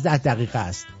 15 دقیقه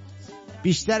است.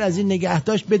 بیشتر از این نگه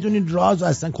داشت بدونید راز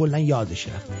اصلا کلا یادش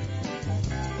رفت.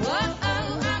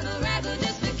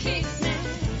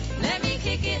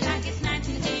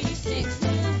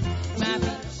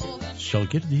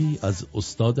 شاگردی از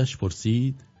استادش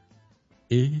پرسید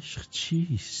عشق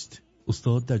چیست؟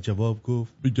 استاد در جواب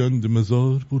گفت به گند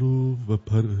مزار برو و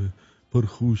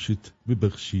پرخوشت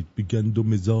ببخشید. به گند و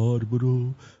مزار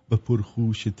برو و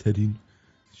پرخوش ترین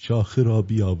شاخه را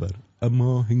بیاور.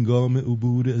 اما هنگام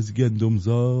عبور از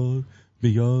گندمزار به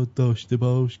یاد داشته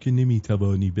باش که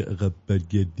نمیتوانی به عقب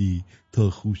برگردی تا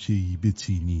خوشه‌ای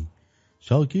بچینی.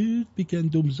 شاگرد به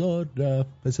گندمزار رفت.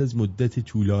 پس از مدت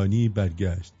طولانی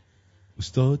برگشت.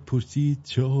 استاد پرسید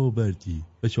چه آوردی؟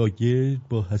 و شاگرد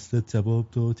با حسرت جواب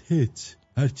داد هیچ.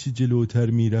 هرچی جلوتر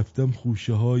می رفتم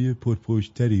خوشه های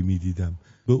پرپشتری می دیدم.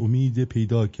 به امید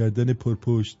پیدا کردن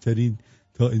پرپشترین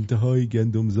تا انتهای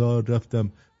گندمزار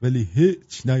رفتم ولی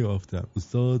هیچ نیافتم.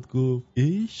 استاد گفت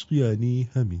عشق یعنی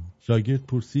همین. شاگرد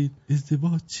پرسید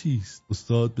ازدواج چیست؟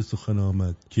 استاد به سخن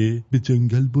آمد که به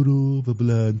جنگل برو و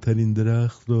بلندترین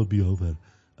درخت را بیاور.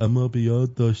 اما به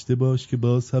یاد داشته باش که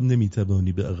باز هم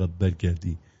نمیتوانی به عقب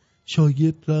برگردی.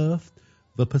 شاگرد رفت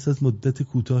و پس از مدت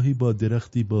کوتاهی با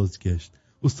درختی بازگشت.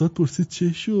 استاد پرسید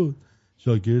چه شد؟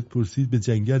 شاگرد پرسید به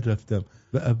جنگل رفتم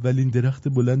و اولین درخت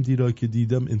بلندی را که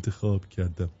دیدم انتخاب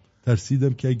کردم.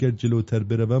 ترسیدم که اگر جلوتر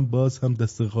بروم باز هم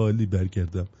دست خالی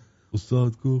برگردم.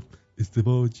 استاد گفت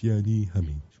ازدواج یعنی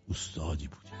همین. استادی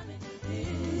بود.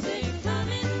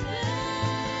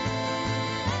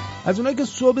 از اونایی که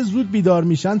صبح زود بیدار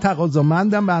میشن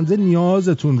تقاضامندم بنده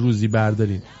نیازتون روزی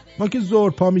بردارین. ما که ظهر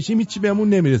پا میشیم هیچی بهمون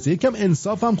نمیرسه. یکم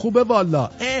انصاف هم خوبه والا.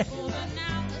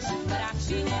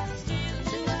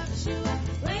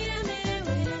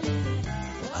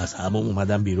 از همون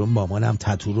اومدم بیرون. مامانم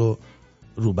تتو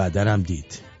رو بدنم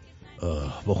دید.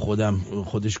 با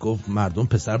خودش گفت مردم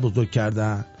پسر بزرگ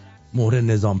کردن مهر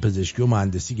نظام پزشکی و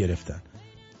مهندسی گرفتن.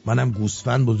 منم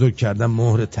گوسفند بزرگ کردم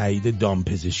مهر تایید دام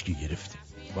پزشکی گرفته.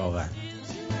 واقعا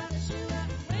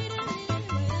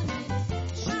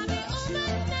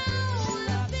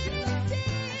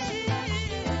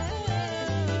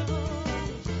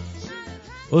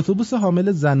اتوبوس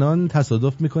حامل زنان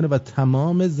تصادف میکنه و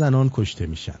تمام زنان کشته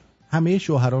میشن. همه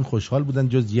شوهران خوشحال بودن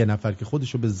جز یه نفر که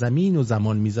خودشو به زمین و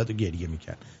زمان میزد و گریه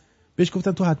میکرد. بهش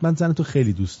گفتن تو حتما زنتو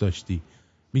خیلی دوست داشتی.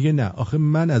 میگه نه، آخه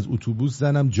من از اتوبوس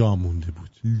زنم جا مونده بود.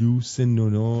 لوس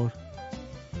نونور.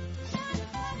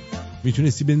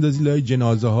 میتونستی بندازی لای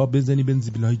جنازه ها،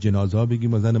 بندازی لای جنازه ها، بگی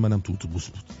ما زن منم تو اتوبوس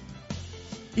بود.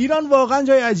 ایران واقعا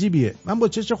جای عجیبیه. من با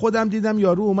چشم خودم دیدم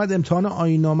یارو اومد امتحان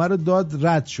آیین‌نامه رو داد،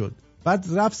 رد شد. بعد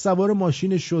رفت سوار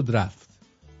ماشین شد رفت.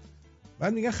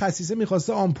 بعد میگه خسیسه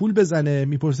میخواسته آمپول بزنه،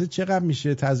 میپرسه چقدر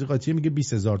میشه؟ تزریقاتیه میگه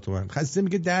 20000 تومان. خسیسه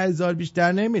میگه 10000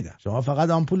 بیشتر نمیدم. شما فقط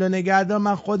آمپول رو نگه دار،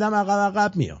 من خودم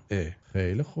عقب میام.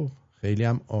 خیلی خوب، خیلی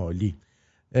هم عالی.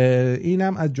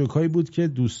 اینم از جوکایی بود که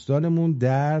دوستانمون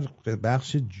در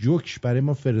بخش جوک برای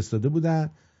ما فرستاده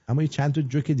بودن. اما یه چند تا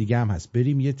جوک دیگه هم هست.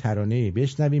 بریم یه ترانه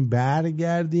بشنویم،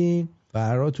 برگردیم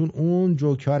براتون اون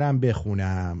جوکارم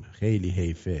بخونم. خیلی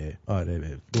حیفه.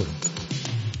 آره برو.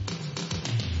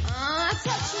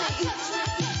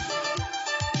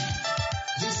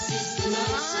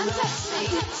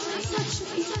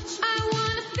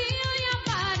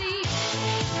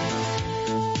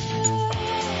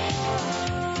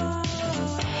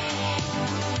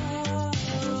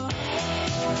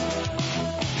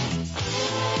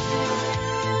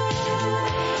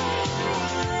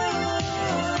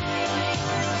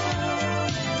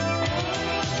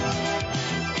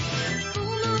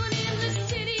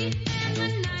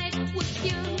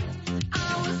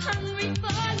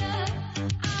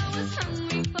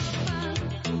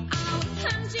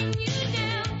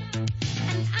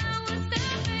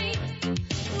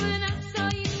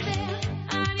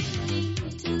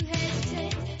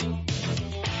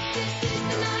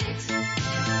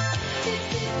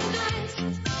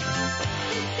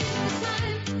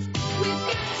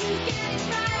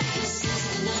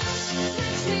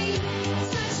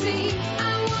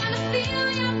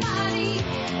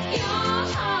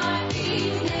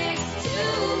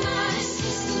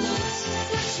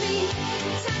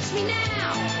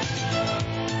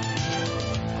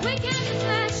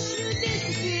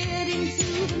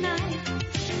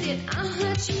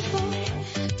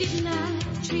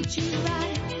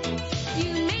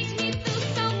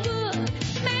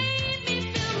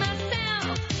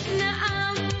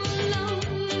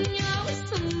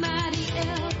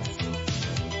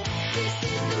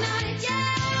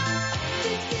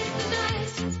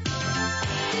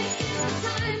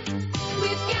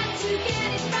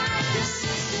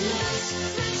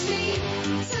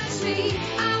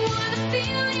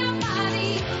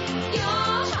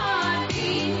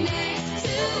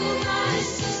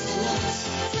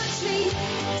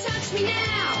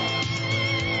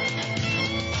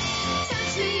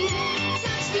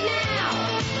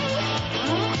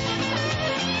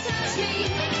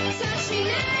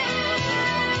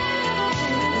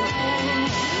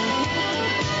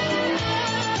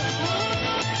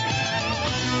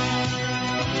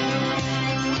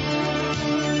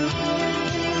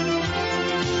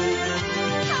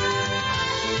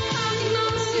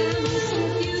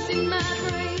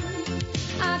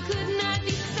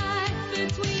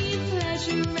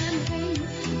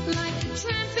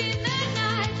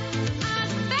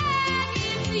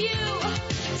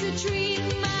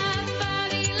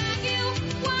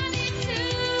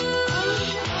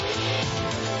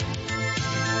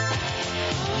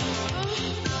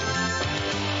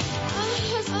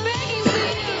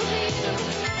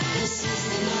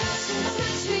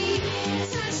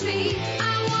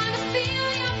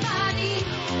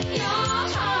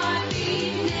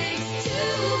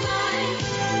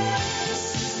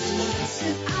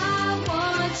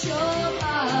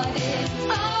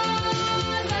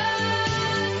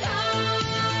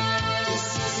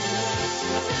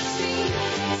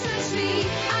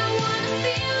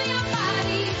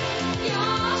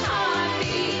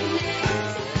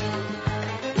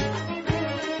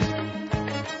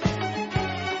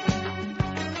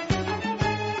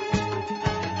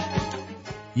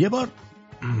 یه بار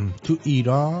تو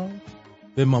ایران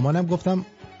به مامانم گفتم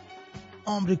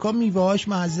آمریکا میوه‌هاش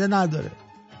مزه نداره،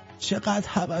 چقدر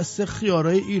هوس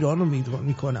خیارای ایران رو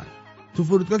میکنن. تو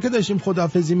فرودگاه که داشتیم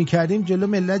خداحافظی میکردیم جلو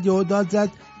ملت یهو داد زد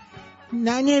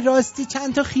ننه راستی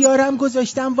چند تا خیارم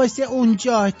گذاشتم واسه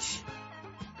اونجات.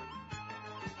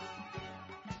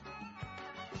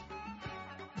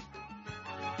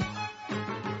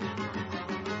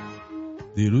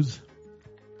 دیروز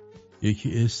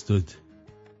یکی استاد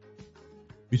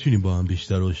میتونیم با هم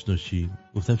بیشتر آشنا شیم؟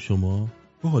 گفتم شما؟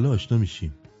 با حالا آشنا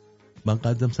میشیم. من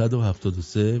قدم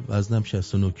 173 وزنم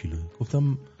 69 کیلو.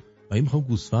 گفتم من میخوام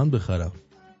گوسفند بخرم.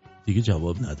 دیگه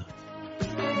جواب نداد.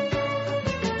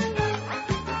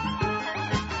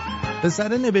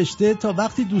 پسره نوشته تا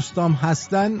وقتی دوستام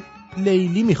هستن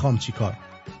لیلی میخوام چیکار؟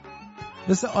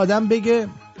 مثل آدم بگه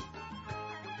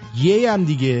یه هم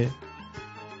دیگه،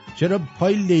 چرا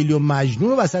پای لیلی و مجنون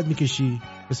رو وسط میکشی؟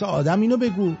 مثل آدم اینو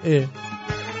بگو.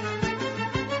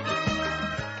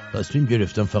 تصمیم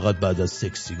گرفتم فقط بعد از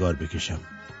سکس سیگار بکشم،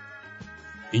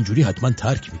 اینجوری حتما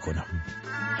ترک میکنم.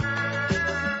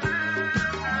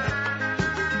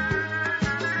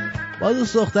 با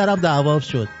دوست دخترم دعوا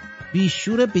شد،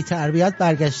 بیشور بی تربیت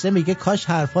برگشته میگه کاش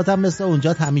حرفاتم مثل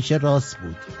اونجا همیشه راست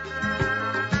بود.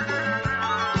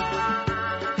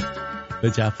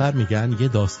 به جعفر میگن یه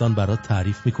داستان برات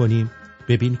تعریف میکنیم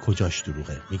ببین کجاش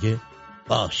دروغه. میگه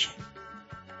باشه.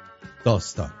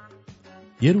 داستان: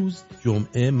 یه روز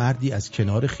جمعه مردی از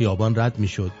کنار خیابان رد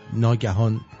میشد،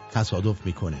 ناگهان تصادف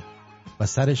میکنه و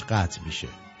سرش قطع میشه.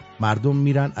 مردم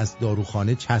میرن از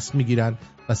داروخانه چسب میگیرن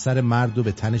و سر مردو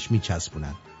به تنش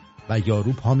میچسبونن و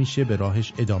یارو پا میشه به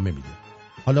راهش ادامه میده.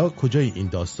 حالا کجای این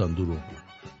داستان دروغ بود؟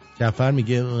 جعفر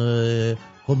میگه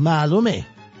خب معلومه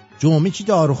جمعه چی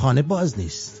داروخانه باز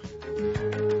نیست.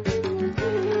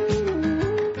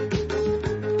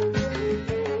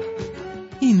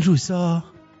 این روزا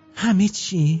همه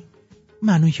چی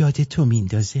منو یاد تو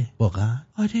میندازه. واقعا؟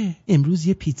 آره، امروز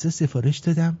یه پیتزا سفارش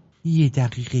دادم 1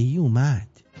 دقیقه‌ای اومد.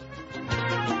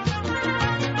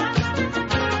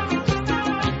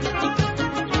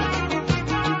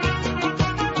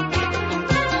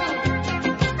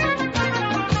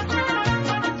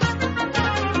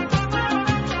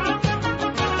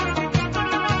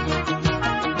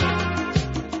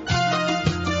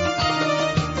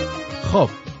 خب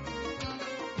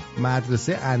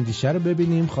مدرسه اندیشه رو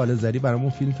ببینیم. خاله زری برامون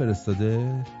فیلم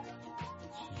فرستاده.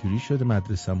 چجوری شده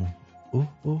مدرسه‌مون؟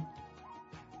 اوه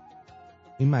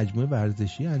این مجموعه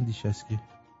ورزشی اندیشه است که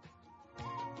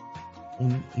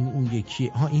اون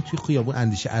یکیه. این توی خیابون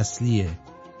اندیشه اصلیه.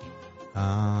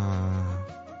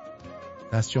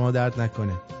 دست شما درد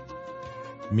نکنه.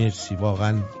 مرسی،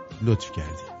 واقعا لطف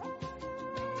کردی.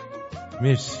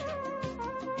 مرسی.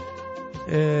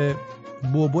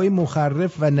 بابای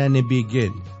مخرف و ننه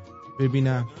بیگل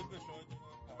ببینم.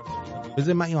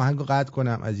 بذار من این آهنگو قطع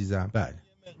کنم عزیزم. بله.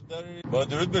 با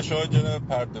درود به شما جناب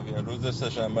پرتویان، روز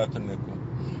سه‌شنبه‌تون نکن.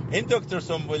 این دکتر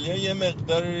سنبولیان یه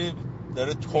مقداری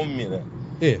داره تم میره.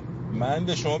 من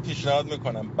به شما پیشنهاد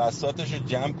میکنم بساطشو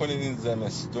جمع کنید این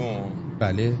زمستون.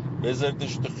 بله.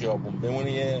 بذاریدش تو خیابون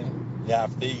بمونه یه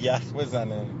هفته یخ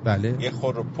بزنه. بله. یه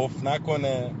خور رو پف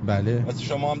نکنه. بله. واسه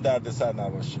شما هم دردسر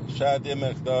نباشه. شاید یه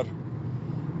مقدار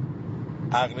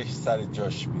عقلش سر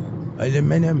جاش بیاد. بله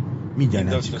منم میدونم.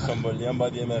 این دکتر سنبولیان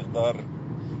باید یه مقدار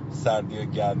سردی و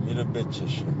گرمی رو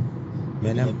بچشه.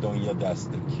 منم دنیا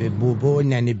دسته به بابا و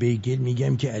ننه بیگل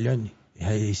میگم که الان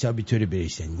حسابی تو رو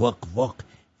برسن. واق واق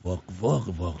واق واق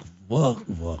واق واق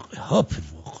واق هاپ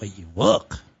واقعی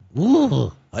واق.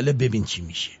 حالا ببین چی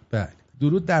میشه. بله.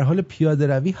 درود، در حال پیاده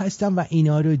روی هستم و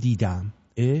اینا رو دیدم.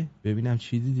 ببینم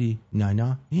چی دیدی؟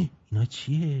 نه اینا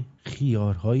چیه؟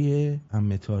 خیارهای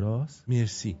عمه تاراست.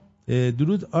 مرسی.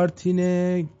 درود آرتین،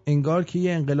 انگار که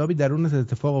یه انقلابی درونت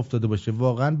اتفاق افتاده باشه.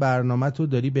 واقعا برنامه تو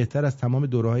داری بهتر از تمام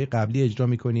دوره‌های قبلی اجرا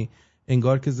میکنی.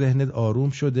 انگار که ذهنت آروم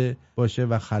شده باشه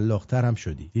و خلاق‌تر هم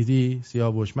شدی. دیدی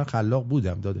سیاوش، من خلاق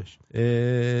بودم داداش.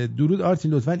 درود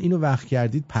آرتین، لطفاً اینو وقت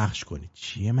کردید پخش کنید.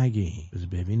 چیه مگه این؟ بذار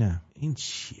ببینم این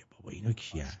چیه بابا. اینو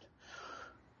کیه؟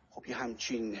 خب یه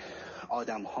همچین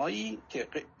آدم‌هایی که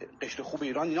قشر خوب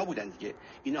ایران اینا بودن دیگه.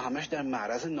 اینا همش در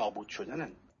معرض نابود شدنن،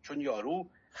 چون یارو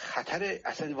خطر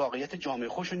اصلا واقعیت جامعه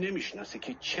خودشو نمیشناسه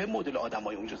که چه مدل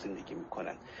آدمای اونجا زندگی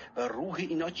میکنن و روح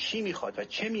اینا چی میخواد و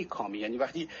چه میکامه. یعنی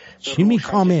وقتی چی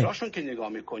میکامه راشون که نگاه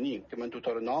میکنیم که من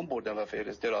دوتا رو نام بردم و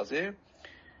فهرست درازه.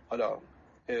 حالا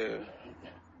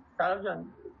سلام جان،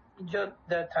 اینجا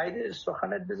در تایید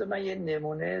سخنت بذار من یه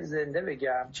نمونه زنده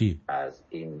بگم. چی؟ از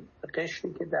این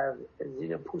قشری که در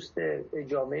زیر پوست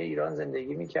جامعه ایران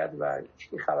زندگی میکرد و چی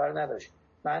خبر نداشت.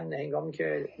 من هنگامی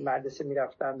که مدرسه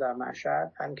میرفتم در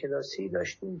مشهد، همکلاسی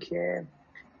داشتیم که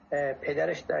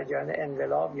پدرش در جریان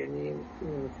انقلاب، یعنی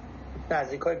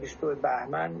نزدیکای 22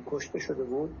 بهمن کشته شده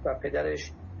بود و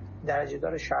پدرش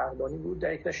درجه‌دار شهربانی بود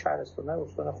در یک شهرستان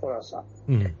استان خراسان.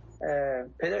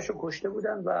 پدرش رو کشته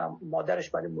بودن و مادرش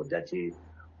برای مدتی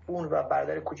اون و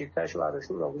برادر کوچکترش رو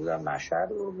برداشته بود آوردن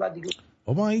مشهد و دیگه.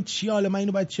 بابا این چی حالا؟ من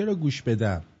اینو باید چرا گوش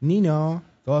بدم؟ نینا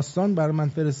داستان برای من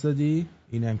فرستادی؟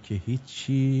 اینم که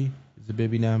هیچی.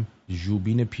 ببینم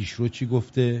ژوبین پیشرو چی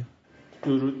گفته.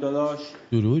 درود داداش.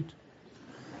 درود.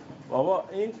 بابا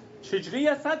این چجوری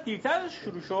یه ساعت دیرتر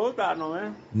شروع شد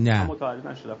برنامه؟ نه متوجه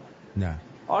نشدم. نه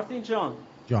آرتین جان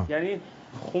یعنی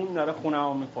خون داره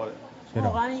خونمو میخوره.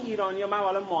 واقعا این ایرانی‌ها، من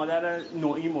والا مادر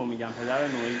نوعیمو میگم، پدر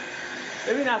نوعی،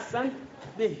 ببین اصلا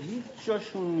به هیچ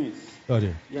جاشون نیست.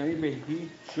 آره یعنی به هیچ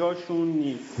جاشون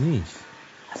نیست.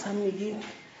 اصلا میگی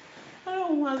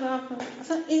اومدم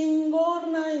اصلا انگار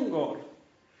نه انگار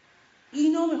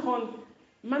اینا میخوان،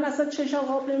 من اصلا چشم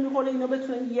خواب نمیخوره اینا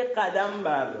بتونن یه قدم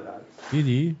بردارن.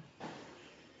 دیدی؟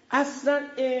 اصلا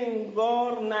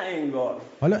انگار نه انگار.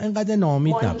 حالا اینقدر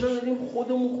ناامید نباش. ما اینجا داریم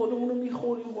خودمون رو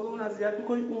میخوریم، خودمون اذیت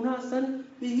میکنیم، اونا اصلا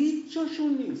به هیچ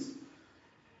جاشون نیست.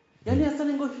 یعنی اصلا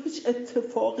انگار هیچ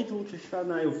اتفاقی تو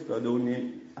کشور نیفتاده و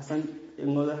اصلا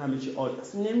انگار همه چی عادی.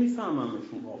 اصلا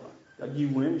نمیفهممشون واقعا.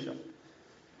 دیوونه میشم.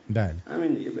 بله.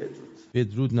 همین دیگه.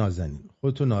 بدرود نازنین.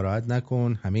 خودتو ناراحت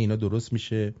نکن، همه اینا درست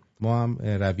میشه. ما هم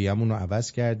رویه‌مون رو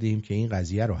عوض کردیم که این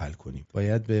قضیه رو حل کنیم.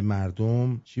 باید به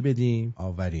مردم چی بدیم؟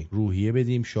 آوریم. روحیه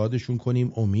بدیم، شادشون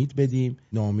کنیم، امید بدیم.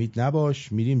 ناامید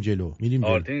نباش، میریم جلو.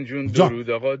 آرتین جون درود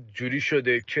آقا. جوری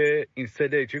شده که این 3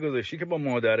 دقیقه گذاشتی که با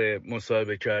مادر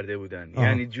مصاحبه کرده بودن.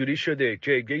 یعنی جوری شده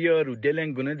که یه یارو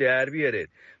دلنگونه در بیاره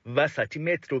وسطی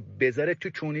مترو بذاره تو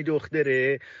چونی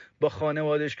دختره، با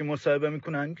خانواده‌اش که مصاحبه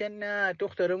میکنن که نه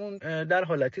دخترمون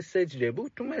در سجده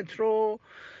بود تو مترو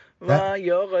و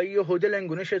یا آقایی یهو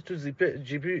دلنگونه‌اش تو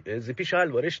زیپی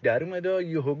شلوارش در اومد،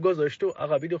 یهو گذاشت و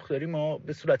عقبی دختری ما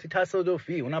به صورتی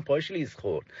تصادفی اونم پاش لیز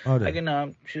خورد. اگه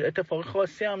نه اتفاق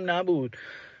خاصی هم نبود،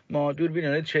 ما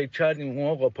دوربینانه چک کردیم اون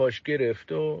آقا پاش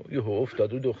گرفت و یهو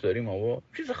افتاد و دختری ما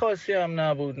چیز خاصی هم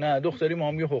نبود. نه دختری ما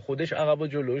هم یهو خودش عقب و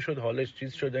جلو شد، حالش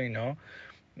چیز شده اینا،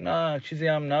 نه چیزی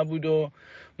هم نبود و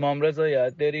ما هم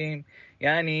رضایت داریم.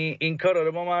 یعنی این کارا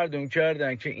رو با مردم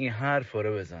کردن که این حرفا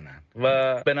رو بزنن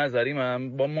و به نظری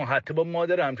من با ما حتی با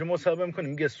مادرم که مصاحبه می‌کنیم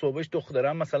میگه صبحش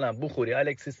دخترم مثلا بخوری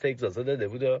الکسیس تگزاس داده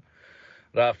بود و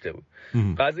رفته بود.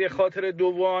 قضیه خاطر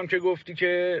دوم که گفتی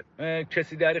که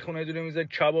کسی در خونه دونه میذاره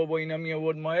کباب و اینا می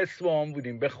آورد، ما اصفهان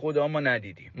بودیم به خدا ما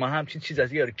ندیدیم. ما همچین چیز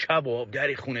از یاره کباب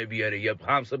در خونه بیاره یا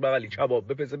همسر بغلی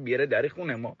کباب بپزه بیاره در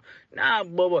خونه ما، نه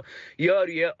بابا.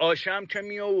 یاری آشم که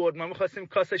می آورد ما می‌خواستیم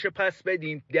کاسش پس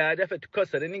بدیم، 10 دفعه تو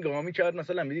کاسه رو نگاه می‌کرد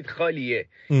مثلا میدید خالیه،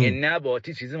 یه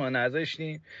نباتی چیزی ما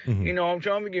نذاشتیم. اینا هم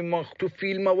چه میگیم ما تو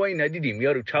فیلم ما وای ندیدیم،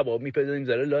 یارو کباب میپزه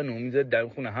میذاره لانو میذاره در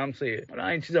خونه همسایه، ما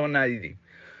این چیزا ما ندیدیم.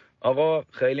 آقا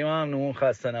خیلی ممنون،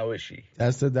 خسته نباشی.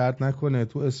 دست درد نکنه.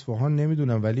 تو اصفهان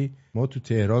نمیدونم ولی ما تو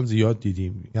تهران زیاد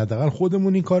دیدیم، حداقل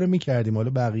خودمون این کارو میکردیم، حالا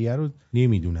بقیه رو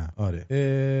نمیدونم. آره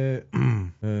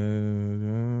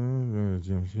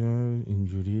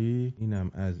اینجوری.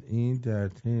 اینم از این در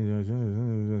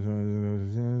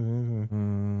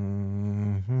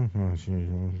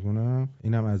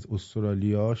اینم از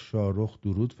استرالیا. شارخ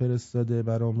درود فرستاده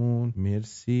برامون،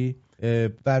 مرسی.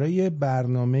 برای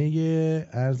برنامه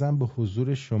عرضم به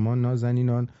حضور شما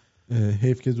نازنینان،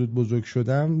 حیف که زود بزرگ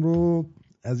شدم رو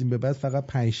از این به بعد فقط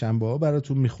 5 شنبه ها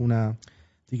براتون میخونم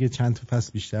دیگه، چند تا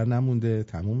فصل بیشتر نمونده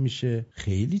تموم میشه.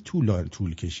 خیلی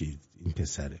طول کشید این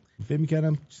پسره، فکر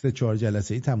میکردم 3-4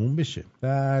 جلسه ای تموم بشه.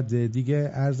 بعد دیگه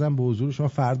عرضم به حضور شما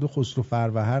فردا خسرو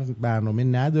فروهر برنامه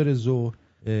نداره ظهر،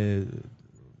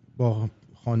 با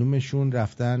خانومشون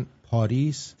رفتن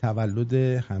پاریس، تولد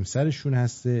همسرشون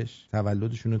هستش،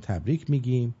 تولدشون رو تبریک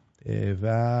میگیم و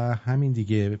همین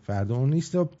دیگه. فردا اون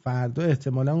نیست، فردا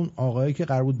احتمالا اون آقایی که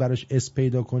قرار بود براش اسم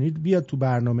پیدا کنید بیاد تو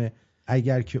برنامه،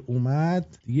 اگر که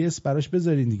اومد دیگه اسم براش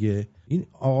بذارین دیگه. این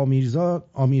آقا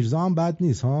میرزا هم بد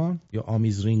نیست ها، یا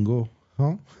آمیز رینگو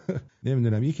ها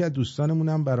نمیدونم. یکی از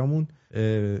دوستانمون برامون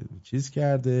چیز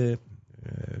کرده،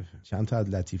 چند تا از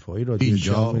لطیفه‌های رادیو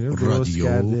درست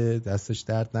کرده، دستش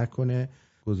درد نکنه،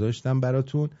 گذاشتم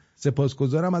براتون.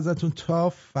 سپاسگزارم ازتون. تا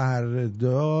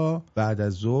فردا بعد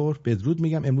از ظهر بدرود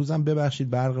میگم. امروز هم ببخشید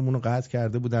برقمون رو قطع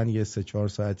کرده بودن، یه 3-4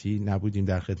 ساعتی نبودیم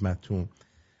در خدمتتون.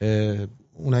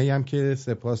 اونایی هم که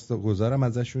سپاسگزارم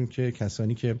ازشون که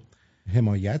کسانی که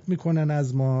حمایت میکنن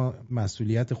از ما،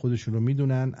 مسئولیت خودشون رو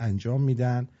میدونن، انجام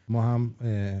میدن، ما هم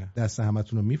دست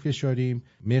همتون رو میفشاریم.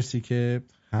 مرسی که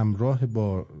همراه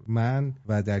با من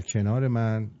و در کنار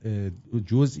من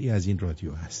جزئی از این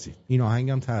رادیو هستید. این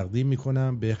آهنگم تقدیم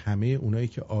میکنم به همه اونایی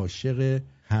که عاشق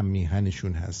هم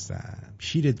میهنشون هستن.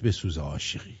 شیرت بسوز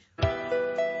عاشقی.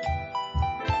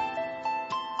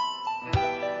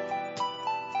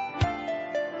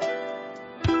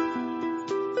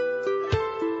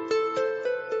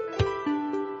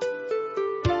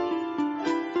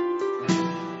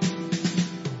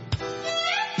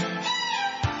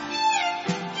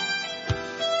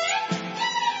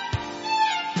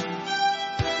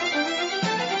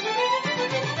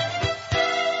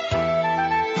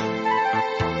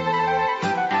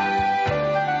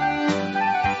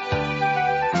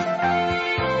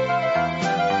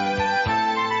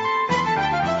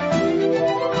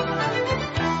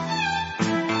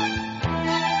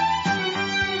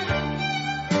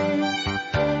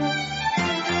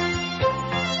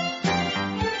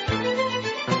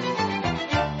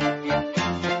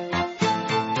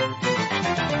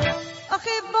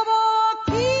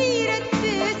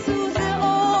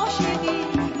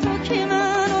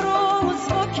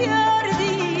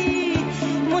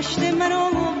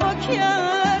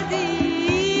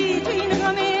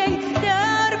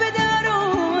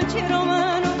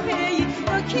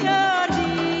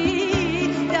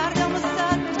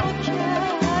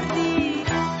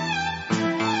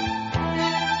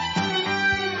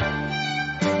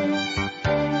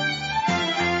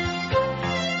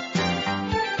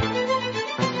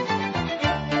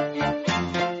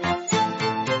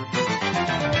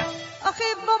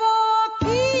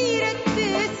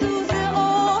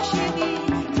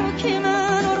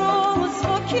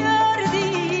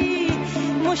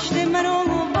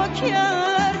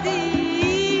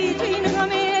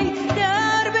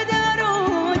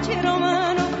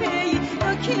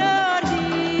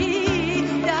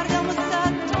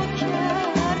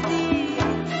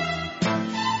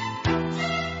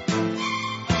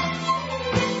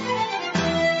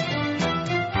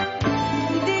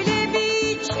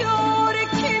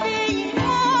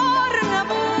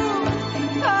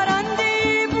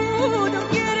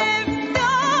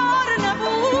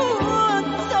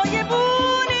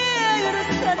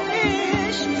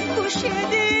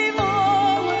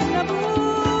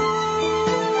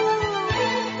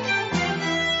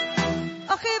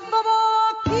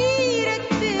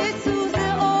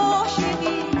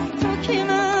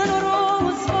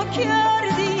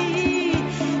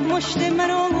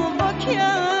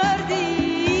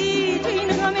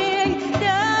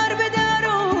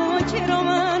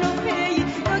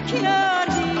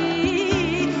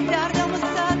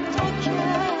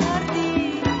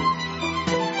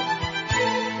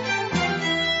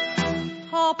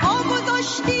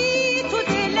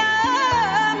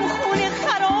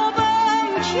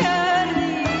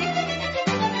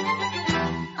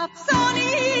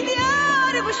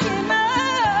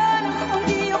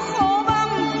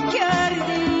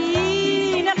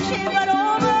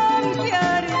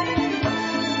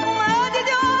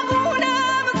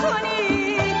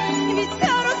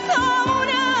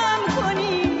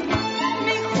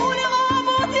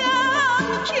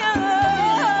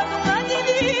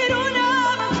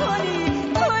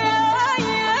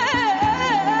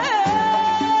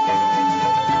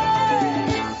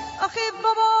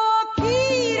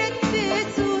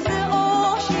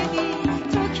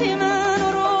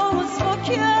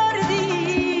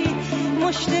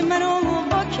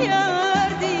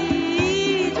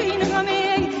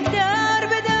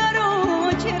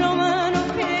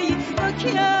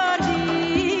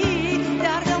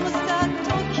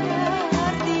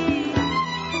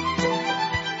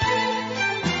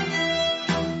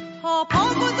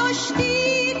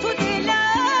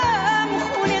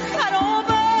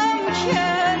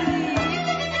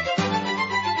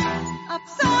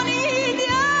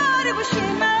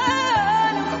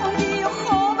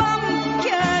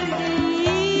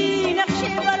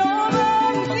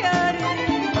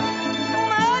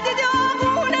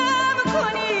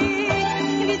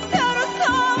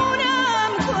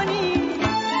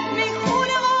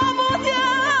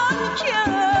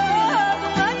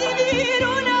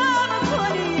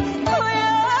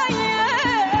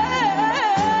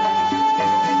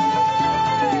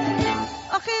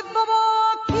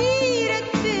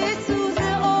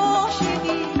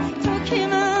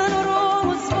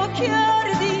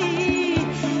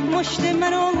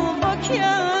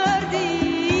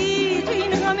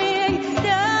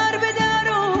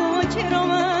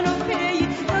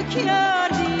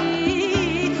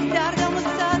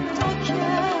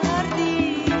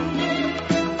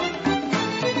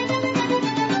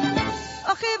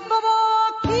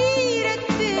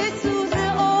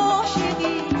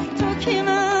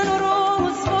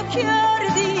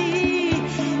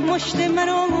 مشت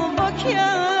منو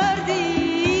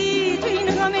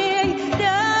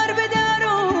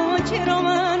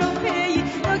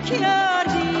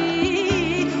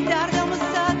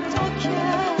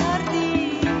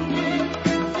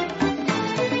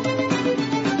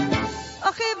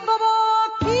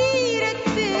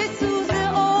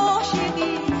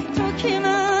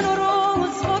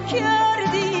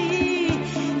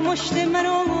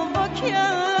با